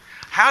subsidy.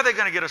 How are they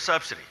going to get a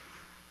subsidy?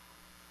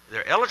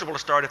 They're eligible to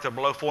start if they're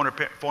below 400%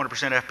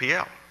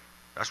 FPL.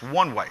 That's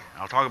one way.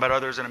 I'll talk about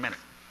others in a minute.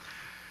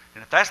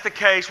 And if that's the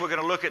case, we're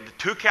going to look at the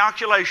two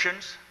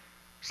calculations,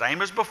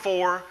 same as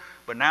before,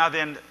 but now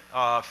then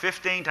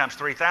 15 times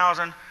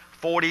 3,000,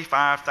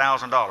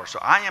 $45,000. So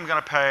I am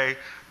going to pay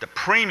the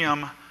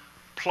premium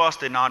plus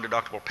the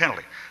non-deductible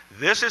penalty.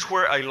 This is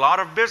where a lot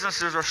of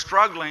businesses are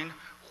struggling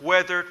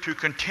whether to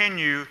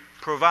continue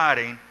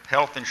providing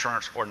health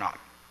insurance or not.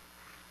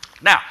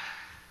 Now,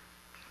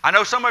 I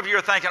know some of you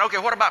are thinking, okay,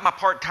 what about my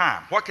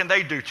part-time? What can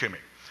they do to me?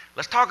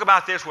 Let's talk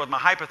about this with my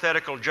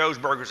hypothetical Joe's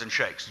Burgers and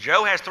Shakes.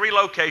 Joe has 3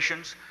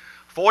 locations,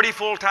 40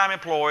 full-time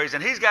employees,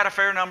 and he's got a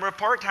fair number of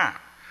part-time.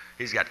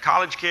 He's got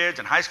college kids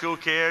and high school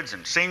kids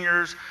and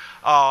seniors.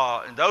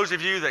 And those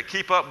of you that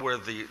keep up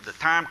with the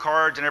time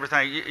cards and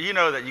everything, you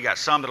know that you got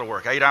some that'll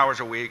work 8 hours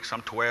a week,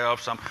 some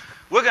 12, some.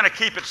 We're going to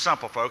keep it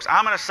simple, folks.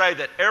 I'm going to say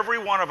that every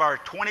one of our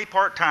 20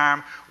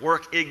 part-time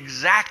work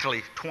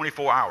exactly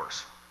 24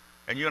 hours.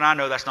 And you and I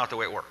know that's not the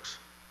way it works.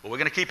 But we're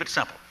going to keep it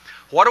simple.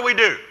 What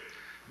do?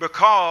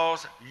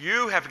 Because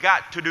you have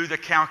got to do the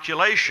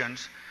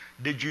calculations.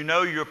 Did you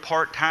know your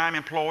part-time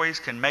employees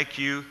can make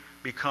you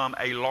become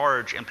a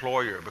large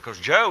employer? Because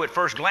Joe, at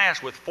first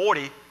glance, with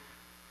 40,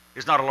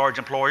 is not a large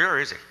employer,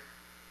 is he?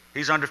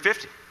 He's under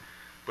 50.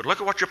 But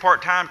look at what your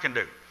part-time can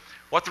do.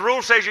 What the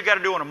rule says you got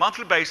to do on a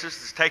monthly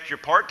basis is take your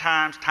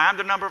part-times, times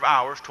the number of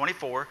hours,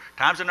 24,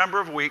 times the number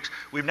of weeks.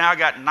 We've now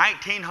got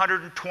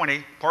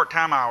 1,920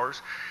 part-time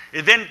hours.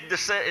 And then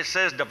it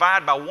says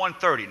divide by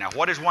 130. Now,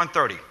 what is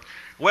 130?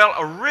 Well,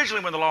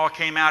 originally when the law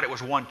came out, it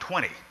was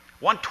 120.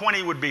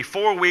 120 would be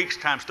 4 weeks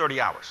times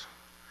 30 hours.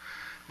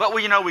 But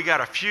we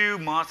got a few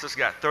months that's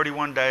got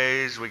 31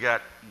 days. We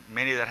got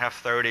many that have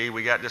 30.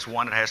 We got this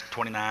one that has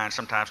 29,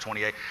 sometimes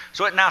 28.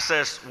 So it now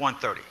says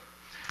 130.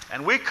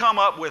 And we come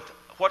up with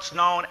what's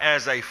known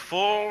as a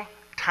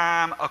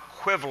full-time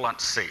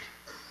equivalency.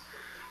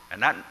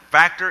 And that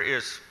factor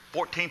is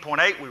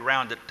 14.8. We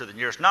round it to the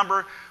nearest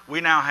number.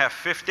 We now have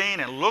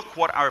 15. And look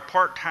what our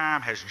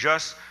part-time has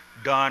just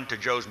done to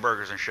Joe's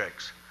Burgers and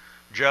Shakes.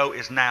 Joe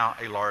is now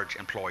a large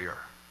employer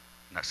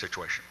in that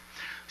situation.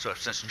 So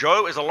since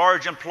Joe is a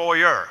large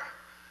employer,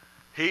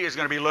 he is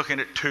going to be looking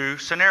at 2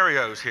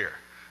 scenarios here.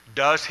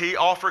 Does he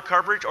offer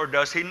coverage or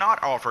does he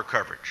not offer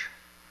coverage?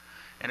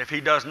 And if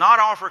he does not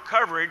offer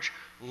coverage,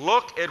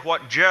 look at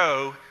what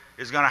Joe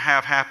is going to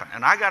have happen.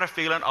 And I got a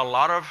feeling a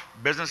lot of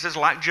businesses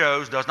like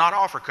Joe's does not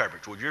offer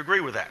coverage. Would you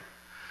agree with that?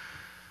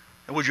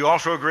 And would you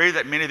also agree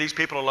that many of these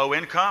people are low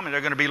income and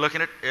they're going to be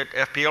looking at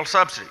FPL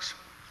subsidies?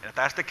 And if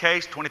that's the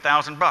case,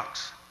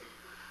 $20,000.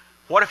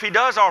 What if he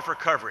does offer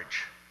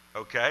coverage?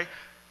 Okay.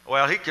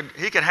 Well, he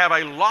could have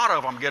a lot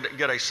of them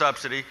get a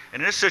subsidy.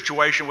 And in this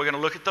situation, we're going to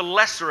look at the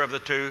lesser of the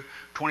two,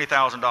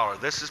 $20,000.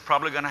 This is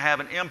probably going to have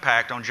an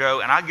impact on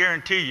Joe. And I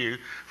guarantee you,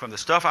 from the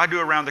stuff I do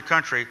around the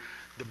country,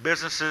 the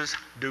businesses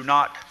do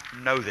not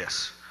know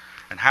this.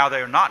 And how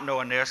they are not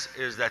knowing this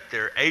is that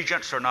their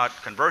agents are not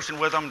conversing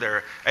with them.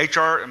 Their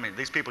HR,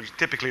 these people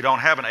typically don't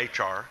have an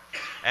HR.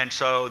 And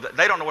so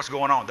they don't know what's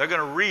going on. They're going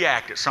to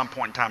react at some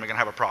point in time. They're going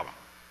to have a problem.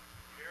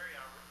 Gary,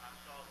 I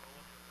saw the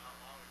bulletin not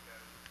long ago.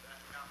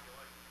 That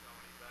calculation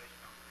is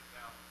going to be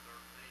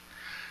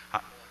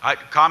based on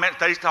 2013. Comment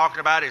that he's talking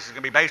about is going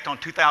to be based on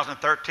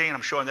 2013.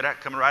 I'm showing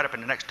that coming right up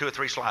in the next 2 or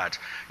 3 slides.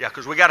 Yeah,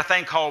 because we got a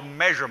thing called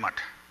measurement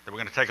that we're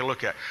going to take a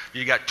look at.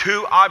 You got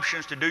 2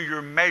 options to do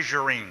your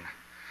measuring.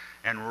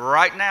 And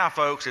right now,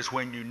 folks, is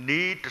when you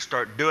need to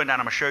start doing that.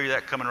 I'm going to show you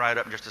that coming right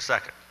up in just a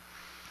second.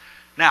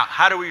 Now,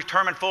 how do we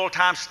determine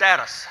full-time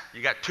status?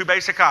 You got 2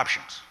 basic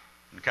options,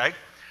 okay?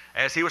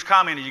 As he was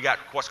commenting, you got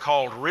what's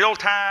called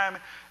real-time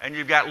and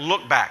you've got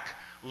look-back.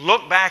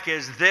 Look-back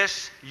is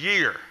this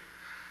year.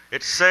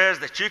 It says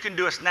that you can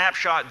do a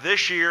snapshot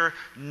this year,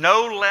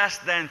 no less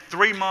than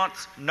 3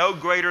 months, no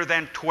greater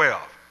than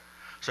 12.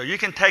 So you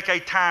can take a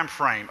time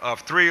frame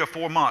of 3 or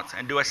 4 months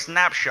and do a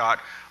snapshot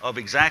of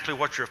exactly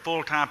what your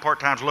full-time,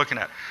 part-time is looking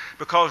at.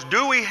 Because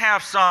do we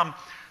have some,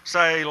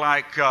 say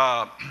like,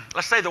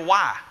 let's say the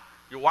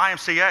your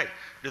YMCA.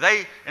 Do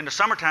they, in the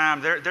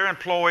summertime, their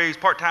employees,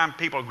 part-time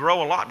people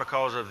grow a lot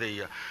because of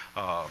the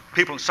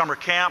people in summer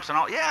camps and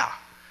all? Yeah.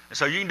 And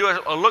so you can do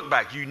a look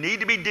back. You need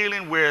to be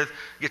dealing with,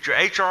 get your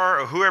HR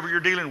or whoever you're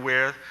dealing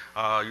with,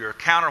 your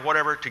accountant or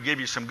whatever, to give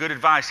you some good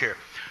advice here.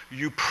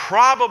 You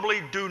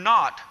probably do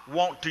not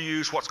want to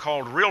use what's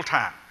called real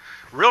time.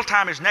 Real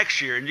time is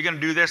next year, and you're going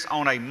to do this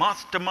on a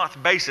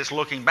month-to-month basis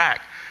looking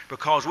back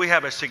because we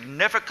have a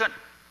significant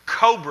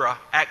COBRA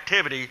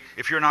activity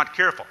if you're not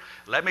careful.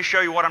 Let me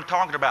show you what I'm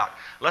talking about.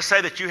 Let's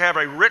say that you have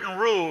a written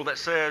rule that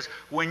says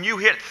when you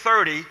hit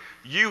 30,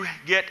 you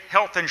get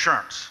health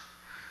insurance.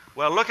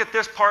 Well, look at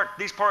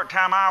these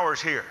part-time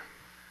hours here.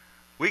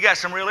 We got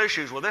some real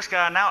issues. Well, this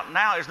guy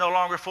now is no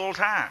longer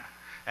full-time.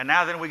 And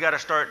now then we got to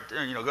start,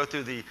 go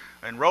through the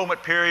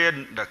enrollment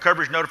period, the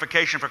coverage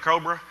notification for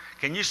COBRA.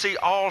 Can you see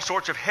all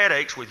sorts of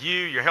headaches with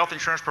you, your health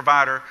insurance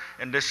provider,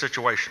 in this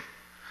situation?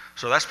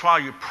 So that's why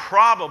you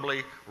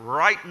probably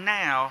right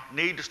now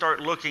need to start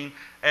looking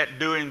at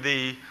doing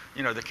the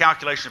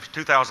calculation for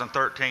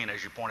 2013,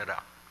 as you pointed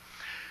out.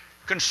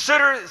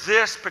 Consider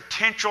this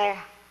potential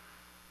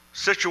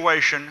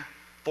situation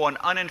for an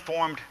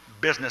uninformed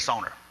business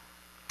owner.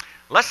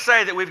 Let's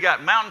say that we've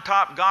got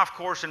Mountaintop Golf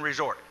Course and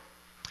Resort.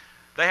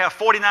 They have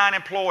 49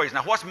 employees.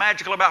 Now, what's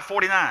magical about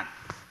 49?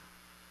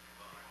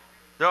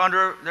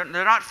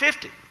 They're not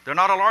 50. They're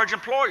not a large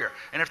employer.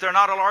 And if they're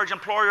not a large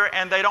employer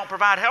and they don't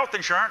provide health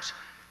insurance,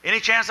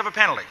 any chance of a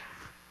penalty?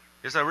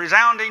 It's a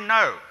resounding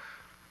no.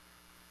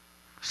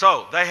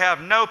 So they have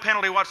no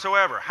penalty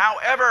whatsoever.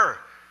 However,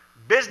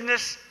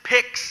 business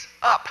picks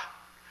up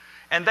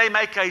and they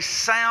make a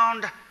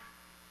sound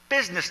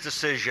business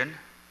decision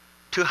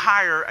to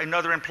hire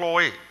another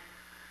employee.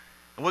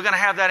 And we're going to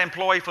have that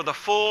employee for the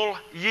full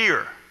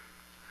year.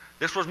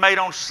 This was made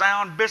on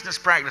sound business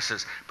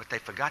practices, but they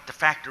forgot to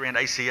factor in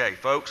ACA.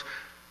 Folks,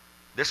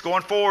 this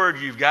going forward,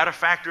 you've got to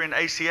factor in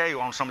ACA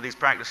on some of these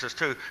practices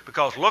too,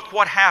 because look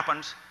what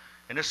happens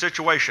in this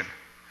situation.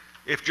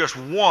 If just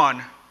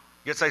one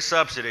gets a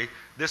subsidy,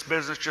 this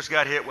business just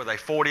got hit with a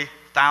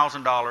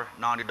 $40,000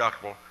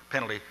 non-deductible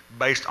penalty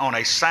based on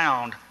a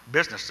sound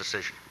business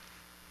decision.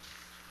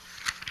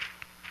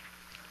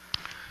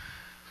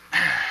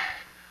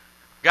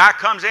 Guy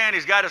comes in,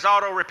 he's got his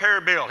auto repair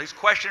bill. He's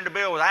questioning the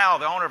bill with Al,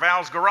 the owner of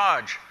Al's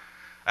Garage.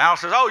 Al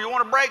says, oh, you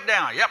want a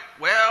breakdown? Yep,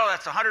 well,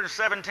 that's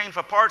 $117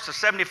 for parts,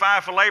 that's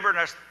 $75 for labor, and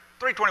that's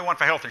 $321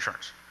 for health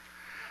insurance.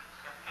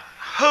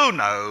 Who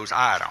knows?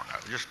 I don't know.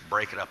 Just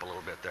break it up a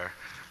little bit there.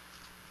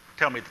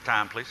 Tell me the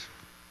time, please.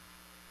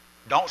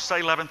 Don't say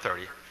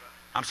 11:30.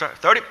 I'm sorry,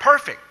 30,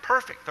 perfect,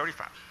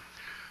 35.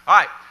 All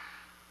right,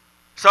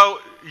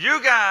 so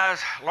you guys,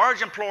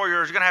 large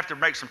employers, are going to have to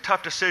make some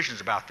tough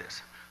decisions about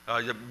this.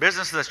 The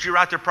businesses that you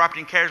write their property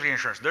and casualty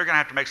insurance, they're going to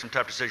have to make some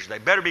tough decisions. They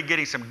better be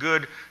getting some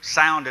good,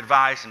 sound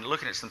advice and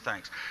looking at some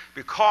things.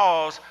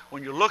 Because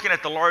when you're looking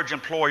at the large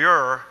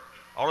employer,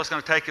 all it's going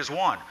to take is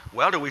one.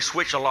 Well, do we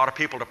switch a lot of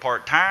people to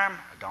part-time?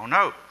 I don't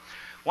know.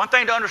 One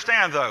thing to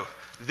understand, though,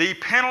 the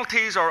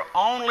penalties are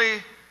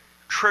only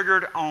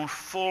triggered on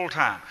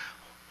full-time.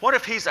 What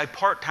if he's a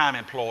part-time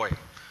employee?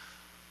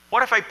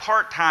 What if a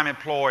part-time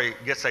employee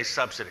gets a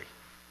subsidy?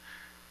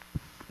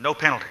 No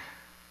penalty.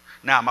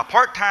 Now, my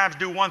part-times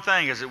do one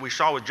thing, as we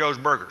saw with Joe's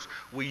Burgers.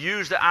 We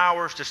use the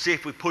hours to see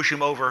if we push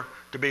him over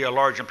to be a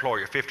large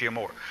employer, 50 or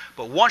more.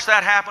 But once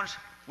that happens,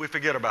 we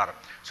forget about it.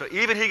 So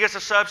even he gets a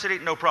subsidy,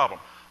 no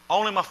problem.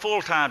 Only my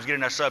full-times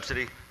getting that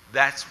subsidy,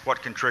 that's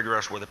what can trigger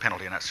us with a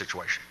penalty in that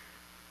situation.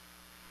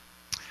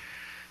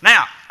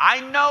 Now,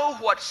 I know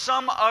what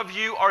some of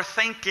you are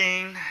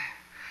thinking.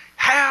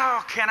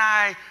 How can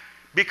I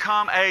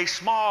become a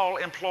small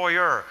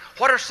employer?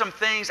 What are some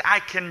things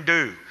I can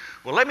do?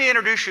 Well, let me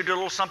introduce you to a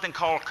little something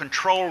called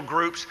control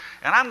groups,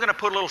 and I'm going to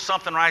put a little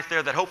something right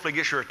there that hopefully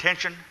gets your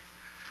attention.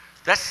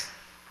 That's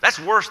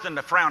worse than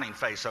the frowning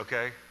face,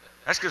 okay?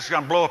 That's just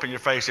going to blow up in your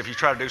face if you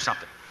try to do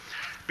something.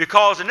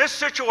 Because in this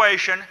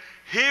situation,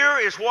 here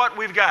is what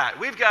we've got.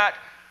 We've got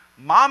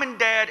Mom and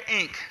Dad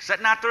Inc.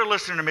 sitting out there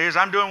listening to me as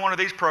I'm doing one of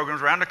these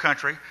programs around the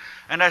country,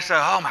 and they say,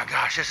 oh my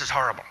gosh, this is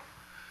horrible.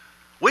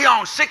 We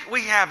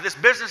have this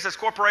business, this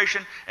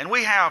corporation, and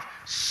we have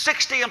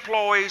 60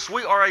 employees.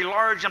 We are a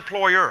large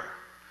employer.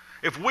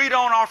 If we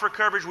don't offer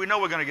coverage, we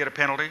know we're going to get a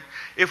penalty.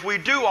 If we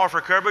do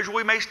offer coverage,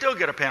 we may still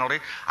get a penalty.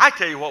 I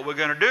tell you what we're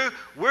going to do.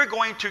 We're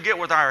going to get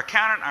with our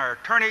accountant, our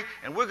attorney,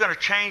 and we're going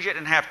to change it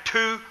and have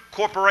 2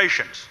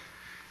 corporations.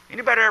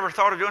 Anybody ever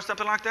thought of doing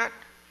something like that?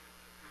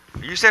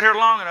 You sit here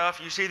long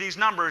enough, you see these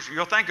numbers,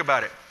 you'll think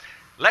about it.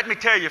 Let me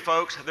tell you,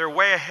 folks, they're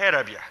way ahead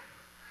of you.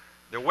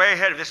 They're way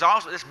ahead of this.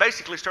 This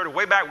basically started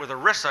way back with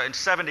ERISA in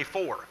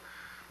 '74,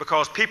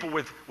 because people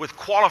with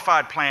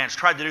qualified plans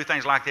tried to do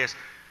things like this.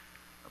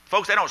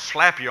 Folks, they don't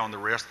slap you on the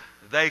wrist.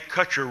 They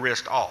cut your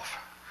wrist off.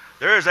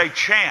 There is a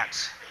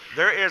chance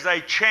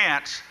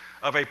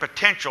of a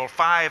potential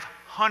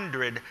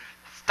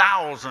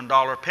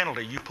 $500,000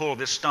 penalty you pull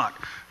this stunt.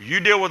 You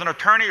deal with an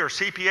attorney or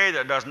CPA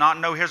that does not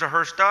know his or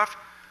her stuff,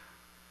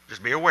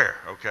 just be aware,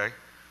 okay?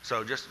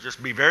 So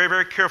just be very,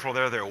 very careful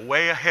there. They're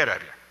way ahead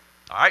of you,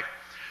 all right?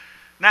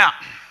 Now,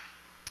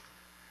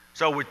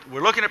 so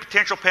we're looking at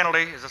potential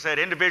penalty, as I said,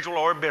 individual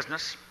or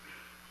business.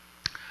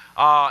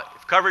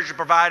 If coverage is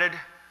provided,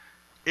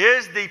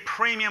 is the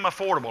premium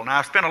affordable? Now,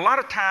 I've spent a lot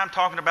of time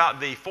talking about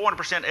the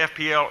 400%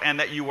 FPL and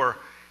that you were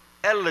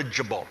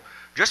eligible.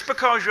 Just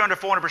because you're under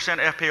 400%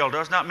 FPL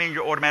does not mean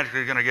you're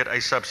automatically going to get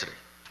a subsidy.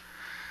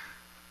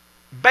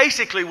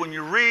 Basically, when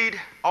you read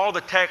all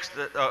the text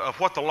of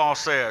what the law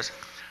says,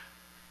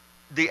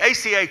 the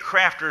ACA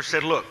crafters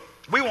said, look,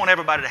 we want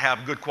everybody to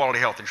have good quality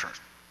health insurance.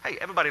 Hey,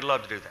 everybody would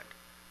love to do that.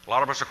 A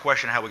lot of us are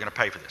questioning how we're going to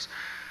pay for this.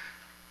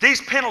 These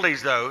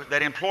penalties, though,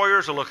 that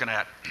employers are looking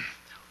at,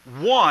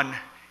 one,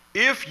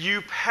 if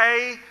you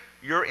pay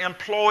your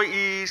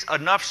employees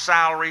enough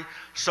salary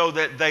so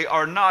that they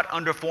are not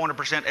under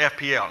 400%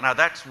 FPL. Now,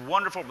 that's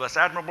wonderful, that's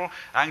admirable.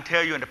 I can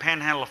tell you in the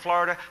Panhandle of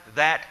Florida,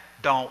 that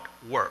don't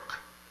work.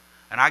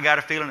 And I got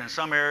a feeling in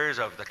some areas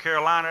of the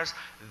Carolinas,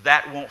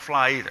 that won't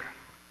fly either.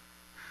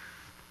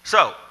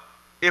 So,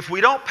 if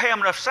we don't pay them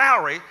enough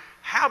salary,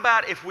 how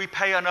about if we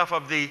pay enough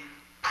of the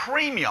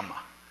premium?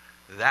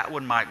 That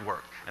one might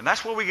work. And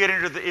that's where we get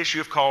into the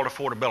issue of called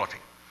affordability.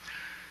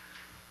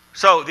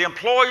 So the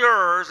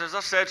employers, as I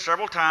said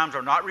several times,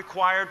 are not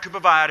required to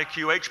provide a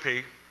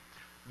QHP.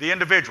 The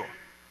individual,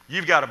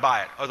 you've got to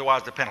buy it,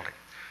 otherwise the penalty.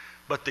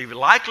 But the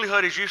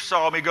likelihood, as you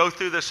saw me go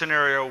through this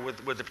scenario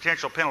with the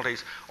potential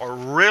penalties, are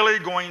really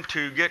going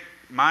to get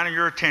mine and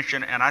your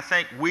attention. And I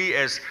think we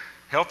as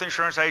health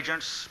insurance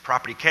agents,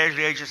 property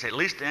casualty agents, at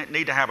least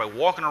need to have a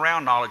walking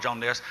around knowledge on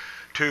this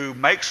to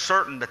make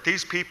certain that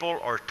these people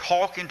are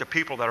talking to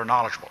people that are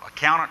knowledgeable,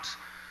 accountants,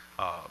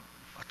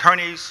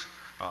 attorneys,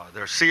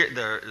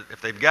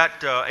 if they've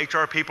got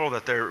HR people,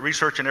 that they're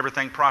researching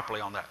everything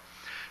properly on that.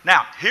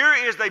 Now, here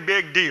is the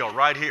big deal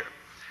right here.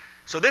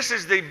 So this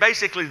is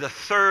basically the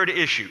third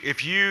issue.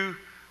 If you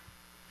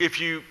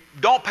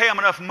don't pay them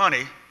enough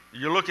money,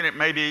 you're looking at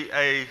maybe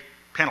a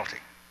penalty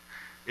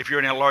if you're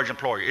in a large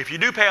employer. If you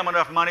do pay them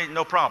enough money,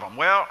 no problem.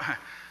 Well,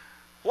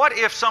 what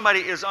if somebody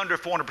is under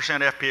 400%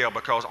 FPL?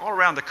 Because all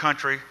around the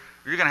country,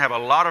 you're going to have a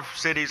lot of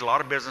cities, a lot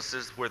of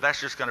businesses where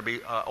that's just going to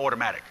be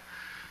automatic.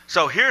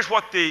 So here's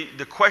what the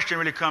question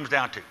really comes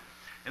down to.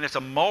 And it's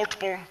a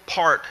multiple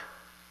part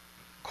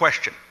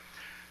question.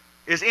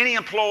 Is any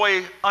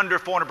employee under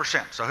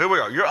 400%? So here we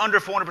are. You're under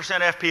 400%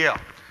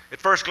 FPL. At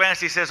first glance,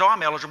 he says, oh,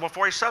 I'm eligible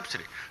for a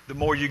subsidy. The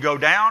more you go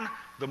down,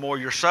 the more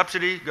your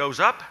subsidy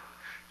goes up.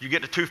 You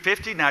get to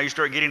 250, now you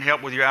start getting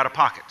help with your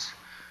out-of-pockets.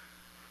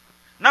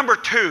 Number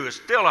two is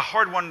still a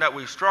hard one that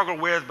we struggle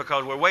with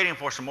because we're waiting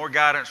for some more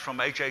guidance from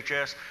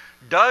HHS.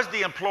 Does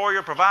the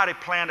employer provide a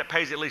plan that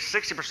pays at least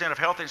 60% of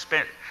health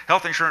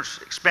insurance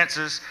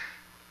expenses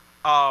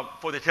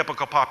for the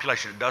typical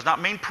population? It does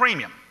not mean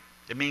premium.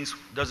 It means,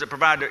 does it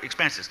provide the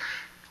expenses?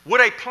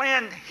 Would a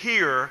plan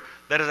here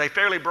that is a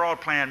fairly broad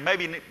plan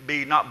maybe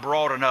be not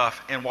broad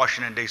enough in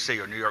Washington, D.C.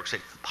 or New York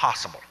City?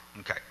 Possible.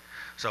 Okay.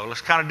 So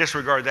let's kind of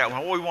disregard that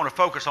one. What we want to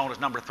focus on is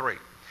number three.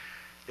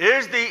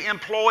 Is the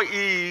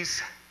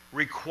employee's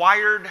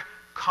required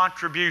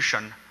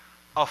contribution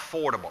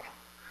affordable?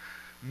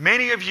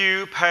 Many of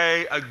you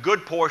pay a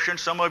good portion.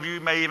 Some of you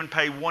may even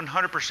pay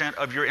 100%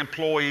 of your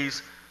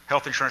employees'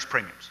 health insurance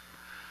premiums.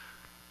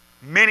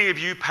 Many of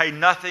you pay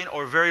nothing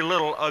or very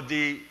little of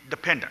the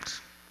dependents.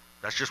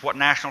 That's just what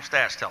national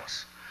stats tell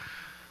us.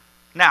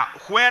 Now,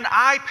 when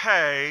I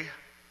pay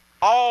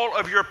all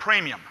of your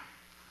premium,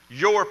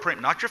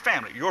 not your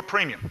family, your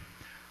premium,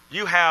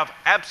 you have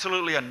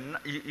absolutely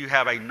you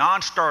have a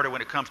non-starter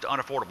when it comes to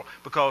unaffordable,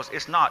 because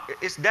it's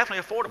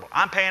definitely affordable.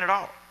 I'm paying it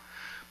all.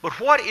 But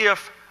what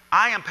if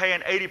I am paying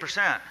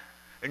 80%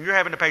 and you're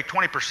having to pay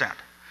 20%?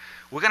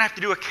 We're going to have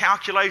to do a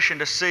calculation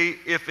to see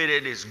if it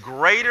is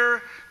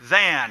greater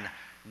than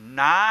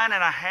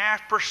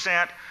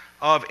 9.5%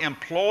 of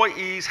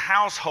employees'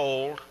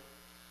 household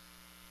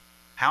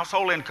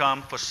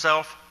income for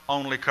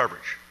self-only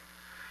coverage.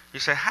 You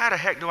say, how the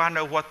heck do I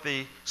know what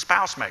the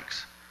spouse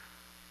makes?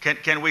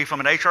 Can we,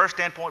 from an HR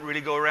standpoint, really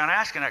go around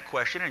asking that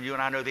question? And you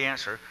and I know the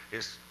answer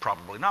is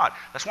probably not.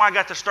 That's why I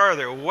got the star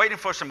there. We're waiting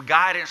for some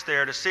guidance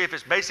there to see if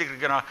it's basically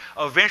going to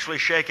eventually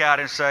shake out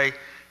and say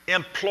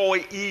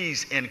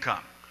employees'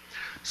 income.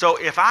 So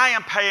if I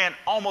am paying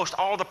almost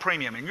all the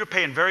premium and you're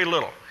paying very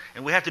little,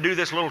 and we have to do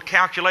this little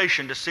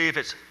calculation to see if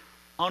it's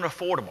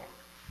unaffordable,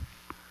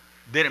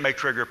 then it may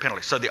trigger a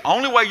penalty. So the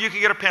only way you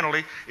can get a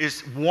penalty is,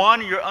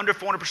 one, you're under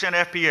 400%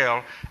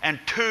 FPL, and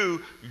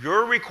two,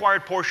 your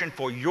required portion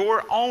for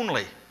your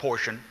only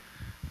portion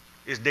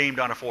is deemed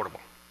unaffordable.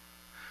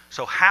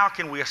 So how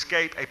can we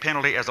escape a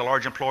penalty as a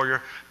large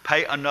employer?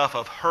 Pay enough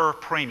of her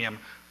premium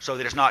so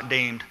that it's not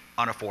deemed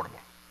unaffordable.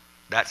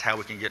 That's how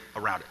we can get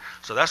around it.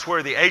 So that's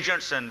where the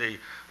agents and the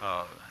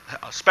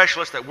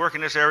specialists that work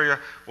in this area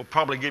will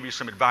probably give you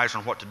some advice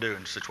on what to do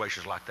in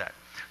situations like that.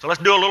 So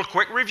let's do a little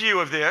quick review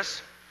of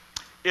this.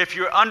 If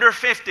you're under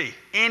 50,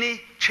 any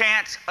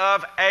chance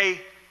of a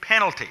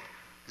penalty?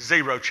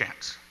 Zero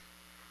chance.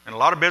 And a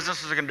lot of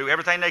businesses are going to do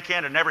everything they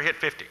can to never hit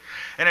 50.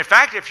 And in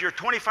fact, if you're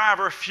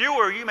 25 or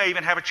fewer, you may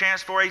even have a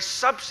chance for a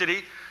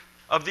subsidy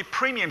of the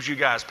premiums you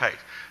guys pay.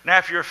 Now,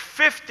 if you're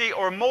 50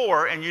 or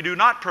more and you do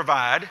not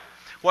provide,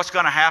 what's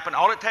going to happen?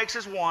 All it takes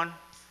is one.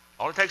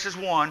 All it takes is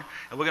one.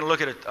 And we're going to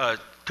look at a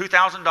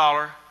 $2,000.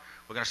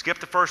 We're going to skip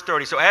the first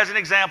 30. So as an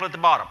example at the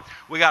bottom,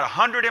 we got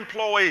 100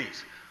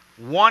 employees.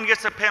 One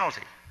gets a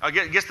penalty,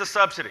 gets the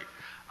subsidy.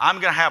 I'm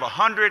going to have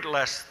 100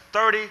 less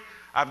 30.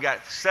 I've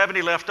got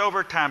 70 left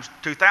over times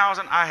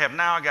 2,000. I have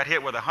now got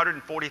hit with a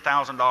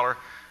 $140,000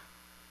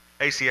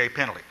 ACA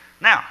penalty.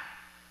 Now,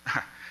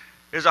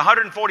 is a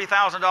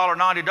 $140,000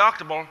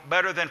 non-deductible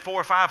better than $400,000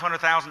 or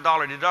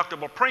 $500,000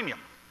 deductible premium?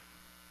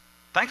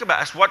 Think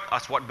about it.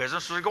 That's what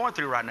businesses are going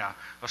through right now.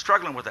 They're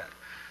struggling with that.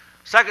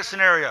 Second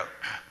scenario,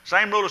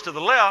 same rule as to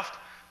the left,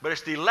 but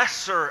it's the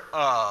lesser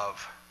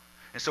of.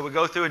 And so we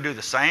go through and do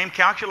the same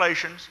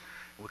calculations.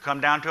 We come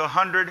down to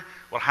 100.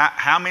 Well,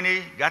 how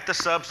many got the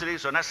subsidy?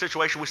 So in that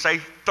situation, we say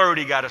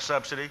 30 got a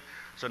subsidy.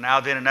 So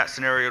now then in that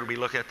scenario, it'll be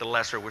looking at the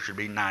lesser, which would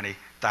be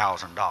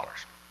 $90,000. All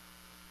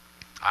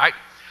right?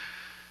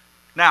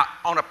 Now,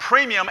 on a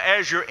premium,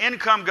 as your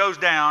income goes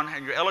down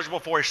and you're eligible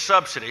for a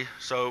subsidy,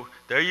 so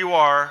there you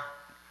are,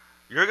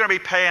 you're going to be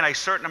paying a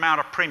certain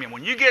amount of premium.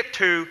 When you get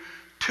to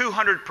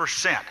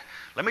 200%,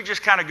 let me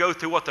just kind of go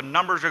through what the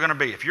numbers are going to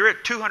be. If you're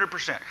at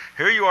 200%,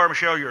 here you are,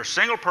 Michelle, you're a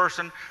single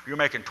person, you're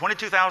making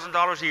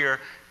 $22,000 a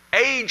year.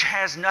 Age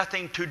has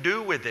nothing to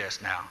do with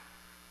this now.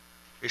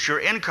 It's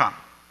your income.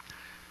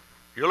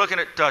 You're looking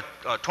at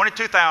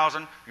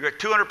 $22,000, you're at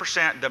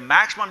 200%. The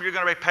maximum you're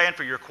going to be paying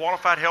for your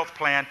qualified health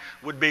plan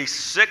would be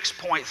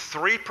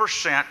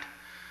 6.3%,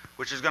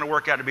 which is going to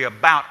work out to be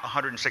about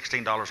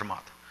 $116 a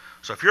month.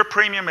 So if your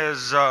premium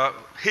is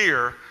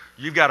here,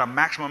 you've got a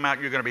maximum amount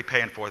you're going to be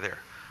paying for there.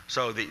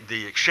 So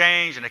the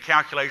exchange and the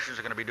calculations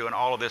are going to be doing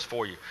all of this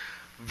for you.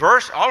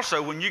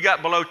 Also, when you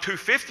got below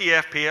 250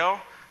 FPL,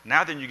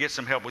 now then you get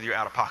some help with your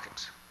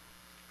out-of-pockets.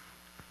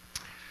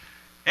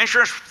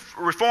 Insurance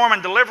reform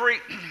and delivery.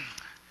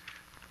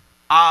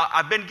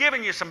 I've been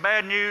giving you some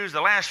bad news.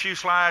 The last few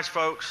slides,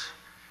 folks,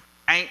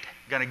 ain't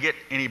going to get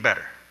any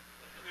better.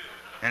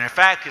 And in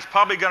fact, it's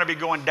probably going to be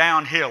going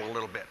downhill a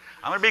little bit.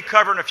 I'm going to be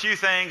covering a few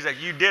things that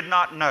you did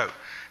not know.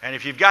 And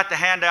if you've got the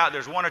handout,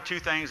 there's one or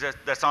two things I'm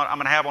going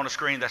to have on the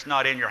screen that's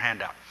not in your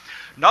handout.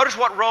 Notice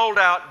what rolled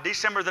out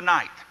December the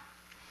 9th.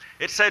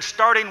 It said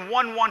starting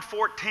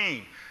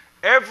 1/1/14,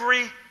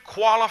 every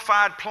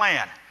qualified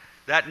plan,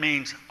 that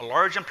means a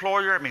large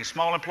employer, it means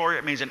small employer,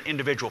 it means an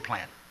individual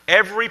plan.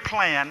 Every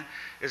plan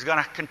is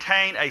going to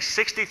contain a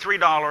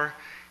 $63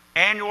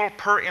 annual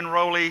per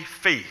enrollee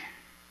fee.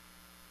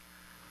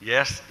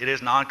 Yes, it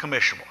is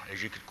non-commissionable,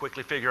 as you could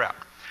quickly figure out.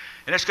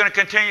 And it's going to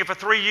continue for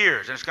 3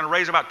 years, and it's going to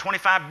raise about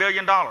 $25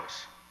 billion. And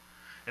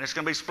it's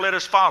going to be split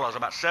as follows.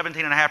 About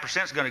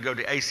 17.5% is going to go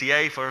to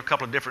ACA for a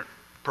couple of different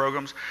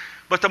programs.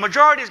 But the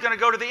majority is going to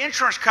go to the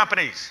insurance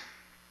companies.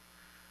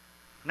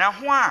 Now,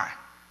 why?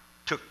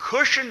 To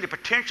cushion the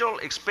potential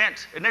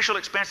initial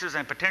expenses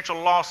and potential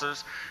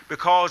losses,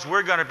 because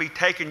we're going to be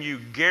taking you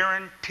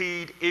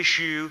guaranteed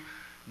issue,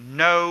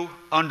 no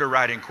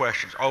underwriting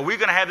questions. Or we're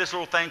going to have this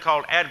little thing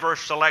called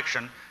adverse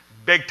selection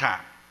big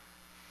time.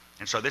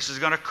 And so this is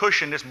going to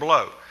cushion this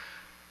blow.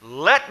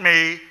 Let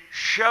me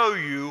show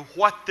you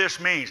what this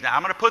means. Now,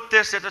 I'm going to put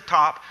this at the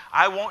top.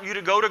 I want you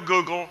to go to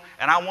Google,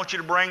 and I want you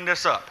to bring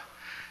this up.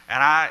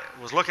 And I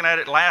was looking at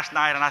it last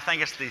night, and I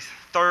think it's the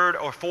third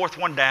or fourth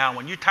one down.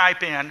 When you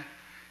type in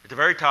at the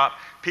very top,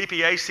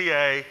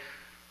 PPACA,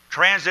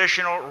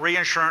 Transitional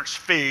Reinsurance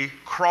Fee,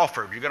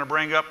 Crawford. You're going to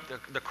bring up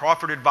the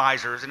Crawford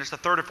Advisors, and it's the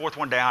third or fourth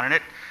one down,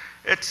 and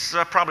it's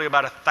probably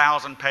about a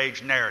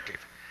 1,000-page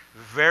narrative.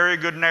 Very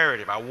good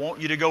narrative. I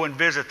want you to go and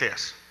visit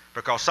this,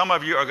 because some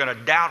of you are going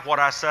to doubt what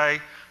I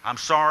say. I'm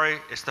sorry,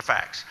 it's the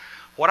facts.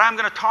 What I'm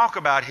going to talk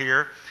about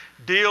here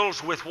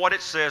deals with what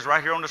it says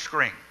right here on the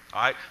screen.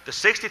 All right, the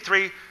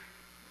 $63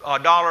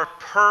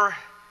 per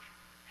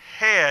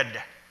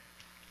head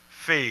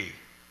fee.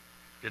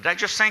 Did that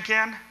just sink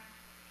in?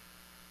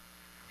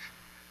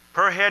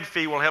 Per head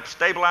fee will help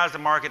stabilize the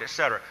market,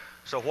 etc.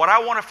 So what I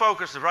want to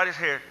focus is right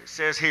here. It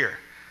says here,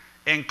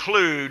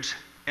 includes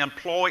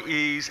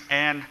employees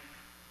and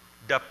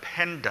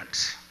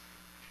dependents.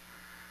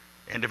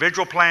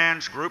 Individual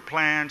plans, group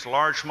plans,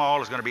 large,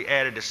 small, is going to be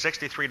added to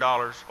 $63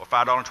 or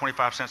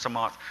 $5.25 a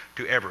month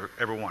to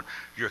everyone.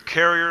 Your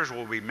carriers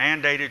will be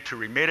mandated to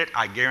remit it.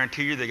 I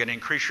guarantee you they're going to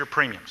increase your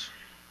premiums.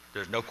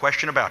 There's no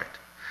question about it.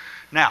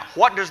 Now,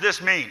 what does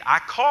this mean? I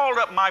called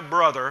up my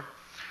brother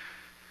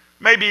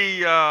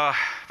maybe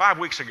 5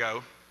 weeks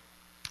ago,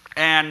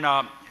 and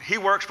he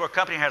works for a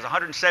company that has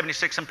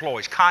 176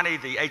 employees. Connie,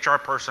 the HR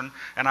person,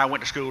 and I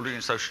went to school,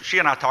 and so she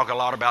and I talk a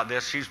lot about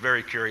this. She's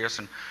very curious,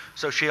 and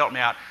so she helped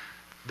me out.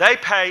 They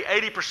pay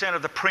 80%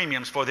 of the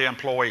premiums for the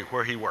employee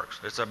where he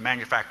works. It's a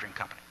manufacturing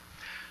company.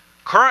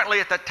 Currently,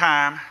 at that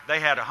time, they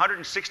had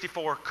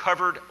 164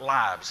 covered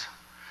lives.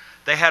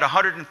 They had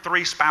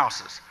 103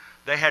 spouses.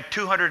 They had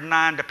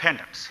 209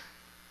 dependents.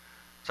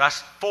 So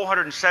that's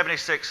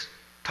 476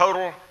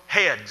 total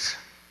heads,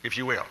 if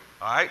you will.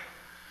 All right?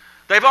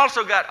 They've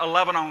also got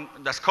 11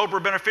 that's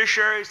COBRA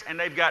beneficiaries, and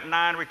they've got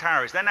 9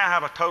 retirees. They now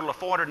have a total of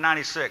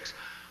 496.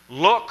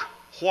 Look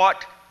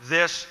what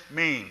this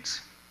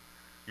means.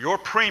 Your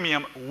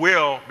premium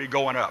will be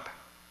going up.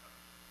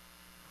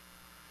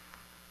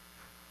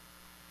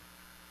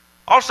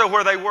 Also,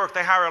 where they work,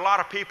 they hire a lot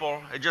of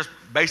people at just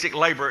basic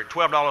labor at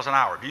 $12 an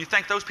hour. Do you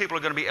think those people are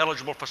going to be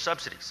eligible for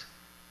subsidies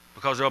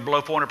because they're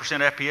below 400%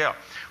 FPL?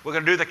 We're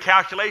going to do the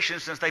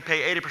calculations since they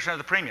pay 80% of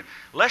the premium.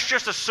 Let's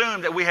just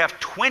assume that we have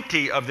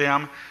 20 of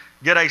them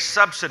get a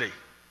subsidy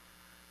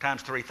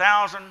times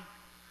 3,000,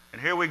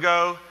 and here we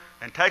go.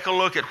 And take a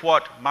look at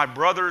what my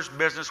brother's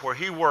business where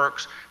he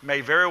works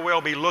may very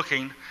well be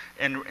looking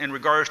in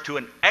regards to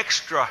an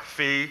extra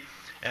fee.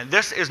 And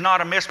this is not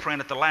a misprint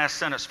at the last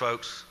sentence,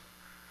 folks.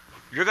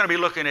 You're going to be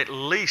looking at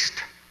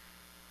least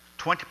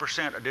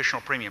 20%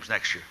 additional premiums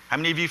next year. How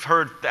many of you have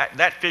heard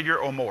that figure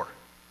or more?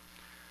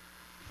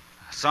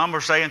 Some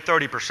are saying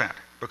 30%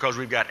 because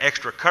we've got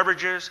extra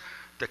coverages,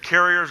 the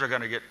carriers are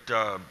going to get,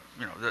 they're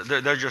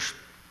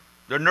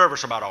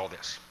nervous about all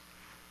this.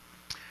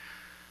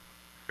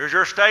 Here's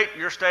your state.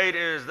 Your state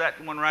is that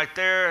one right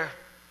there.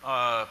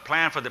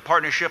 Plan for the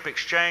partnership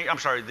exchange. I'm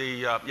sorry,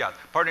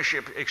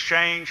 partnership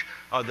exchange,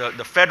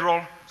 the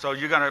federal. So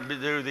you're going to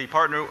do the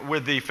partner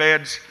with the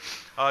feds.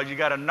 You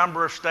got a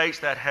number of states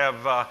that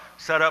have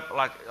set up,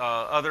 like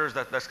others,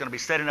 that's going to be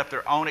setting up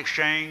their own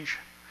exchange.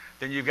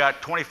 Then you've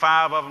got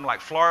 25 of them,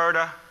 like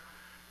Florida,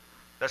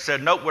 that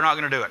said, nope, we're not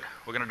going to do it.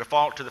 We're going to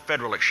default to the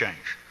federal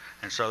exchange.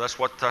 And so that's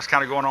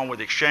kind of going on with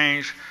the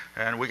exchange.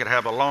 And we could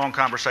have a long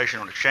conversation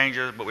on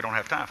exchanges, but we don't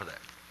have time for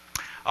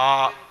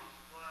that.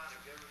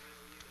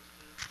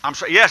 I'm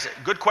sorry, yes,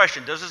 good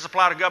question. Does this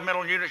apply to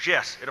governmental units?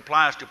 Yes, it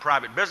applies to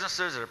private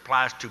businesses. It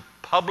applies to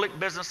public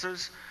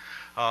businesses.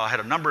 I had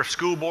a number of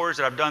school boards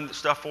that I've done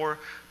stuff for,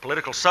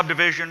 political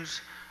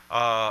subdivisions,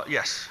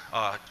 yes,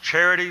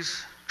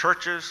 charities,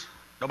 churches.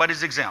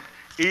 Nobody's exempt.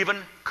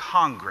 Even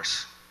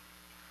Congress.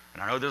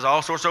 And I know there's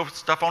all sorts of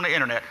stuff on the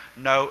internet.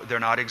 No, they're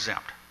not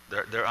exempt.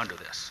 They're under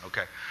this,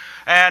 okay?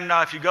 And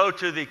if you go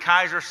to the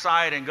Kaiser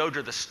site and go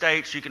to the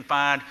states, you can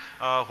find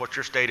what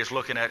your state is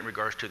looking at in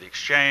regards to the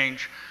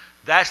exchange.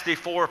 That's the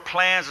 4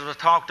 plans as I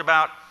talked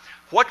about.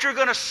 What you're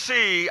going to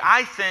see,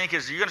 I think,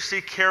 is you're going to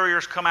see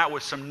carriers come out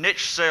with some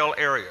niche sale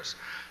areas.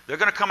 They're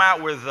going to come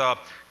out with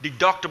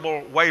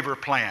deductible waiver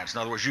plans.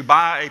 In other words, you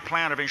buy a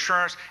plan of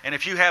insurance, and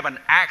if you have an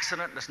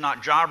accident that's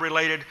not job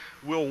related,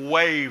 we'll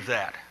waive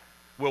that.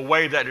 We'll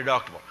waive that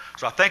deductible.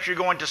 So I think you're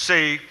going to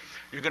see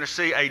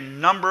a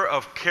number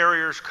of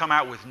carriers come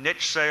out with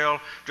niche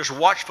sale. Just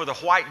watch for the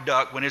white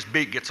duck when his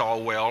beak gets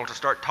all well to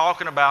start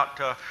talking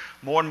about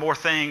more and more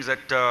things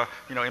that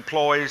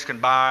employees can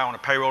buy on a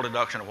payroll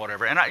deduction or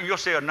whatever. And you'll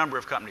see a number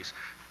of companies.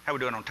 How are we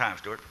doing on time,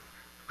 Stuart?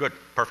 Good,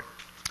 perfect.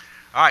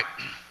 All right.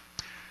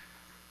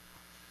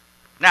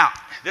 Now,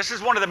 this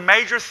is one of the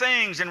major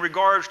things in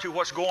regards to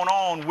what's going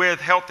on with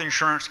health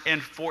insurance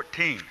in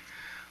 14.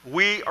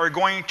 We are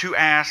going to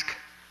ask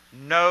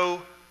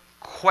no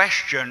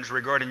questions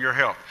regarding your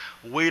health.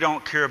 We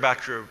don't care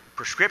about your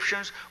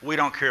prescriptions. We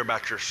don't care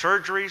about your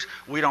surgeries.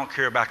 We don't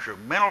care about your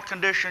mental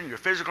condition, your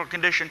physical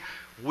condition.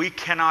 We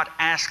cannot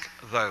ask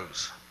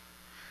those.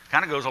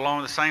 Kind of goes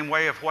along the same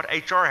way of what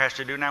HR has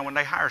to do now when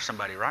they hire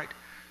somebody, right?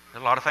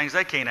 There's a lot of things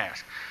they can't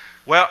ask.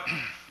 Well,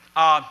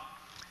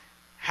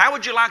 how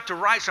would you like to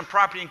write some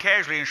property and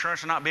casualty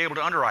insurance and not be able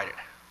to underwrite it?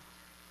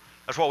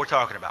 That's what we're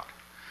talking about.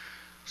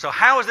 So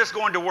how is this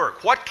going to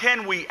work? What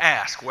can we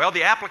ask? Well,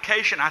 the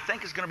application, I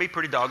think, is going to be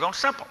pretty doggone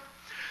simple.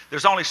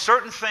 There's only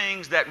certain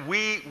things that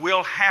we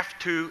will have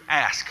to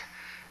ask,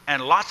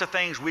 and lots of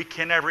things we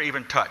can never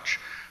even touch.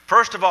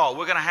 First of all,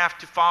 we're going to have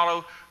to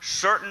follow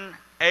certain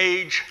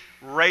age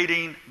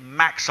rating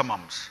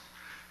maximums.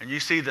 And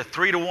you see the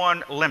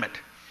 3-to-1 limit.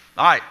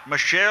 All right,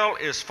 Michelle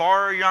is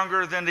far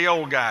younger than the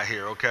old guy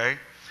here, okay?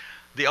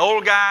 The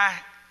old guy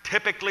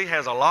typically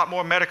has a lot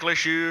more medical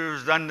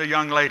issues than the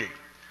young lady.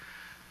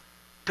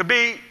 To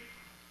be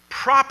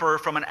proper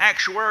from an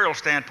actuarial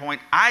standpoint,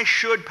 I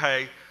should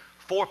pay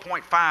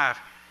 4.5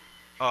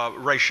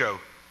 ratio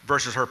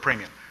versus her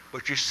premium.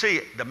 But you see,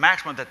 the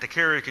maximum that the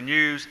carrier can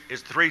use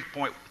is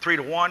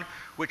 3.3-to-1,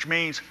 which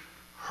means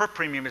her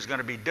premium is going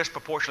to be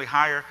disproportionately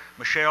higher.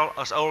 Michelle,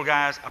 us old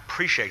guys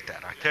appreciate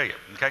that, I tell you,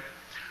 okay?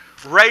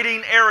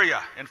 Rating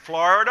area in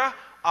Florida,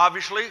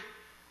 obviously,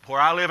 where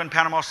I live in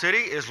Panama City,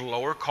 is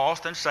lower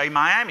cost than, say,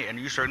 Miami, and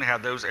you certainly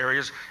have those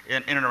areas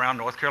in and around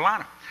North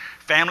Carolina.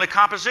 Family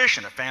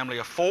composition, a family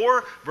of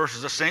 4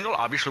 versus a single,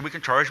 obviously we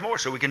can charge more,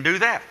 so we can do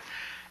that.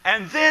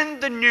 And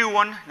then the new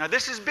one, now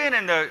this has been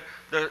in the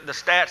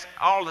stats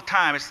all the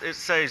time. It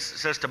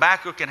says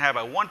tobacco can have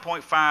a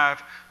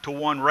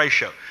 1.5-to-1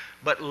 ratio.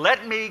 But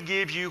let me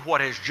give you what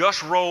has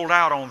just rolled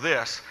out on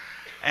this.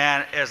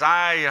 And as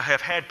I have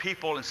had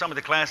people in some of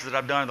the classes that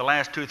I've done in the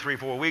last 2, 3,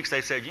 4 weeks,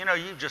 they said,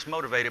 you've just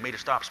motivated me to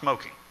stop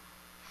smoking.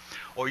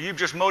 Or you've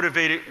just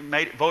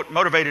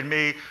motivated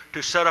me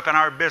to set up in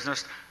our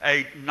business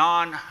a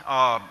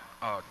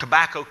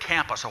non-tobacco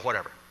campus or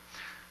whatever.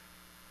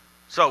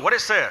 So what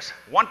it says,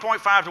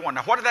 1.5-to-1.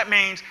 Now what that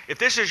means, if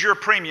this is your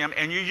premium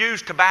and you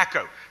use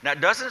tobacco, now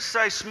it doesn't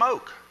say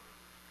smoke.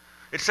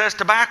 It says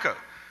tobacco.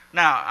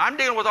 Now, I'm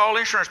dealing with all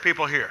insurance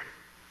people here.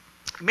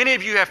 Many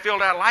of you have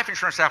filled out life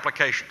insurance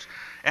applications,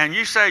 and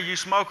you say you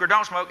smoke or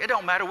don't smoke. It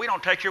don't matter. We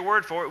don't take your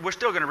word for it. We're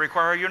still going to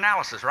require your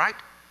analysis, right?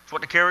 That's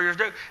what the carriers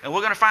do. And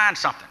we're going to find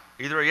something,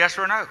 either a yes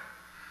or a no.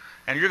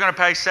 And you're going to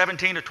pay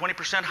 17 to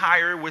 20%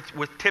 higher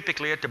with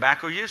typically a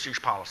tobacco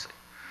usage policy.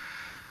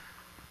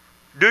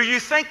 Do you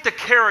think the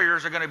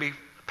carriers are going to be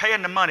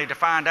paying the money to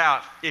find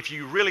out if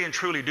you really and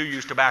truly do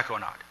use tobacco or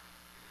not?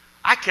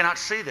 I cannot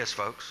see this,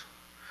 folks.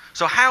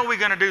 So how are we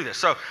going to do this?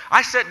 So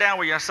I sit down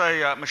with you, I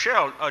say,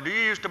 Michelle, do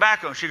you use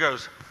tobacco? And she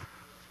goes,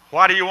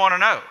 why do you want to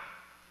know?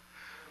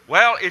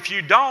 Well, if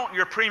you don't,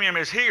 your premium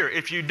is here.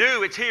 If you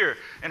do, it's here.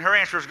 And her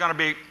answer is going to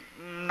be,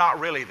 not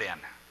really then.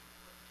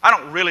 I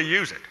don't really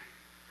use it.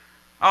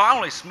 Oh, I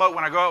only smoke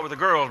when I go out with the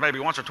girls maybe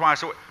once or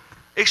twice a week.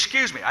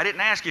 Excuse me, I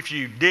didn't ask if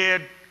you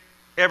did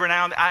every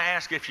now and then. I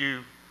asked if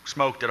you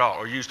smoked at all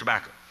or used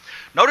tobacco.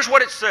 Notice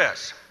what it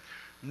says.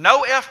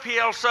 No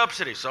FPL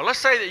subsidy. So let's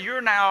say that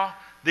you're now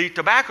the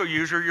tobacco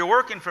user, you're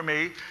working for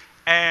me,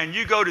 and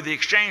you go to the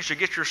exchange to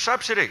get your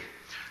subsidy.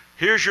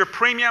 Here's your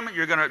premium.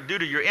 You're going to, due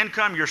to your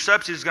income, your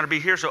subsidy is going to be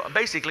here. So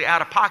basically,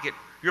 out of pocket,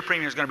 your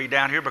premium is going to be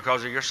down here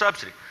because of your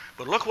subsidy.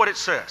 But look what it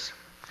says.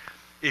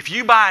 If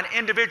you buy an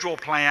individual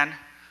plan,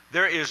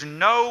 there is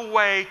no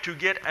way to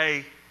get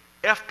a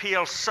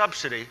FPL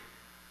subsidy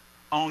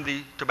on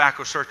the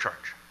tobacco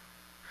surcharge.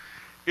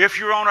 If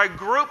you're on a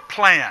group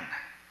plan,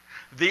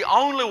 the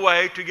only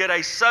way to get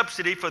a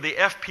subsidy for the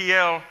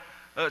FPL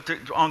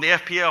on the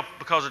FPL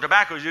because of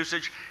tobacco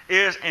usage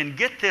is, and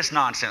get this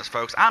nonsense,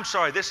 folks. I'm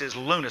sorry, this is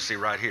lunacy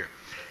right here.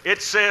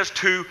 It says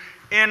to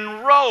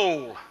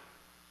enroll.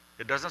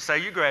 It doesn't say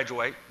you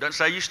graduate, doesn't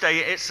say you stay.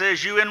 It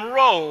says you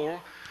enroll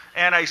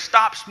in a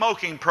stop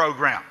smoking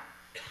program.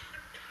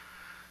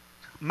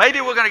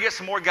 Maybe we're going to get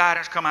some more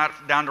guidance come out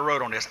down the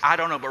road on this. I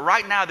don't know, but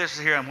right now this is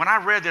here. And when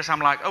I read this, I'm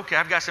like, okay,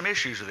 I've got some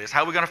issues with this.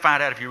 How are we going to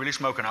find out if you really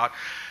smoke or not?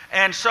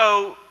 And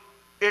so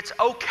it's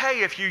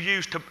okay if you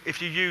use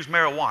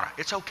marijuana.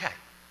 It's okay.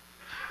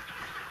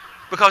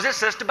 Because it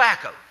says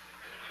tobacco.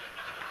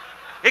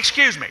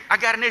 Excuse me, I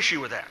got an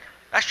issue with that.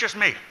 That's just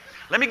me.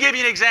 Let me give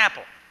you an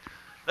example.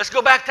 Let's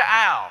go back to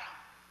Al,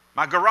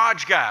 my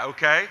garage guy,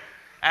 okay?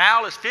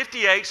 Al is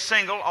 58,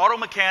 single, auto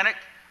mechanic,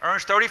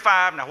 earns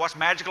 35. Now, what's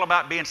magical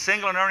about being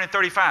single and earning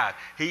 35?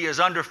 He is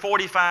under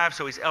 45,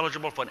 so he's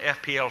eligible for an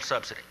FPL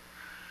subsidy.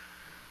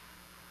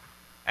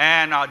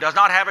 And does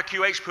not have a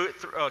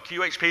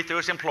QHP through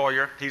his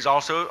employer. He's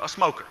also a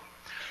smoker.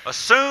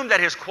 Assume that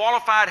his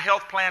qualified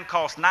health plan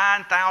costs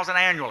 $9,000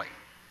 annually,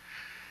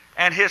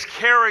 and his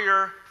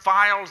carrier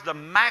files the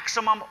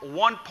maximum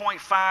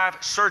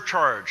 1.5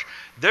 surcharge.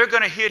 They're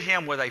going to hit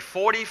him with a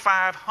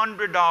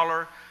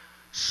 $4,500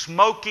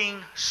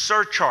 smoking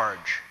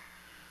surcharge.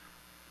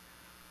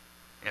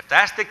 If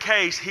that's the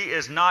case, he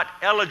is not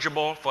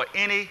eligible for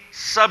any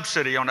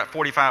subsidy on that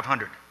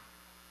 $4,500.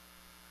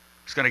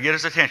 It's going to get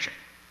his attention.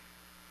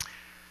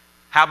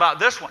 How about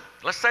this one?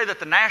 Let's say that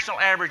the national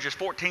average is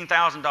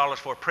 $14,000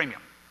 for a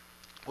premium.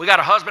 We got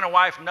a husband and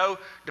wife, no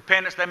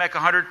dependents, they make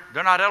 $100,000.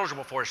 They're not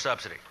eligible for a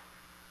subsidy.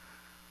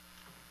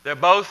 They're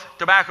both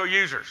tobacco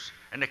users,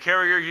 and the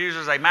carrier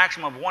uses a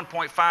maximum of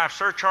 1.5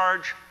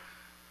 surcharge.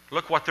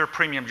 Look what their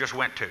premium just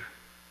went to.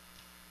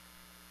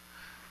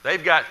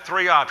 They've got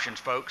three options,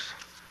 folks.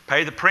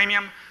 Pay the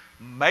premium.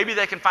 Maybe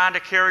they can find a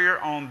carrier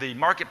on the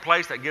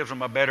marketplace that gives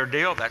them a better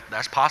deal.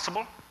 That's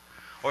possible.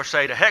 Or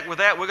say, to heck with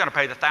that, we're going to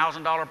pay the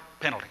 $1,000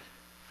 penalty.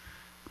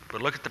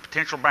 But look at the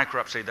potential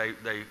bankruptcy they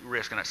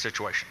risk in that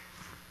situation.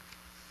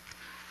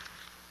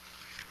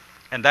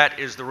 And that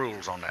is the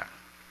rules on that.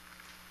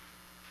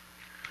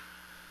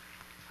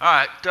 All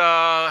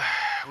right,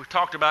 we've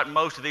talked about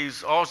most of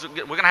these. Also,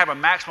 we're going to have a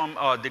maximum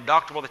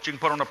deductible that you can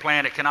put on a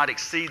plan. It cannot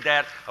exceed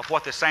that of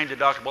what the same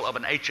deductible of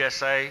an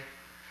HSA.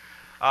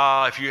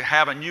 If you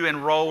have a new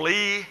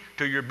enrollee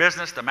to your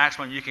business, the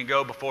maximum you can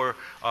go before,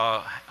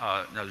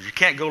 you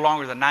can't go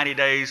longer than 90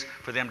 days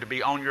for them to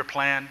be on your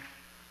plan.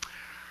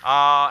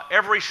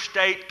 Every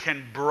state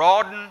can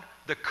broaden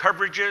the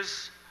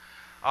coverages,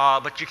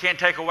 but you can't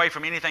take away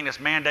from anything that's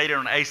mandated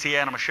on ACA,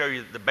 and I'm going to show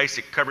you the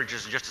basic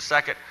coverages in just a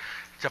second.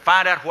 To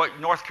find out what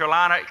North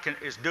Carolina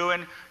is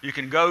doing, you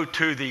can go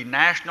to the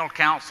National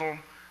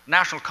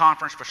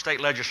Conference for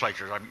State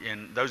Legislatures.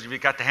 And those of you who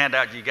got the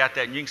handout, you got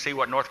that, and you can see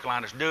what North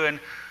Carolina is doing.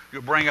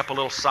 You'll bring up a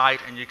little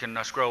site, and you can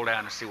scroll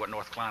down and see what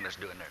North Carolina is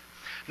doing there.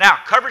 Now,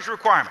 coverage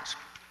requirements.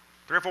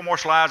 3 or 4 more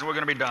slides, and we're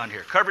going to be done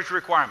here. Coverage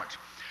requirements.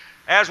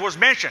 As was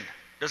mentioned,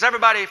 does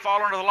everybody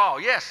fall under the law?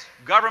 Yes.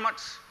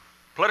 Governments,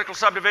 political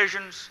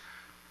subdivisions,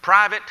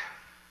 private,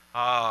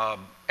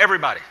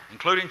 everybody,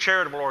 including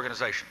charitable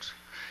organizations.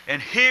 And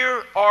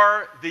here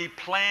are the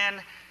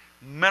plan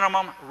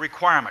minimum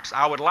requirements.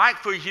 I would like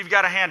for you, if you've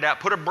got a handout,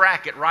 put a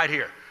bracket right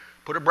here.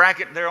 Put a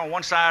bracket there on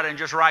one side and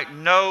just write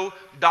no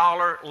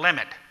dollar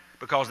limit,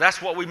 because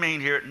that's what we mean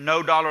here,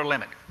 no dollar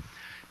limit.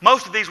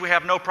 Most of these we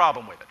have no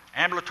problem with it.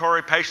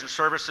 Ambulatory patient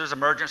services,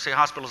 emergency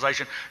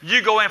hospitalization.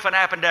 You go in for an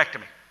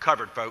appendectomy,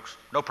 covered, folks,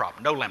 no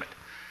problem, no limit.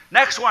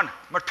 Next one,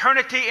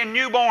 maternity and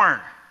newborn.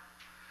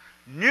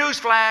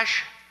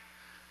 Newsflash,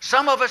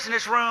 some of us in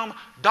this room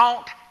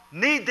don't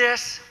need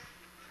this.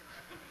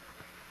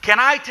 Can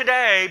I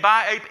today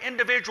buy an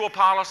individual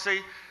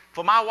policy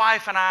for my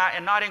wife and I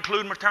and not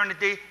include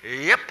maternity?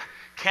 Yep.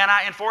 Can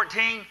I in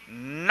 14?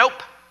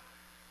 Nope.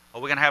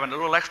 Well, we're going to have a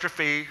little extra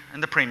fee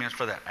in the premiums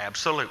for that.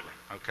 Absolutely.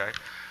 Okay.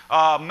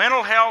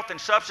 Mental health and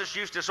substance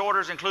use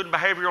disorders, including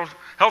behavioral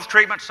health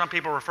treatment. Some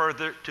people refer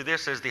to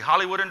this as the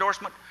Hollywood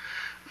endorsement.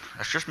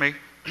 That's just me.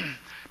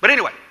 But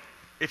anyway,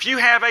 if you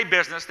have a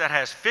business that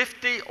has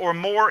 50 or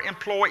more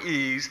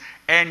employees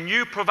and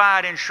you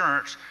provide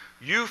insurance,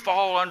 you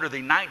fall under the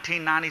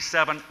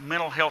 1997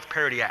 Mental Health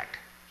Parity Act.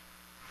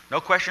 No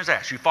questions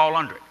asked. You fall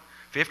under it.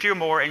 50 or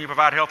more, and you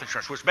provide health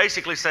insurance, which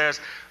basically says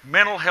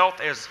mental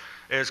health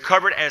is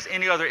covered as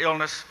any other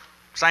illness,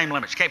 same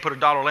limits. You can't put a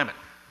dollar limit.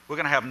 We're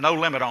going to have no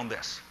limit on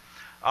this.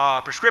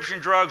 prescription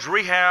drugs,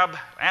 rehab,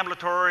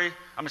 ambulatory,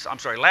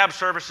 lab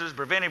services,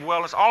 preventive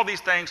wellness, all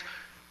these things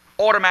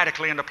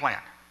automatically in the plan.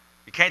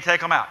 You can't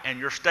take them out. And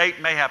your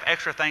state may have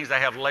extra things they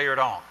have layered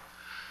on.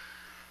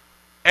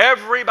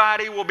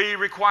 Everybody will be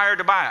required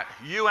to buy it,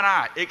 you and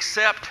I,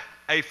 except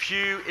a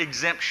few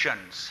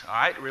exemptions, all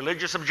right?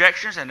 Religious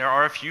objections, and there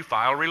are a few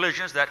file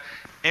religions that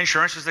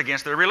insurance is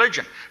against their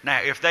religion.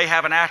 Now, if they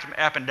have an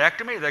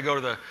appendectomy, they go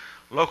to the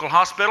local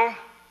hospital,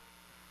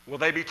 will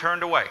they be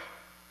turned away?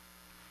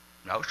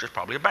 No, it's just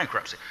probably a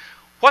bankruptcy.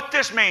 What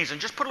this means, and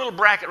just put a little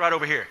bracket right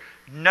over here,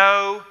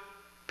 no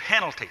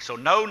penalty. So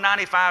no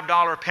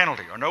 $95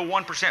 penalty or no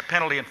 1%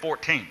 penalty in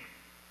 14.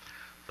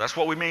 That's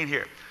what we mean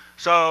here.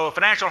 So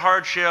financial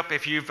hardship,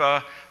 if you've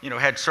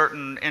had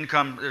certain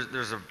income,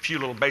 there's a few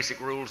little basic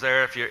rules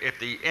there. If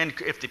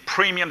the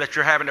premium that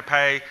you're having to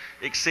pay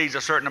exceeds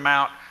a certain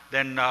amount,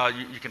 then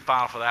you can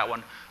file for that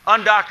one.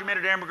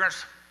 Undocumented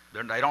immigrants,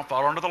 they don't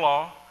fall under the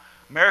law.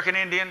 American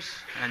Indians,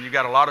 and you've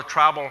got a lot of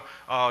tribal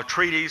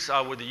treaties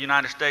with the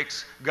United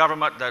States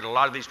government that a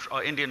lot of these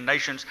Indian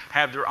nations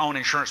have their own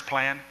insurance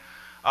plan.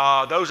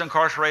 Those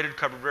incarcerated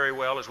covered very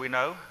well, as we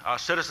know.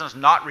 Citizens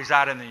not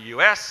residing in the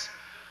U.S.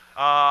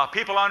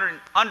 People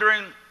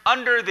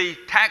under the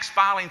tax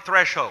filing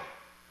threshold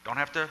don't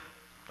have to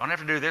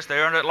do this. They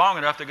earned it long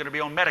enough. They're going to be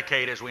on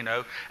Medicaid, as we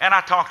know. And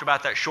I talked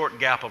about that short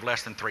gap of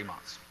less than 3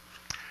 months.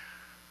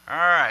 All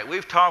right,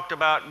 we've talked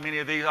about many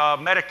of these.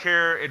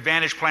 Medicare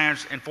Advantage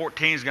plans in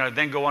 14 is going to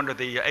then go under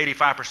the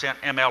 85%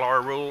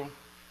 MLR rule.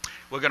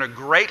 We're going to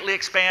greatly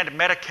expand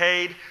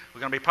Medicaid. We're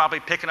going to be probably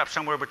picking up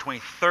somewhere between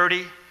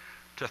 30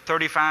 to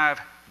 35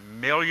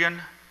 million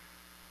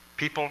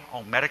people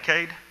on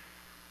Medicaid.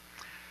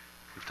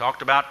 We've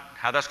talked about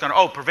how that's going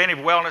to, preventive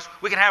wellness.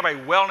 We can have a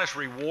wellness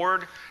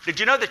reward. Did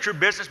you know that your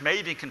business may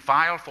even can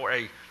file for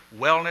a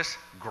wellness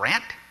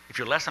grant if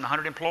you're less than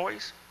 100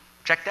 employees?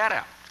 Check that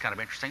out. It's kind of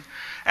interesting.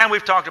 And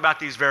we've talked about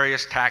these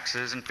various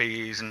taxes and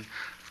fees and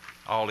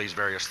all these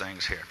various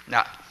things here.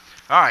 Now,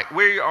 all right,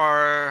 we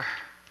are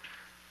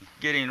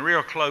getting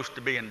real close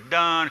to being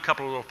done. A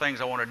couple of little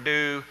things I want to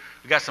do.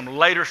 We've got some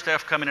later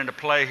stuff coming into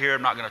play here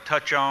I'm not going to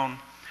touch on.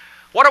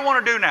 What I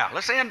want to do now,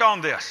 let's end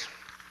on this.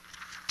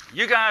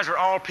 You guys are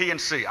all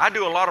P&C. I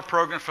do a lot of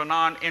programs for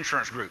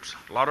non-insurance groups,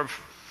 a lot of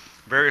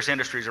various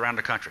industries around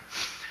the country.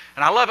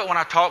 And I love it when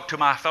I talk to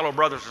my fellow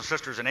brothers and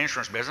sisters in the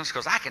insurance business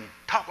because I can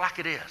talk like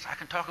it is. I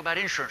can talk about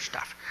insurance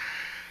stuff.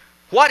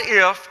 What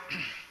if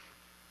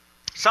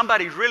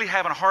somebody's really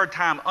having a hard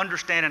time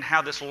understanding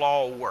how this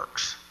law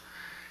works?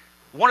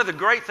 One of the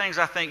great things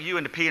I think you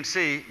in the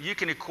P&C, you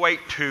can equate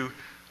to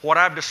what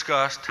I've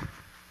discussed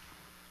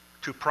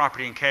to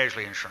property and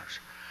casualty insurance.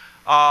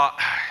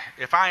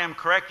 If I am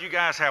correct, you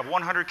guys have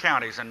 100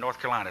 counties in North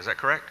Carolina. Is that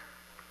correct?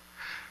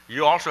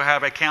 You also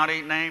have a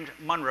county named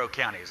Monroe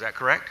County. Is that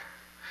correct?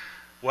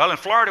 Well, in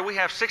Florida, we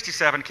have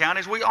 67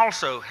 counties. We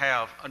also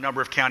have a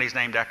number of counties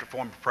named after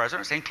former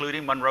presidents,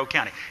 including Monroe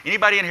County.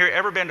 Anybody in here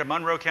ever been to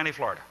Monroe County,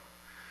 Florida?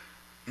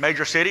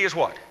 Major city is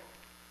what?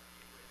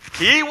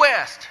 Key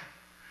West.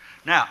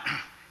 Now,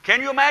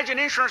 can you imagine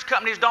insurance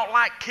companies don't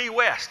like Key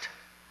West?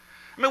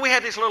 I mean, we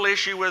had this little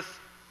issue with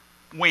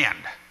wind.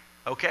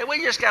 Okay,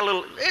 we just got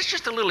it's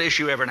just a little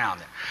issue every now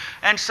and then.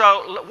 And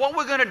so what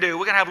we're going to do,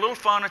 we're going to have a little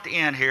fun at the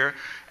end here.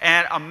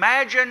 And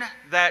imagine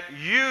that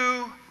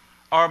you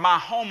are my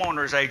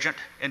homeowner's agent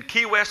in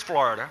Key West,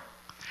 Florida,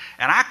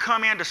 and I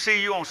come in to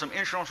see you on some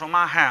insurance on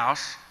my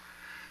house,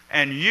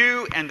 and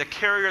you and the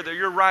carrier that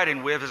you're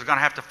riding with is going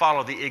to have to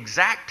follow the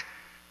exact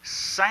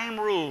same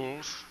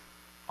rules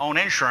on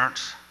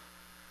insurance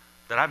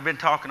that I've been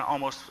talking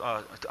almost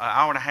an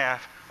hour and a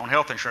half on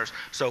health insurance.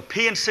 So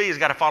P&C has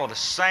got to follow the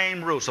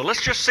same rules. So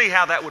let's just see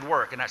how that would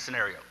work in that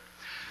scenario.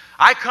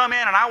 I come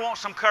in and I want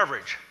some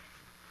coverage.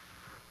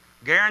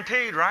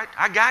 Guaranteed, right?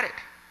 I got it.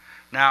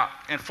 Now,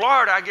 in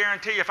Florida, I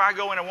guarantee if I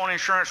go in and want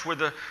insurance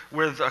with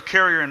a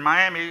carrier in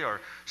Miami or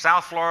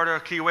South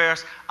Florida, Key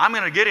West, I'm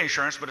going to get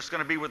insurance, but it's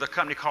going to be with a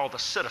company called the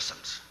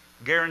Citizens.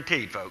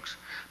 Guaranteed, folks.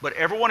 But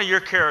every one of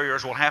your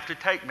carriers will have to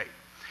take me.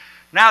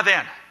 Now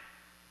then,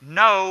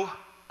 no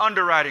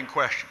underwriting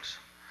questions.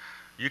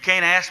 You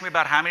can't ask me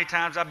about how many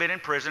times I've been in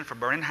prison for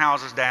burning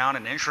houses down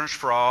and insurance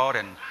fraud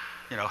and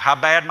how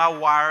bad my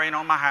wiring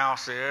on my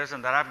house is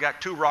and that I've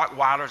got 2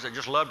 Rottweilers that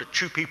just love to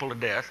chew people to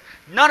death.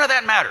 None of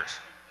that matters.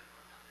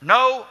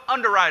 No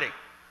underwriting.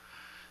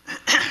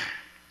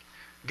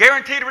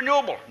 Guaranteed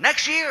renewable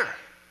next year.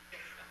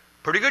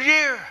 Pretty good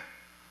year.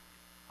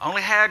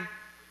 Only had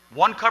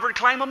 1 covered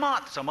claim a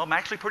month. Some of them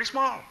actually pretty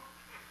small.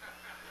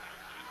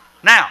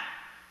 Now,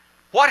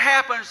 what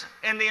happens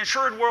in the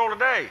insured world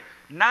today?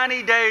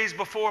 90 days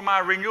before my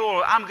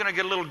renewal, I'm going to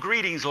get a little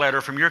greetings letter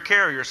from your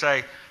carrier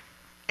say,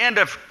 end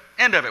of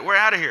it, we're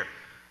out of here.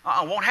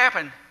 Won't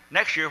happen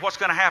next year. What's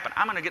going to happen?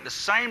 I'm going to get the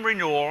same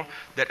renewal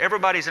that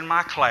everybody's in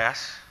my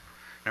class.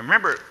 Now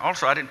remember,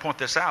 also I didn't point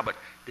this out, but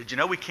did you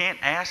know we can't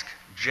ask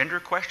gender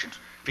questions?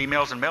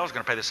 Females and males are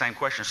going to pay the same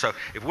questions. So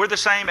if we're the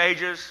same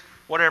ages,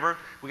 whatever,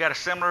 we got a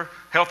similar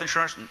health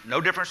insurance,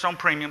 no difference on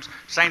premiums,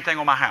 same thing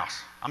on my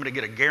house. I'm going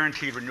to get a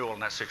guaranteed renewal in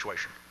that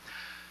situation.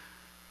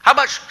 How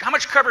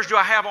much coverage do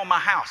I have on my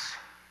house?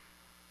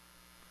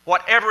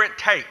 Whatever it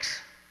takes.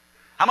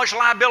 How much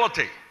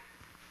liability?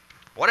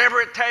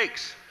 Whatever it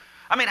takes.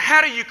 I mean,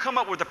 how do you come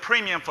up with a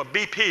premium for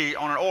BP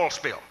on an oil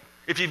spill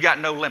if you've got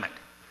no limit?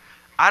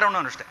 I don't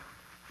understand.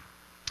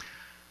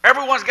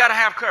 Everyone's got to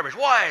have coverage.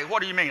 Why?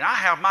 What do you mean? I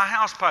have my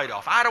house paid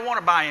off. I don't want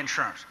to buy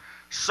insurance.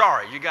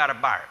 Sorry, you got to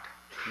buy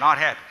it. Not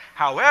happy.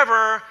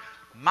 However,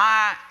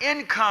 my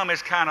income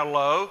is kind of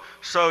low,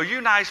 so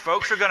you nice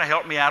folks are going to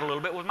help me out a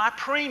little bit with my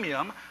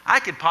premium. I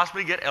could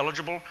possibly get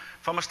eligible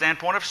from a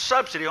standpoint of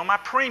subsidy on my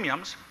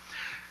premiums.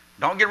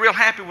 Don't get real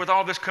happy with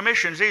all this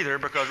commissions either,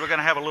 because we're going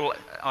to have a little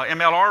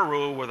MLR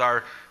rule with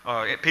our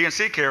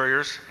P&C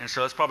carriers, and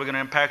so it's probably going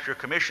to impact your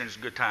commissions a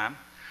good time.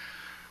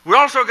 We're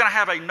also going to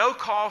have a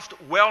no-cost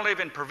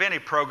well-live and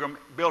preventive program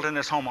built in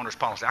this homeowner's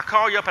policy. I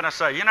call you up and I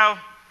say, you know,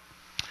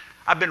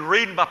 I've been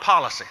reading my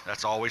policy.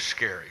 That's always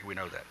scary. We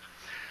know that.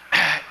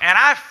 And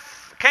I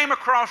came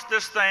across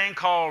this thing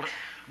called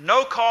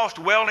no-cost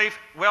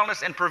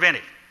wellness and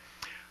preventive.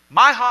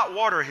 My hot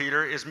water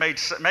heater is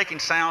making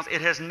sounds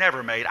it has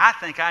never made. I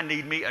think I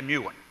need me a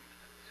new one.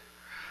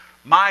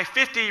 My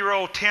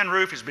 50-year-old tin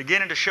roof is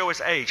beginning to show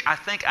its age. I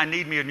think I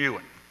need me a new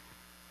one.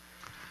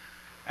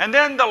 And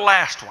then the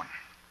last one.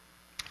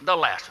 The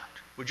last one.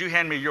 Would you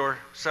hand me your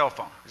cell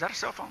phone? Is that a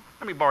cell phone?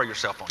 Let me borrow your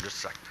cell phone just a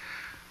second.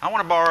 I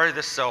want to borrow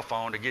this cell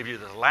phone to give you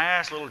the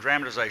last little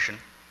dramatization.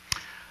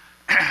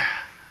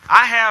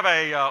 I have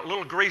a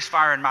little grease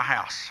fire in my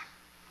house,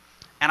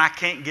 and I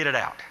can't get it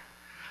out.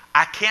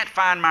 I can't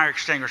find my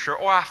extinguisher,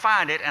 or I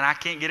find it and I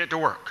can't get it to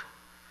work.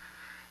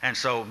 And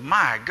so,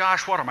 my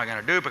gosh, what am I going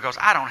to do? Because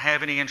I don't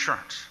have any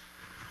insurance.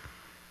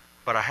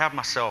 But I have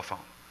my cell phone.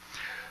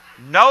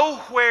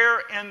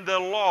 Nowhere in the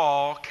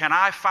law can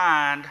I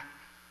find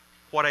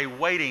what a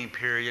waiting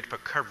period for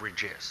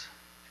coverage is.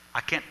 I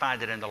can't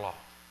find it in the law.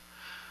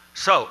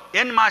 So,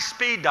 in my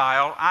speed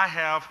dial, I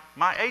have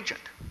my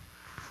agent.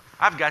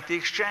 I've got the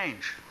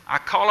exchange. I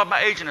call up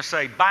my agent and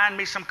say, bind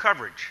me some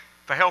coverage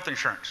for health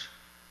insurance.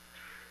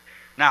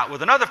 Now,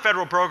 with another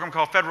federal program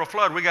called Federal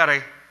Flood, we got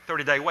a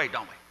 30-day wait,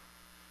 don't we?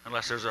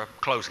 Unless there's a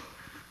closing.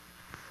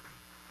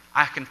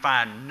 I can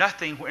find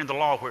nothing in the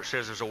law where it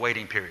says there's a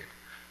waiting period.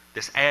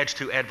 This adds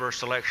to adverse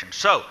selection.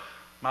 So,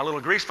 my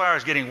little grease fire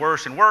is getting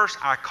worse and worse.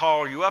 I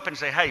call you up and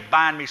say, hey,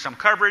 bind me some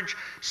coverage.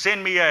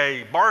 Send me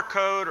a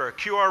barcode or a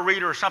QR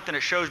reader or something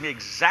that shows me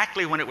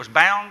exactly when it was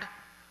bound.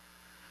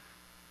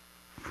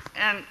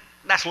 And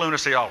that's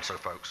lunacy also,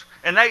 folks.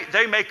 And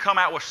they may come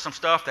out with some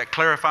stuff that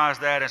clarifies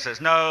that and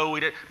says, no, we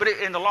did. But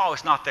in the law,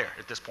 it's not there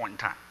at this point in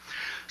time.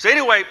 So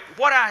anyway,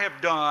 what I have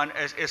done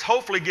is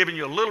hopefully giving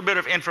you a little bit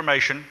of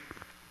information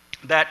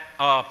that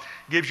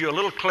gives you a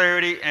little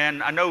clarity.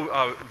 And I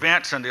know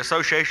Vince and the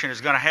association is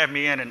going to have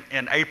me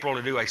in April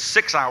to do a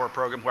 6-hour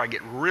program where I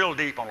get real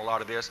deep on a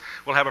lot of this.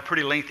 We'll have a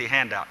pretty lengthy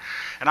handout.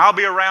 And I'll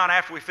be around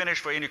after we finish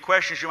for any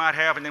questions you might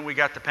have, and then we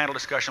got the panel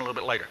discussion a little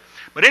bit later.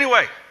 But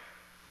anyway,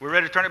 we're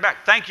ready to turn it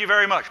back. Thank you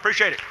very much.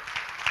 Appreciate it.